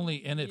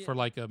only in it for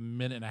like a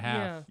minute and a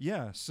half.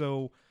 Yeah,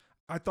 so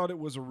I thought it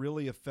was a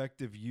really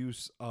effective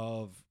use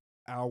of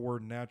our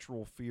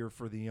natural fear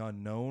for the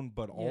unknown,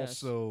 but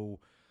also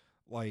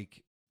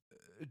like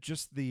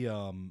just the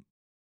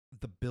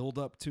build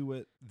up to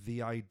it,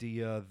 the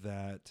idea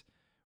that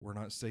we're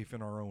not safe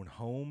in our own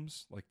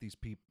homes. Like these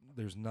people,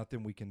 there's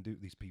nothing we can do.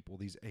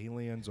 These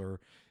aliens are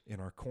in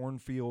our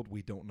cornfield.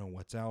 We don't know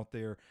what's out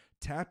there.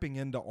 Tapping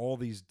into all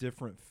these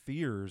different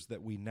fears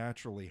that we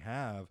naturally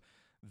have,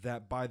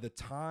 that by the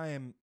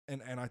time,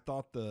 and I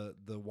thought the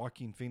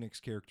Joaquin Phoenix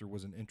character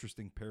was an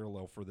interesting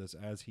parallel for this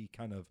as he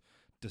kind of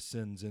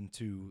descends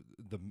into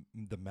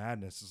the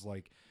madness, is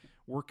like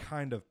we're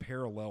kind of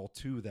parallel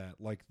to that.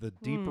 Like the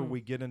deeper we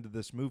get into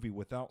this movie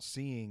without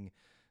seeing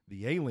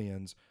the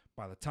aliens,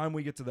 by the time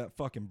we get to that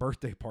fucking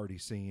birthday party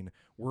scene,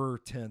 we're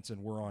tense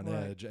and we're on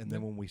edge. And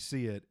then when we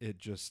see it, it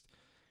just,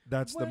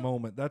 that's the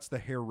moment. That's the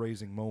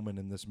hair-raising moment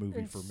in this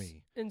movie for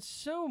me. And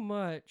so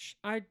much,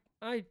 I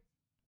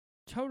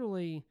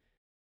totally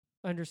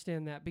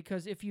understand that,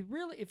 because if you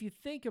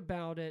think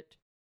about it,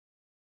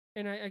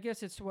 and I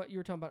guess it's what you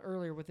were talking about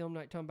earlier with M.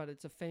 Night talking about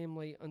it's a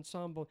family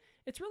ensemble.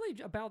 It's really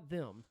about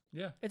them.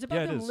 Yeah. It's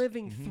about them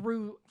living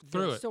through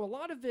it. So a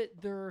lot of it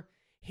they're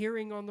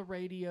hearing on the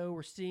radio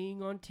or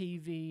seeing on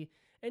TV.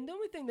 And the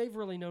only thing they've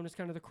really known is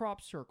kind of the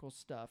crop circle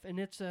stuff. And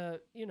it's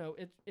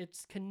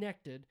it's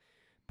connected.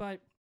 But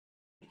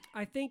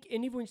I think,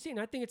 and even when you see it,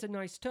 and I think it's a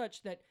nice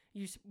touch that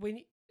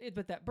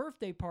but that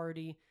birthday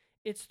party,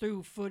 it's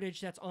through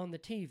footage that's on the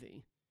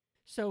TV.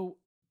 So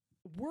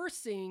we're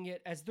seeing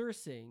it as they're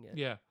seeing it.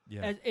 Yeah.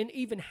 And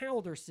even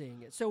how they're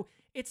seeing it. So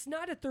it's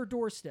not at their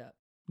doorstep.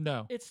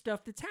 No. It's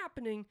stuff that's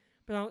happening,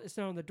 but it's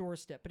not on the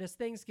doorstep. But as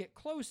things get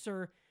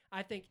closer,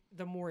 I think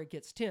the more it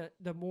gets tense,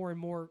 the more and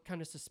more kind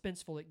of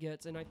suspenseful it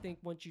gets. And I think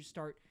once you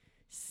start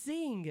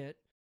seeing it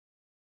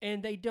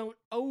and they don't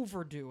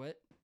overdo it,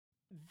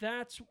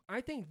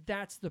 I think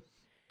that's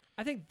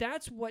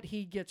what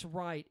he gets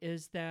right,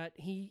 is that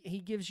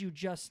he gives you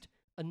just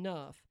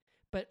enough.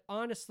 But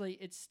honestly,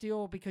 it's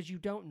still because you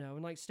don't know.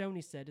 And like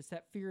Stoney said, it's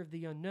that fear of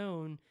the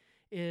unknown.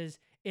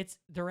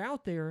 They're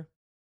out there,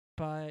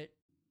 but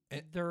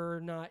they're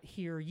not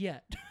here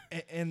yet.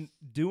 And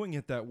doing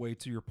it that way,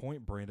 to your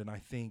point, Brandon, I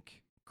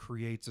think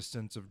creates a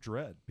sense of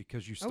dread,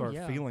 because you start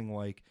feeling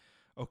like,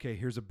 okay,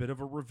 here's a bit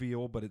of a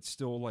reveal, but it's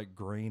still like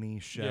grainy,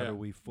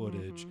 shadowy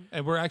footage. Mm-hmm.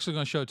 And we're actually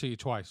going to show it to you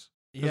twice.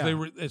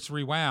 Yeah. It's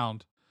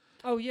rewound.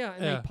 Oh, yeah.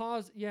 And they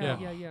pause.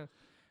 Yeah.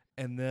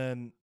 And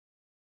then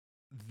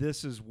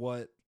this is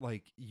what,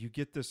 like, you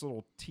get this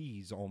little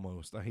tease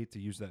almost. I hate to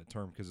use that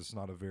term because it's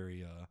not a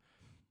very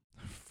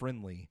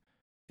friendly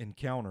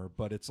encounter,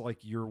 but it's like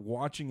you're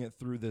watching it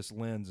through this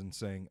lens and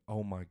saying,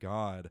 oh my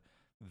God,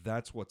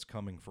 that's what's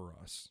coming for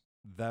us.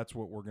 That's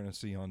what we're going to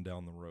see on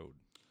down the road.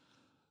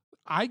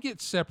 I get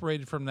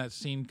separated from that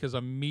scene because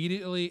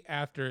immediately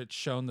after it's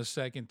shown the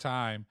second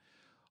time,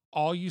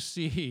 all you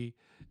see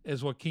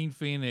is Joaquin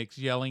Phoenix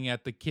yelling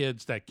at the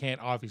kids that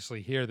can't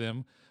obviously hear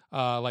them,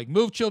 like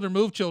move children,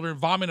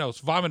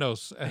 vamonos,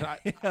 vamonos.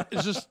 And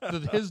it's just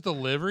his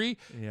delivery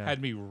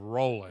had me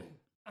rolling.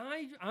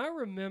 I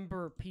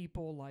remember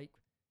people like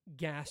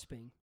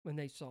gasping when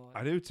they saw it.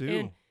 I do too.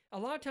 And a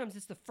lot of times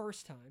it's the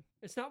first time.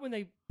 It's not when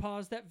they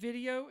pause that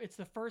video. It's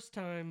the first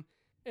time.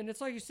 And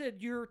it's like you said,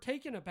 you're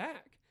taken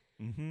aback.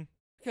 Mm-hmm.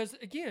 Because,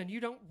 again, you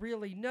don't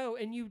really know.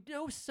 And you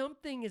know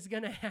something is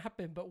going to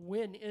happen, but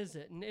when is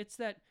it? And it's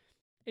that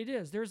it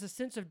is. There's a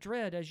sense of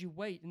dread as you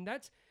wait. And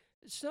that's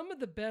some of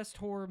the best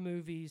horror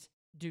movies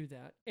do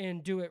that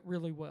and do it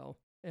really well.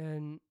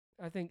 And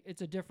I think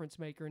it's a difference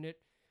maker. And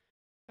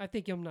I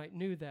think M. Night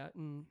knew that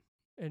and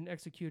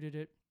executed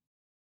it.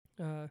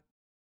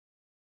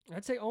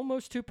 I'd say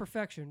almost to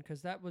perfection,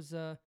 because that was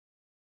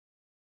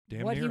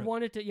what he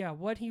wanted to. Yeah,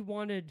 what he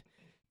wanted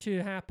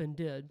to happen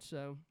did.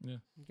 So you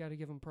got to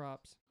give him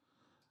props.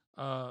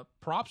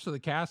 Props to the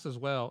cast as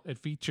well. It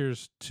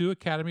features 2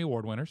 Academy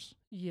Award winners.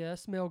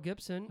 Yes, Mel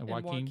Gibson and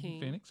Joaquin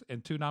Phoenix,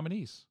 and 2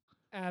 nominees.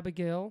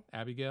 Abigail,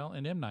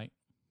 and M. Night.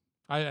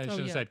 I should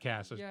have said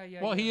cast.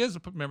 Well, he is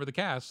a member of the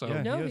cast, so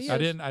I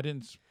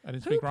didn't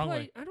speak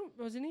wrongly.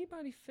 Was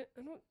anybody?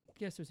 I don't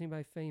guess there's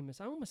anybody famous.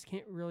 I almost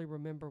can't really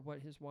remember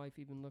what his wife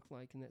even looked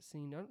like in that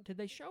scene. Did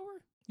they show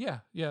her? Yeah.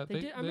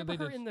 They did. I remember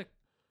her in the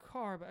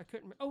car, but I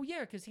couldn't. Oh yeah,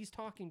 because he's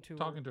talking to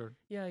her.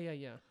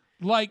 Yeah.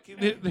 Like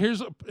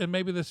and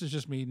maybe this is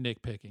just me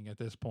nitpicking at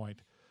this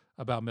point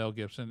about Mel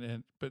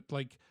Gibson, but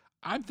like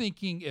I'm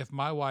thinking if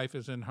my wife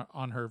is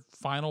on her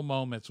final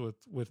moments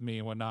with me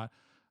and whatnot,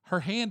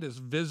 her hand is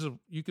visible.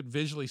 You could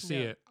visually see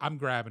it. I'm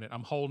grabbing it.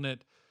 I'm holding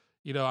it.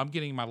 You know, I'm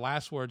getting my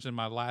last words and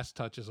my last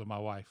touches of my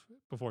wife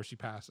before she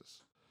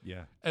passes.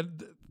 Yeah.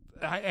 And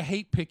I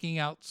hate picking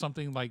out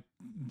something like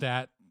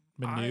that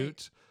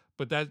minute,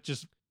 but that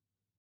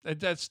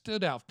that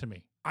stood out to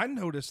me. I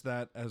noticed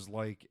that as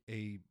like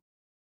a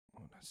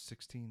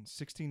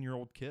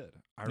 16-year-old kid.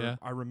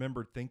 I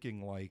remembered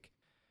thinking like,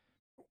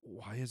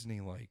 why isn't he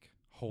like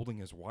holding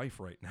his wife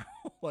right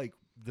now? Like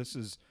this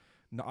is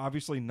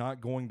obviously not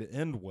going to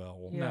end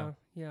well. Yeah.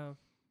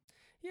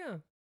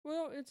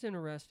 Well, it's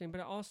interesting,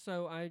 but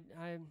also I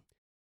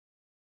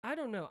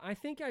don't know. I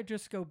think I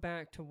just go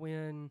back to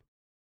when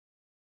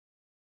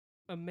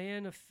a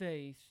man of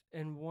faith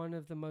and one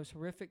of the most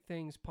horrific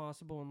things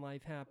possible in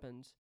life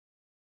happens.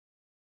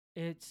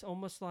 It's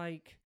almost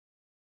like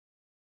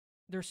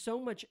there's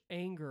so much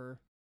anger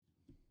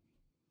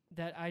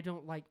that I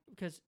don't like,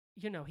 because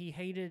he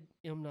hated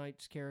M.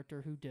 Night's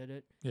character who did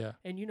it. Yeah.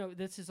 And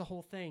this is a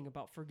whole thing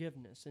about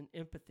forgiveness and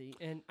empathy,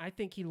 and I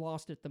think he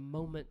lost it the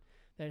moment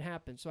that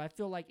happened. So I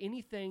feel like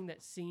anything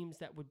that seems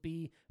that would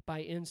be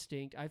by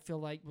instinct, I feel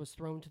like was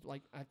thrown to,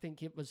 like, I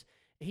think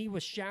he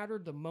was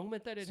shattered the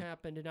moment that it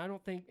happened, and I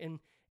don't think, and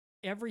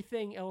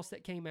everything else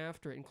that came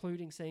after it,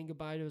 including saying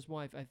goodbye to his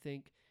wife, I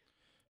think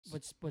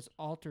was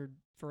altered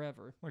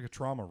forever. Like a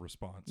trauma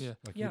response. Yeah.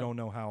 Like you don't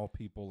know how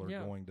people are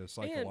going to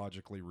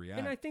psychologically react.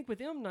 And I think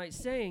with M. Night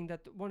saying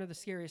that one of the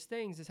scariest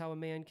things is how a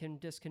man can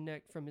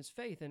disconnect from his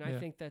faith, and I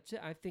think that's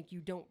it. I think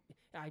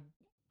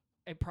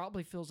it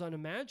probably feels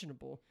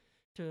unimaginable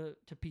to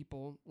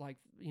people like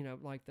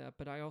that,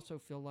 but I also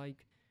feel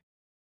like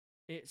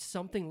it's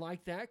something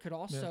like that could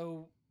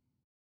also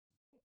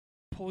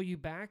pull you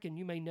back, and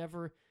you may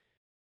never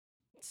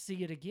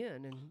see it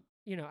again. And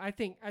I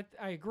think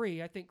I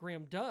agree. I think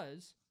Graham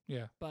does.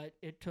 Yeah. But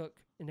it took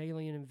an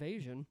alien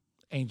invasion.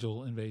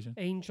 Angel invasion.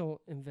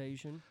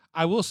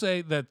 I will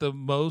say that the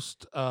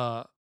most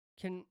I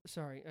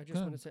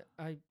just want to say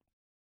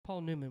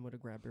Paul Newman would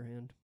have grabbed her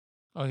hand.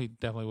 Oh, he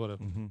definitely would have.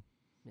 Mm-hmm.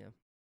 Yeah.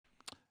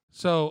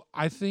 So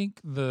I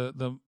think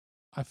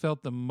I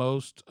felt the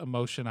most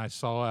emotion I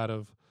saw out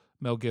of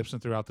Mel Gibson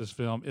throughout this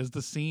film is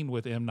the scene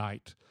with M.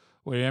 Night,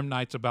 where M.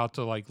 Night's about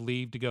to like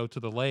leave to go to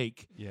the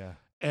lake. Yeah.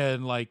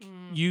 And like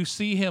you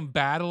see him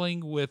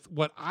battling with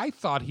what I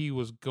thought he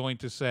was going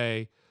to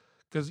say,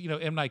 because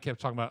M. Night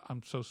kept talking about,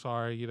 I'm so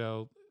sorry,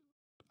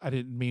 I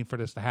didn't mean for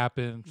this to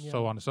happen,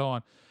 so on and so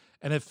on.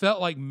 And it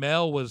felt like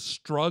Mel was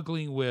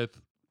struggling with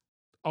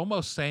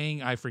almost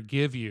saying I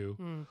forgive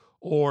you,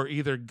 or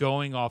either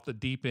going off the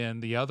deep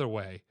end the other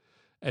way.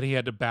 And he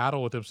had to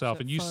battle with himself.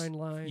 And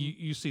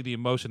you see the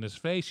emotion in his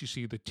face, you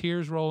see the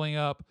tears rolling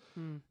up,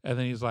 and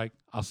then he's like,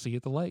 I'll see you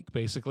at the lake,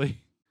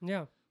 basically.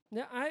 Yeah.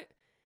 Yeah,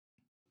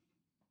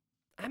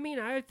 I mean,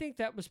 I think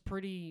that was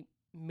pretty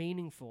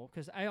meaningful,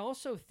 because I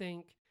also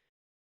think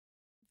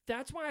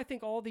that's why I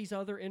think all these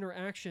other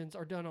interactions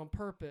are done on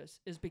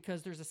purpose, is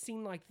because there's a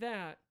scene like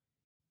that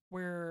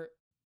where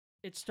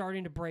it's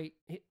starting to break.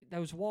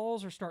 Those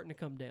walls are starting to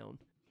come down.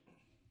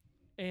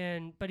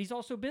 But he's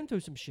also been through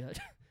some shit.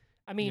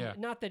 I mean,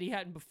 not that he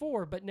hadn't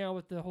before, but now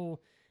with the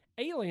whole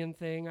alien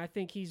thing, I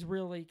think he's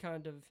really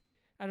kind of,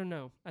 I don't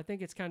know. I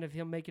think it's kind of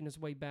him making his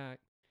way back.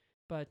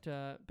 But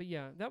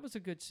yeah, that was a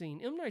good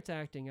scene. M. Night's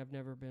acting I've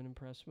never been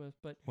impressed with,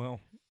 but I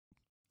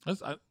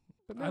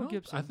Mel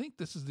Gibson. I think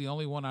this is the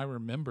only one I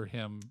remember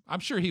him. I'm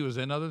sure he was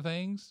in other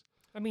things.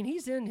 I mean,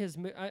 he's in his.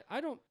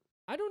 I don't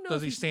know.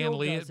 Does if he Stan still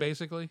Lee does it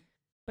basically?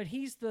 But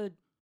he's the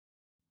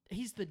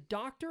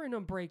doctor in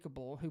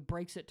Unbreakable who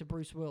breaks it to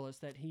Bruce Willis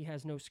that he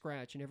has no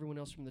scratch and everyone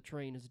else from the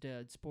train is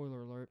dead.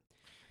 Spoiler alert.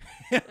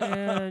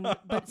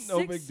 But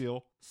no big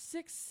deal.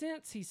 Sixth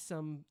Sense, he's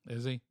some.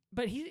 Is he?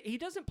 But he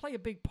doesn't play a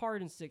big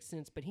part in Sixth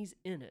Sense, but he's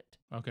in it.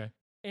 Okay.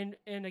 And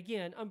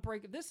again,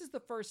 Unbreakable. This is the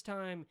first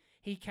time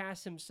he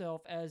casts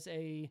himself as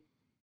I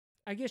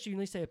guess you can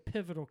at least say a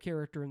pivotal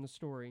character in the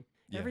story.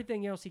 Yeah.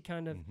 Everything else he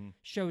kind of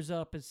shows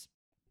up as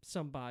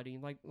somebody,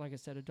 like I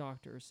said, a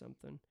doctor or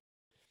something.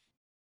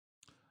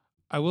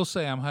 I will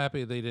say I'm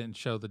happy they didn't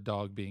show the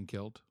dog being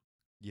killed.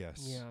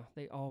 Yes. Yeah,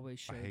 they always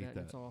show I hate that.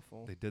 that. It's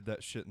awful. They did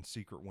that shit in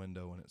Secret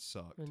Window, and it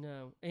sucked. I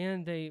know.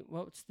 And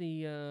what's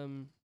the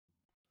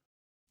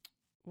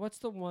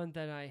one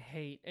that I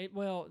hate?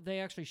 They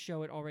actually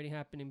show it already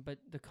happening, but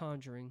The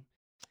Conjuring.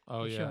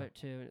 Oh, they yeah. show it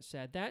too, and it's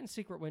sad. That and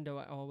Secret Window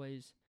I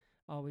always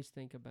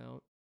think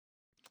about.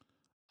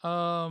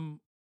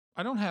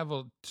 I don't have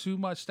too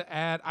much to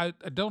add. I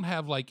don't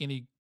have like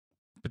any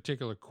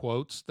particular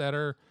quotes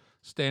that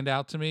stand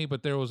out to me,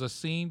 but there was a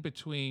scene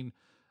between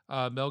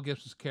Mel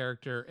Gibson's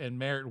character and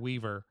Merritt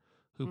Weaver,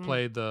 who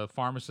played the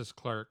pharmacist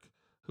clerk,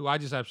 who I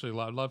just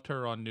absolutely loved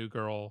her on New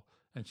Girl,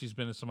 and she's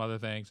been in some other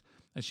things.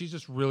 And she's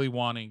just really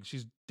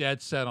she's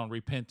dead set on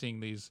repenting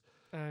these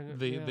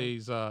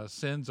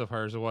sins of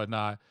hers and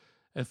whatnot.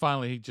 And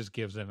finally, he just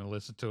gives in and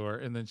listens to her.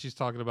 And then she's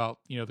talking about,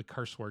 the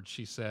curse word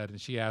she said.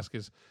 And she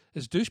asks,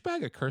 is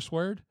douchebag a curse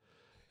word?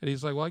 And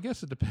he's like, well, I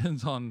guess it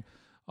depends on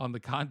the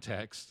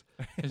context.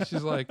 And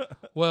she's like,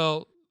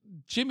 well,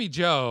 Jimmy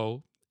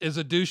Joe is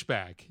a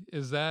douchebag.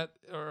 Is that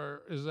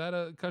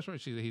a curse word?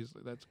 He's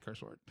like, that's a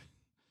curse word.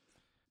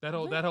 That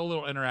whole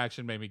little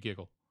interaction made me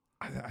giggle.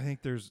 I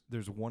think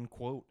there's one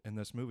quote in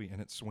this movie,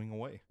 and it's "Swing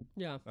Away."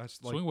 Yeah, that's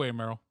Swing Away,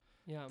 Meryl.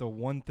 Yeah, the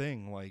one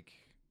thing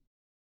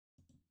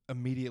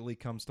immediately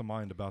comes to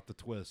mind about the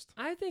twist.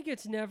 I think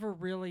it's never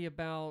really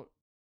about.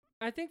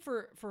 I think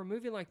for a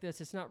movie like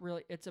this, it's not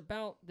really. It's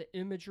about the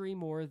imagery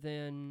more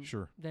than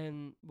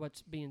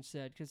what's being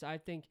said. Because I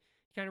think you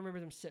kind of remember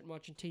them sitting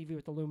watching TV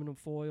with aluminum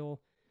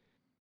foil,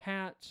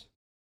 hats.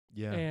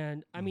 Yeah,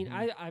 and I mean,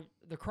 I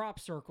the crop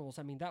circles.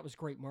 I mean, that was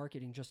great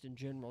marketing just in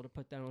general to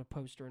put that on a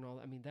poster and all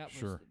that. I mean,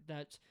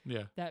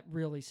 that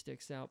really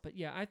sticks out. But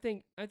yeah, I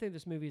think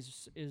this movie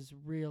is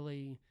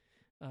really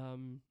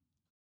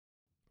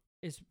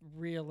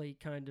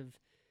kind of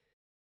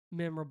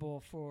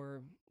memorable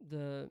for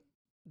the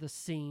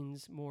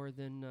scenes more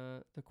than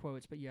the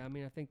quotes. But yeah, I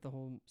mean, I think the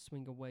whole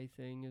swing away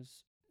thing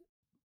is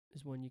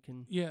one you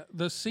can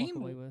the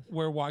scene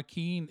where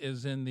Joaquin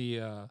is in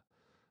the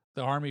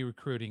Army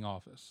recruiting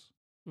office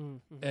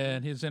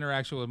and his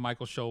interaction with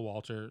Michael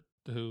Showalter,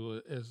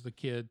 who is the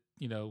kid,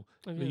 that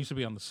used to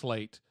be on the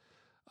slate.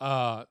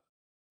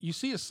 You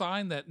see a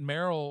sign that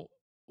Meryl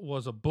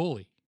was a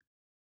bully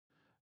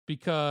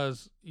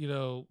because,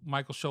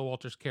 Michael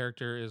Showalter's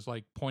character is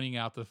like pointing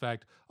out the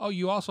fact, oh,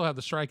 you also have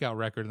the strikeout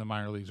record in the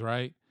minor leagues,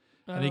 right?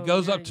 And he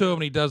goes up to him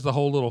and he does the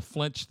whole little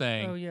flinch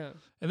thing. Oh, yeah.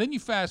 And then you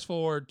fast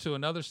forward to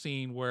another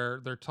scene where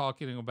they're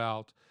talking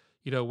about,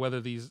 whether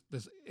this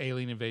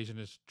alien invasion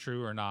is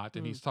true or not.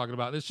 And he's talking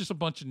about it's just a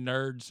bunch of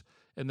nerds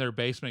in their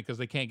basement because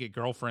they can't get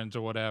girlfriends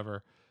or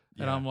whatever.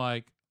 Yeah. And I'm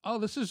like, oh,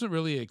 this isn't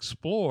really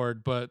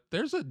explored, but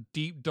there's a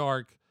deep,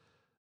 dark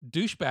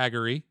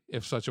douchebaggery,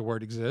 if such a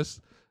word exists,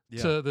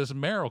 to this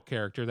Meryl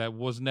character that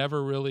was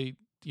never really,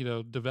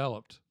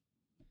 developed.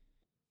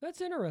 That's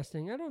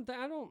interesting. I don't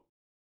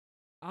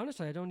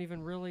honestly, I don't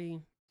even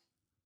really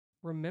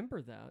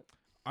remember that.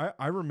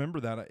 I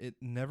remember that. It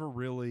never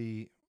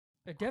really...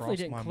 It definitely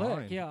didn't click.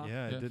 Mind.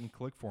 Yeah, it didn't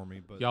click for me.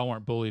 But y'all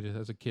weren't bullied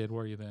as a kid,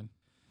 were you? Then,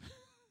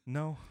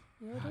 no.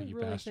 Yeah, I don't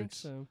really think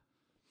so.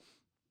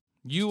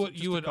 You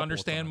would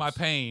understand my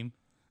pain.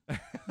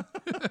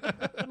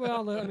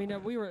 Well, I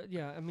mean, we were.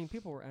 Yeah, I mean,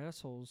 people were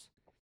assholes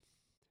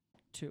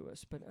to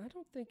us, but I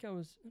don't think we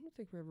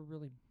ever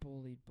really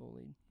bullied.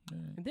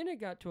 Right. And then it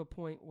got to a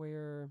point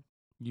where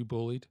you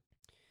bullied.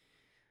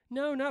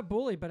 No, not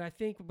bully, but I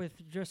think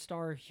with just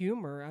our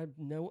humor, I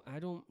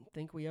don't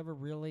think we ever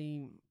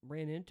really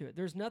ran into it.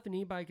 There's nothing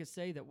anybody could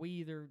say that we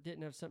either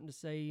didn't have something to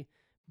say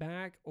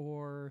back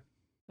or,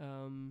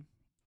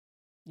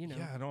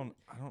 Yeah, I don't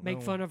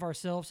make fun of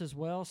ourselves as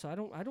well. So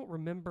I don't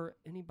remember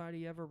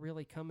anybody ever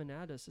really coming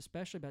at us,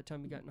 especially by the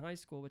time we got in high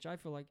school, which I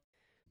feel like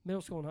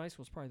middle school and high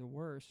school is probably the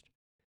worst.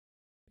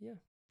 But yeah,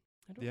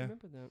 I don't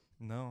remember that.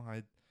 No,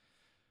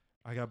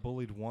 I got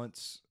bullied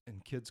once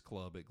in kids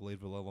club at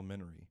Gladeville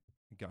Elementary.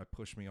 A guy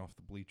pushed me off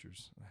the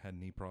bleachers. I had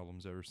knee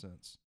problems ever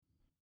since.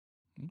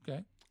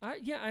 Okay.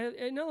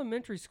 In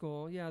elementary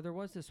school, there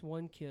was this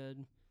one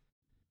kid.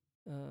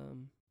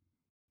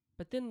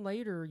 But then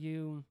later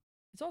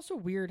it's also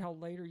weird how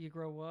later you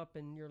grow up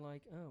and you're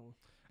like, oh.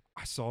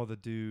 I saw the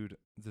dude.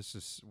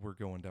 We're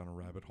going down a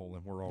rabbit hole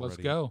and we're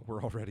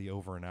already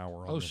over an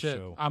hour on this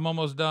show. I'm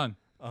almost done.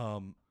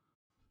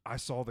 I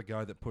saw the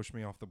guy that pushed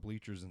me off the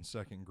bleachers in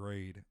second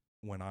grade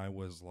when I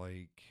was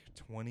like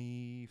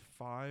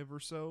 25 or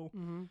so.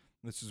 Mm-hmm.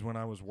 This is when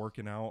I was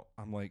working out.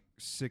 I'm like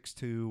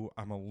 6'2".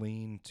 I'm a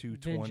lean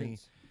 220.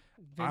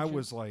 I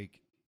was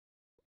like,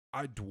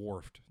 I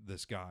dwarfed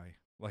this guy.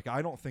 Like,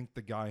 I don't think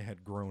the guy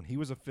had grown. He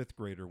was a fifth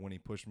grader when he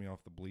pushed me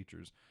off the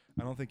bleachers.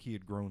 I don't think he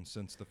had grown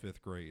since the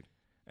fifth grade.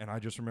 And I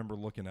just remember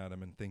looking at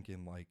him and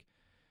thinking, like,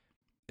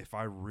 if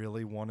I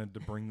really wanted to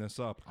bring this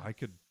up, I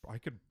could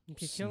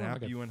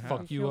snap you in half.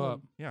 Fuck you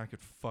up. Yeah, I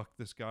could fuck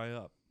this guy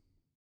up.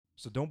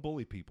 So don't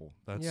bully people.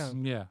 That's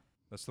Yeah.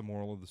 That's the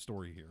moral of the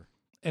story here.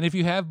 And if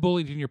you have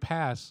bullied in your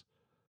past,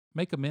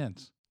 make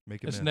amends.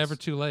 Make It's amends. never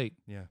too late.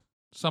 Yeah.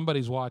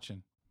 Somebody's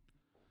watching.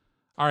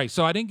 All right,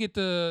 so I didn't get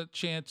the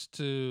chance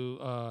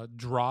to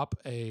drop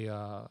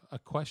a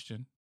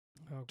question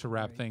to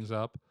wrap things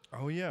up.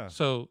 Oh yeah.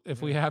 So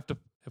if we have to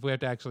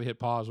actually hit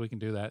pause, we can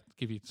do that.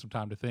 Give you some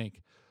time to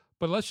think.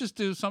 But let's just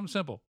do something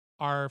simple.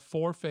 Our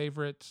 4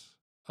 favorite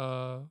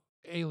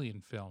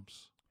alien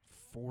films.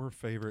 4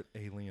 favorite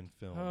alien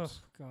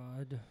films. Oh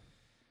God.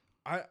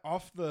 I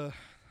off the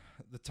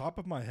top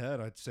of my head,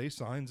 I'd say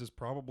Signs is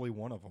probably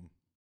one of them.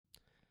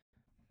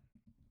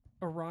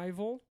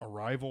 Arrival.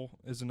 Arrival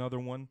is another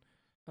one.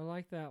 I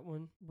like that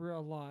one a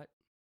lot.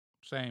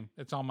 Same.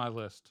 It's on my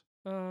list.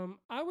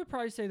 I would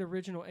probably say the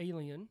original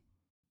Alien.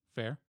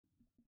 Fair.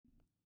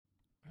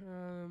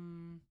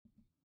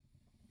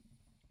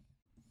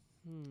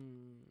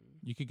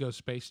 You could go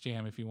Space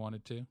Jam if you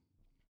wanted to.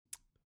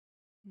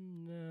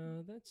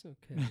 No, that's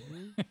okay.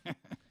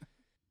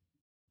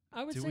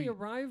 I would Do say we-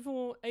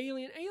 Arrival,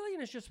 Alien.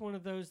 Alien is just one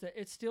of those that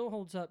it still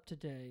holds up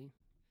today.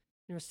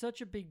 It was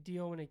such a big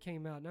deal when it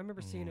came out. And I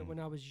remember seeing it when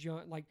I was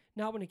young. Like,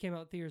 not when it came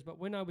out in theaters, but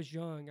when I was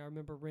young, I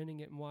remember renting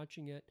it and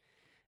watching it.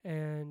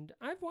 And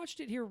I've watched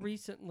it here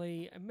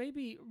recently.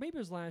 Maybe it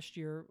was last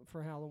year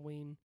for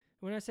Halloween.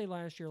 When I say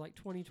last year, like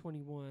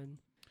 2021.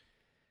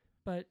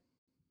 But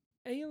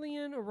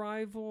Alien,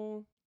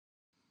 Arrival,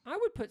 I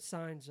would put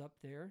Signs up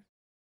there.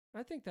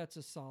 I think that's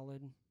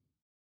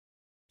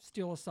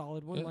still a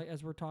solid one, like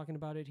as we're talking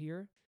about it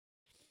here.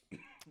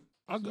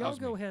 Y'all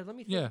go ahead. Let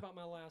me think about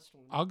my last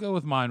one. I'll go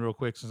with mine real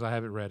quick since I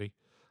have it ready.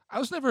 I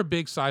was never a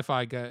big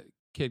sci-fi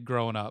kid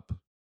growing up.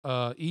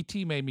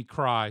 E.T. made me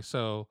cry,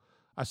 so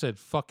I said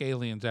fuck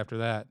aliens after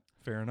that.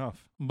 Fair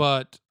enough.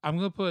 But I'm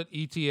gonna put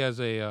E.T. as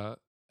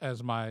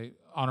my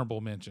honorable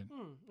mention.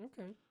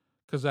 Okay.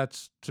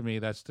 Because to me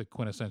that's the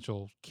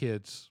quintessential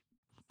kids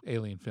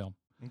alien film.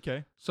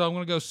 Okay. So I'm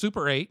gonna go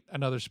Super 8,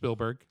 another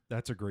Spielberg.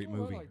 That's a great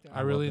movie. I like that.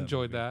 I really love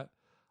enjoyed movie.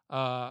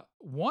 that.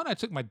 One I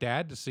took my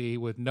dad to see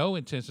with no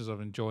intentions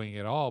of enjoying it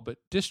at all, but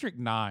District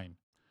 9.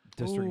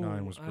 District 9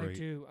 Ooh, was great. I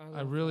do.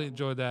 I really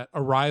enjoyed that.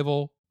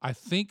 Arrival, I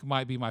think,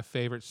 might be my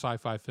favorite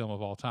sci-fi film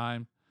of all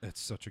time. It's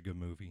such a good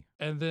movie.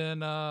 And then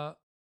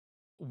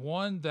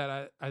one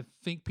that I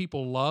think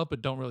people love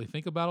but don't really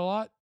think about a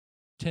lot,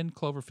 10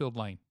 Cloverfield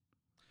Lane.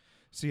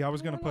 See, I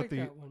was gonna I put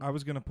like that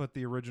one.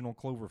 the original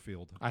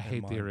Cloverfield. I in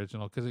hate the mine.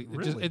 original because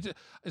Really?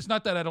 it's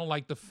not that I don't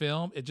like the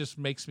film. It just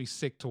makes me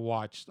sick to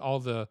watch all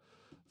the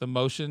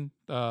motion,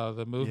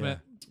 the movement,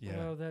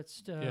 Yeah. Oh,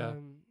 that's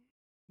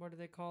what do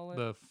they call it?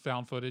 the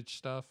found footage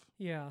stuff,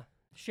 Yeah,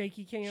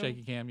 shaky cam.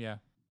 shaky cam. Yeah,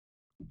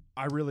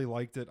 I really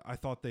liked it. I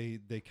thought they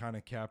kind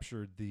of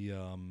captured the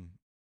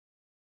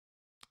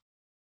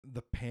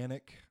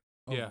panic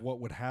of Yeah. what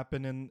would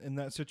happen in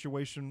that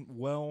situation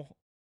well,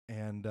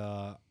 and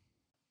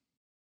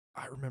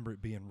I remember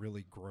it being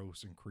really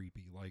gross and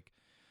creepy, like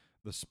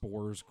the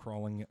spores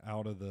crawling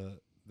out of the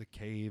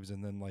caves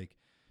and then like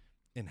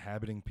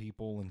inhabiting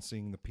people and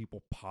seeing the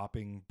people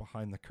popping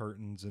behind the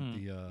curtains at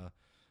the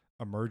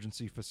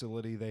emergency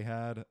facility they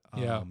had.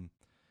 Yeah.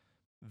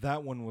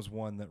 That one was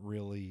one that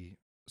really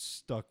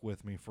stuck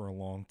with me for a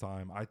long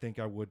time. I think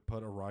I would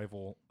put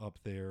Arrival up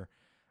there.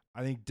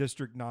 I think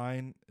District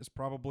 9 is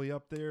probably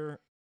up there,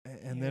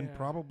 and then Yeah.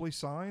 probably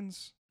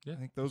Signs. Yeah, I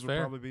think those would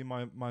fair. probably be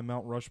my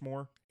Mount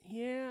Rushmore.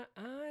 Yeah,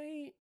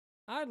 I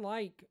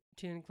like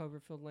 10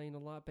 Cloverfield Lane a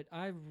lot, but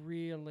I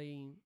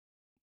really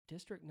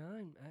District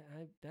 9.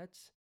 I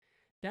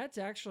that's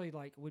actually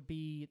like would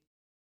be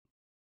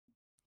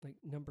like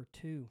number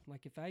 2.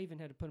 Like if I even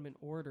had to put them in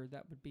order,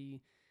 that would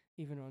be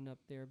even on up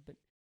there. But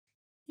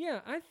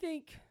yeah, I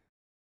think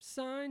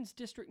Signs,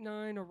 District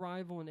 9,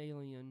 Arrival, and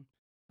Alien.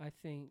 I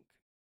think.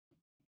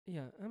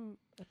 Yeah,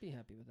 I'd be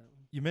happy with that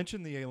one. You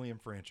mentioned the Alien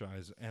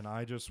franchise, and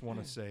I just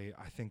want to say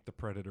I think the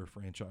Predator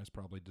franchise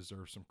probably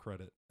deserves some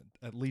credit,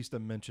 at least a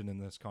mention in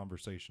this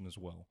conversation as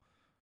well.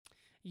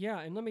 Yeah,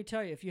 and let me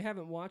tell you, if you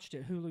haven't watched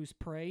it, Hulu's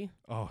Prey.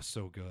 Oh,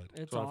 so good.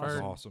 It's what I've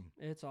heard. awesome.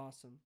 It's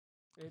awesome.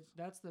 It's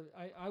awesome.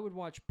 I would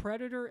watch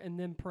Predator and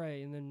then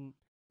Prey and then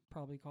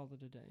probably call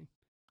it a day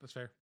that's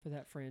fair. for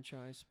that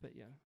franchise. But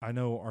yeah. I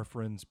know our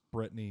friends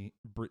Brittany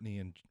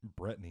and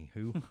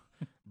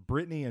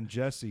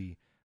Jesse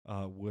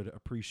would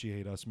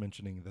appreciate us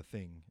mentioning The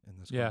Thing in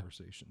this Yeah.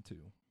 conversation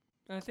too.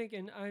 I think,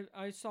 and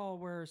I saw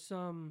where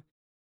some,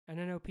 and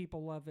I know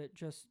people love it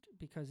just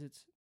because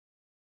it's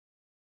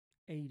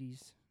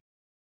 80s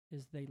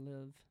as they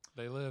live.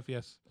 They live.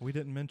 Yes. We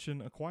didn't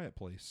mention A Quiet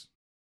Place.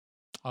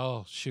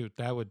 Oh shoot,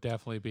 that would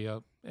definitely be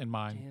up in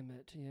mine. Damn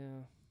it.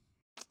 Yeah.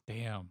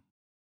 Damn.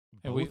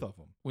 Both And of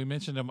them. we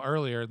mentioned them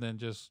earlier, then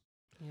just.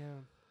 Yeah.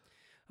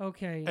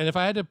 Okay. And if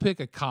I had to pick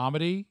a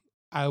comedy,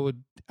 I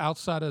would,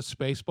 outside of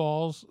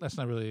Spaceballs, that's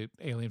not really an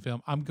alien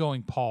film. I'm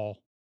going Paul.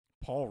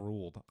 Paul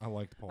ruled. I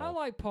liked Paul. I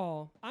like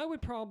Paul. I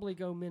would probably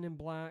go Men in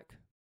Black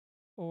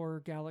or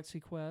Galaxy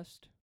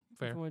Quest.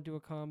 Fair. If I want to do a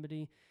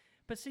comedy.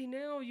 But see,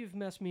 now you've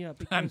messed me up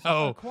I because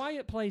know. A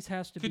Quiet Place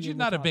has to be Could you in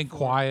the not have top been 4.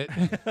 quiet?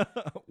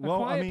 Well, A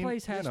Quiet I mean,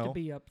 Place has you know, to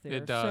be up there.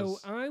 It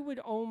does. So I would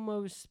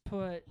almost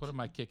put. What am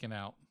I kicking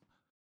out?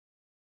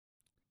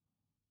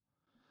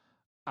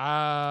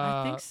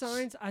 I think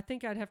Signs. I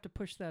think I'd have to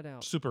push that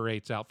out. Super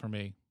 8's out for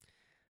me.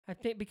 I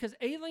think because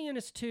Alien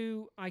is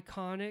too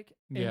iconic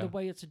in Yeah. the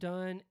way it's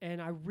done,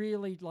 and I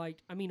really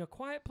liked. I mean, A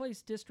Quiet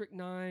Place, District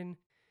 9,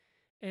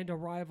 and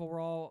Arrival were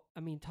all, I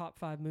mean, top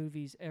 5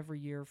 movies every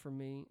year for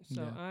me.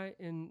 So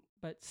Yeah.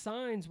 but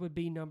Signs would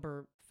be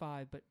number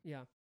 5. But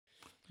yeah,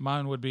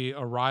 Mine would be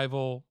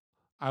Arrival.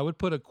 I would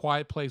put A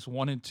Quiet Place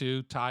 1 and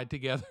 2 tied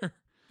together.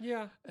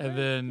 yeah, And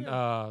then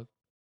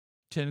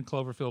 10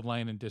 Cloverfield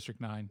Lane and District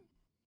 9.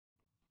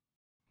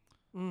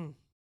 Those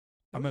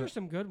I'm gonna- are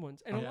some good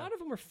ones, and a Yeah. lot of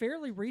them are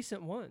fairly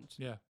recent ones.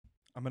 Yeah.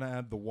 I'm going to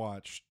add The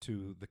Watch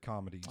to the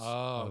comedies.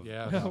 Oh, of-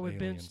 yeah. about With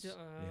Ben aliens. Still.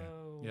 Yeah.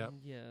 Oh, Yep.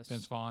 yes.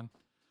 Vince Vaughn.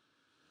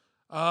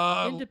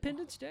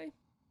 Independence Day.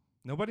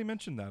 Nobody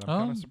mentioned that. I'm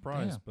kind of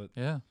surprised, but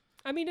yeah.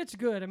 I mean, it's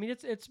good. I mean,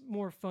 it's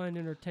more fun I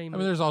entertainment.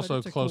 mean, there's but also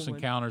it's a Close cool one.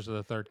 Encounters of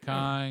the Third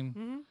Kind.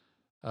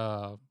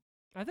 Mhm.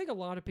 I think a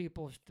lot of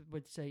people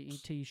would say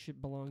E.T.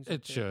 belongs. It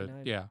up there, should. and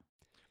I- Yeah.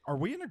 are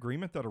we in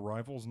agreement that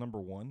Arrival's number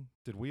 1?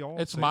 Did we all?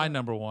 It's say my that?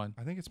 number 1.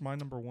 I think it's my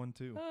number 1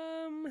 too.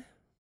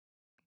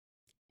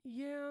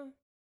 Yeah.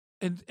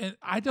 And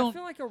I I don't.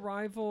 feel like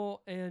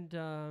Arrival and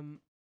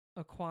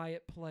A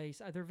Quiet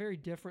Place. They're very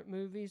different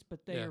movies,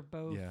 but they Yeah. are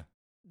both. Yeah.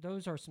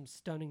 Those are some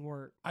stunning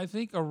work. I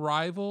think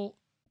Arrival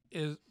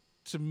is,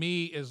 to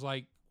me, is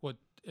like what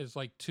is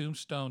like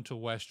Tombstone to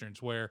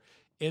westerns, where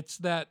it's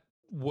that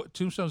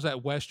Tombstone's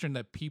that western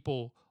that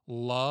people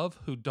love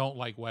who don't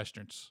like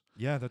westerns,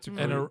 Yeah, that's a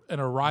and great. an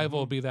Arrival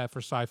will be that for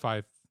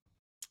sci-fi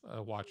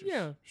watchers.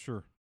 Yeah,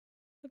 Sure.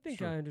 I think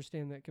Sure. I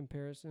understand that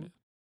comparison.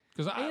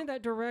 because And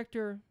that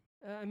director.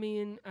 I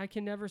mean, I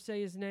can never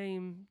say his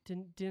name.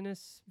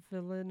 Denis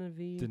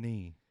Villeneuve.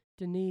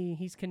 Denis.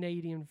 He's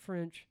Canadian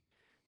French,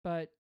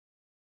 but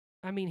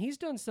I mean, he's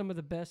done some of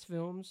the best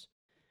films.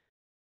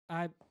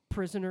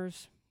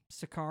 Prisoners,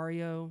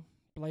 Sicario,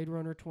 Blade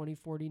Runner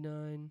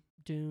 2049,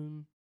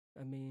 Dune.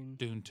 I mean,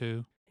 Dune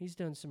 2. he's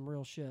done some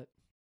real shit.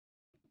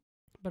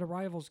 But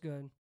Arrival's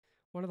good.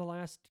 One of the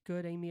last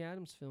good Amy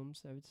Adams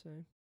films, I would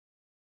say.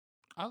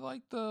 I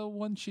like the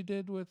one she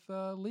did with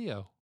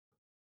Leo,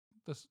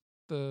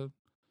 the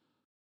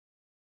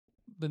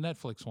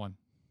Netflix one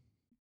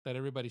that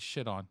everybody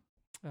shit on.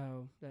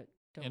 Oh, that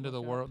Don't End of the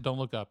Look World. Up. Don't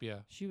Look Up. Yeah,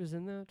 She was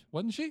in that.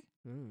 wasn't she?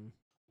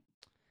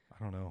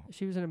 I don't know.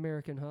 She was in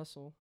American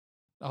Hustle.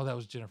 Oh, that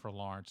was Jennifer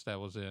Lawrence. That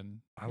was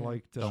in I Yeah.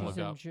 liked. Don't She's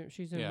Look Up.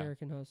 She's in Yeah.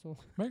 American Hustle.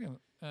 American.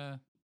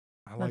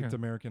 I liked Okay.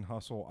 American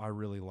Hustle. I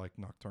really liked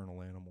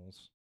Nocturnal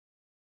Animals.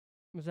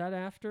 Was that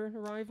after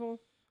Arrival?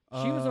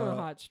 She was on a Uh,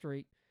 hot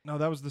streak. No,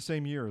 that was the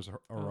same year as Oh,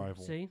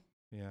 Arrival. see?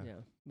 Yeah.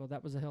 Yeah. Well,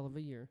 that was a hell of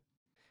a year.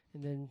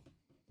 And then,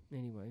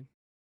 anyway,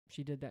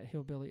 she did that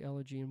hillbilly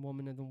elegy in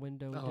Woman in the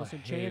Window, Oh, I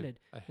Disenchanted.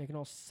 hate- They can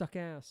all suck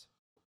ass.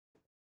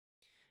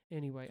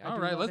 Anyway, I All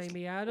do right, love let's.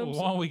 Amy Why Adams.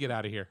 don't we get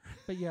out of here?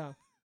 But yeah,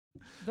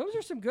 those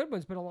are some good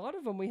ones. But a lot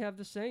of them we have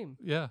the same.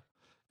 Yeah.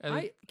 And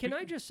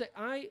I just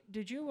say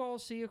did you all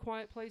see A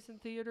Quiet Place in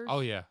theaters? Oh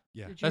yeah.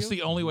 Yeah. Did That's you?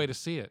 the only way to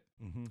see it.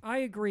 Mm-hmm. I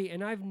agree,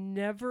 and I've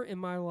never in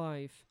my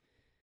life,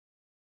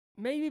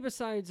 maybe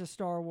besides a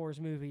Star Wars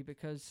movie,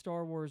 because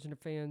Star Wars and the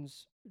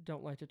fans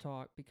don't like to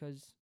talk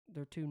because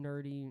they're too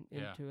nerdy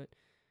Yeah. into it.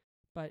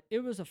 But it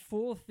was a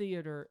full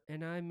theater,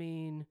 and I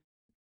mean,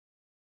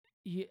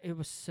 it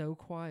was so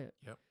quiet.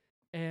 Yep.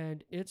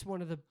 And it's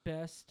one of the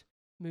best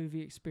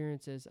movie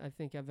experiences I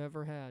think I've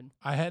ever had.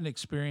 I hadn't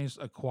experienced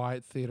a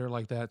quiet theater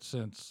like that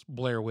since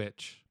Blair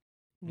Witch.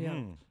 Yeah.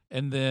 Mm.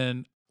 And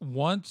then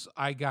once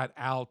I got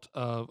out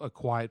of A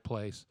Quiet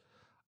Place,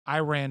 I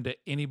ran to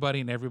anybody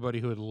and everybody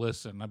who would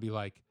listen. I'd be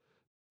like,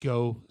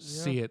 go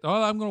see it.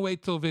 Oh, I'm going to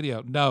wait till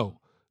video. No,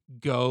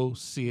 go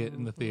see it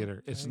in the Mhm.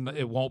 theater. I It's agree.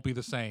 it won't be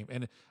the same.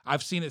 And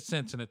I've seen it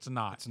since, and it's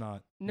not. It's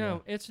not.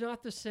 No, it's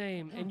not the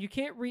same, and you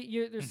can't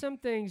there's some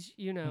things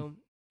you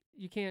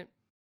can't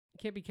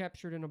be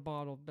captured in a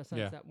bottle. Besides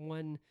Yeah. that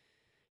one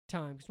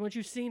time, because once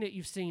you've seen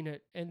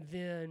it, and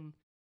then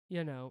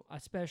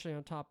especially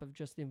on top of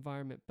just the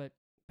environment. But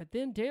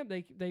then, damn,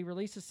 they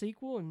release a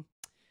sequel and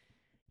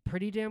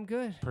pretty damn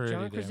good. Pretty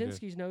John damn good.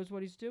 Krasinski knows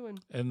what he's doing.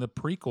 And the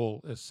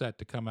prequel is set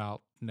to come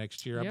out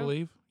next year, I Yeah.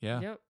 believe.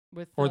 Yeah. Yep.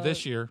 With Or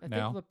this year I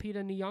now. think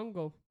Lupita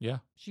Nyong'o. Yeah.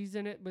 She's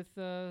in it with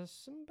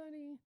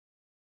somebody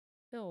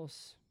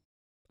else,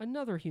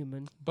 another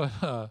human.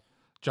 But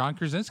John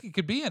Krasinski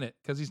could be in it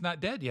because he's not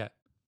dead yet.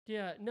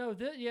 Yeah, no,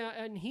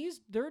 and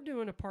they're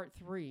doing a part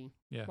 3.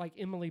 Yeah. Like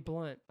Emily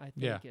Blunt, I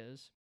think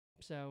is.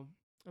 So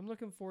I'm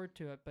looking forward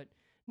to it. But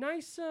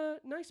nice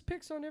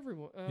picks on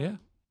everyone.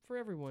 For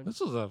everyone.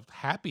 This was a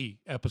happy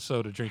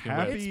episode of Drinking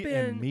With. Happy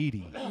and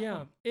meaty.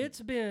 Yeah, it's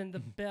been the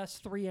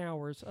best 3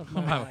 hours of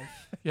my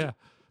life. Yeah.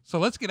 So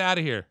let's get out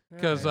of here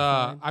because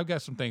Alright, I've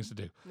got some things to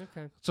do.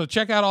 Okay. So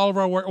check out all of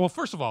our work. Well,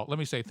 first of all, let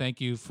me say thank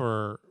you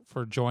for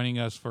joining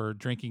us for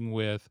Drinking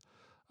With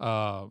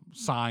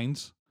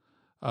Signs,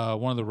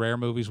 one of the rare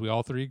movies we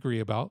all three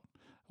agree about.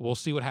 We'll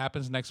see what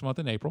happens next month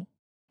in April.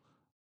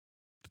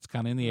 It's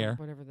kind of in the air.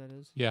 Whatever that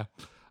is. Yeah.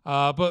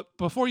 But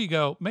before you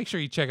go, make sure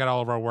you check out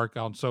all of our work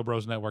on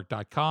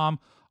SoBrosNetwork.com.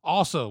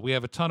 Also, we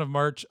have a ton of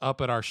merch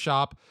up at our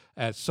shop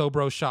at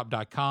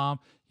SoBroShop.com.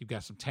 You've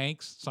got some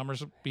tanks.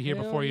 Summer's be here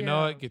before you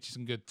know it. Get you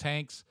some good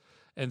tanks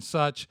and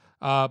such.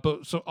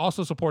 But so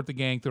also support the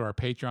gang through our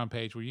Patreon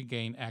page where you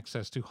gain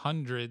access to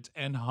hundreds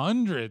and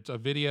hundreds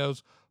of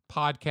videos,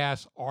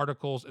 podcasts,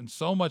 articles, and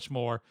so much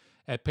more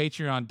at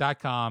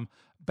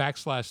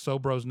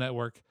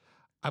patreon.com/SoBrosNetwork.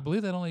 I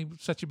believe that only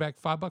sets you back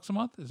 $5 a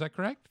month. Is that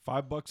correct?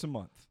 $5 a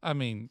month. I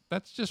mean,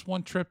 that's just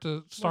one trip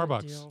to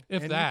Starbucks.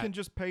 If and that. you can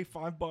just pay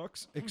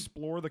 $5,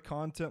 explore the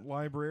content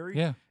library.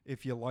 Yeah.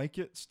 If you like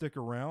it, stick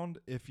around.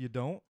 If you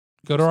don't,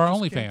 go to our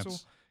just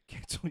OnlyFans.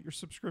 Cancel your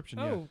subscription.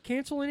 Oh,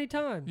 cancel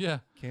anytime. Yeah.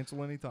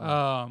 Cancel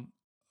anytime.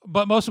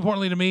 But most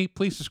importantly to me,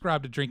 please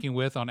subscribe to Drinking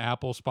With on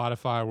Apple,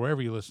 Spotify, or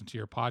wherever you listen to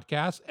your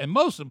podcasts. And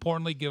most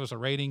importantly, give us a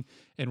rating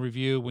and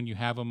review when you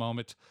have a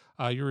moment.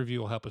 Your review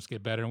will help us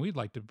get better, and we'd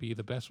like to be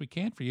the best we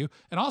can for you.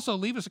 And also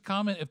leave us a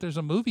comment if there's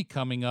a movie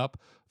coming up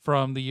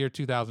from the year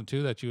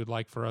 2002 that you would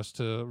like for us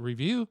to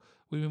review.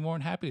 We'd be more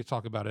than happy to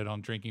talk about it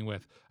on Drinking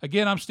With.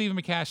 Again, I'm Stephen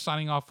McCash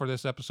signing off for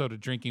this episode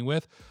of Drinking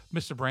With.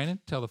 Mr. Brandon,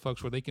 tell the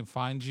folks where they can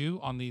find you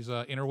on these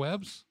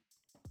interwebs.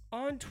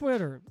 On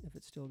Twitter, if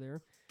it's still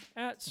there,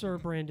 at Sir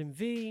Brandon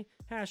V,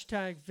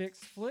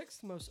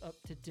 #VixFlix, most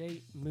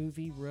up-to-date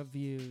movie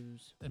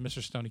reviews. And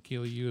Mr. Stoney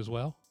Keeley, you as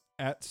well?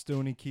 At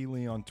Stoney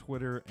Keeley on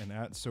Twitter and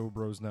at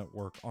SoBros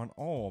Network on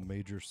all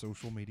major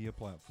social media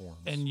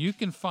platforms. And you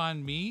can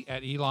find me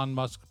at Elon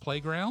Musk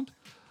Playground,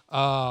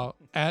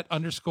 at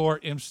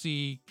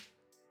 _MC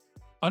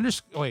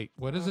wait,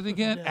 what is it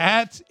again?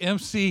 At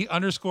MC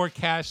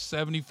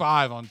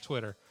 _Cash75 on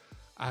Twitter.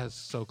 I was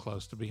so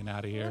close to being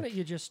out of here. Why don't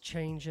you just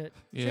change it?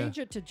 Yeah. Change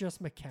it to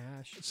just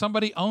McCash.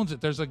 Somebody owns it.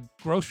 There's a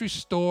grocery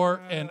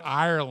store in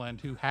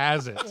Ireland who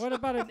has it. What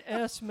about an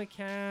S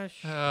McCash?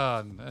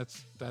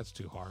 That's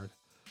too hard.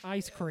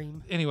 Ice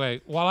cream.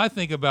 Anyway, while I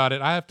think about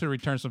it, I have to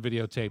return some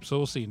videotape, so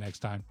we'll see you next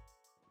time.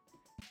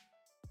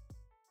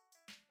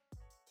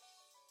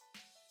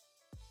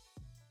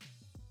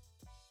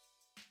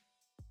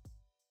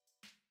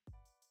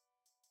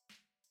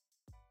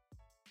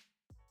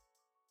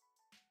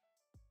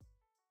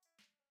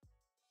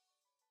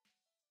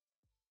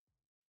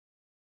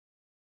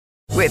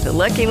 With the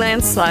Lucky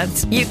Land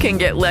Slots, you can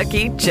get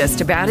lucky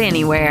just about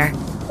anywhere.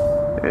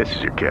 This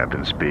is your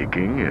captain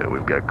speaking.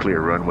 We've got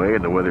clear runway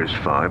and the weather's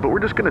fine, but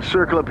we're just going to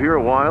circle up here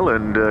a while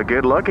and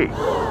get lucky.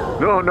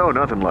 No,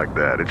 nothing like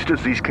that. It's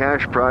just these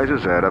cash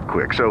prizes add up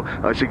quick. So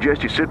I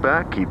suggest you sit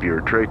back, keep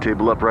your tray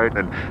table upright,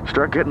 and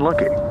start getting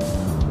lucky.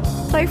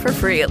 Play for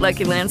free at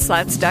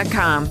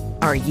LuckyLandSlots.com.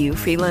 Are you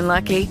feeling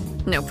lucky?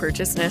 No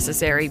purchase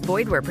necessary.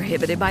 Void where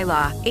prohibited by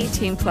law.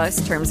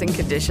 18+ terms and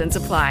conditions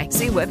apply.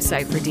 See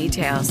website for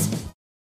details.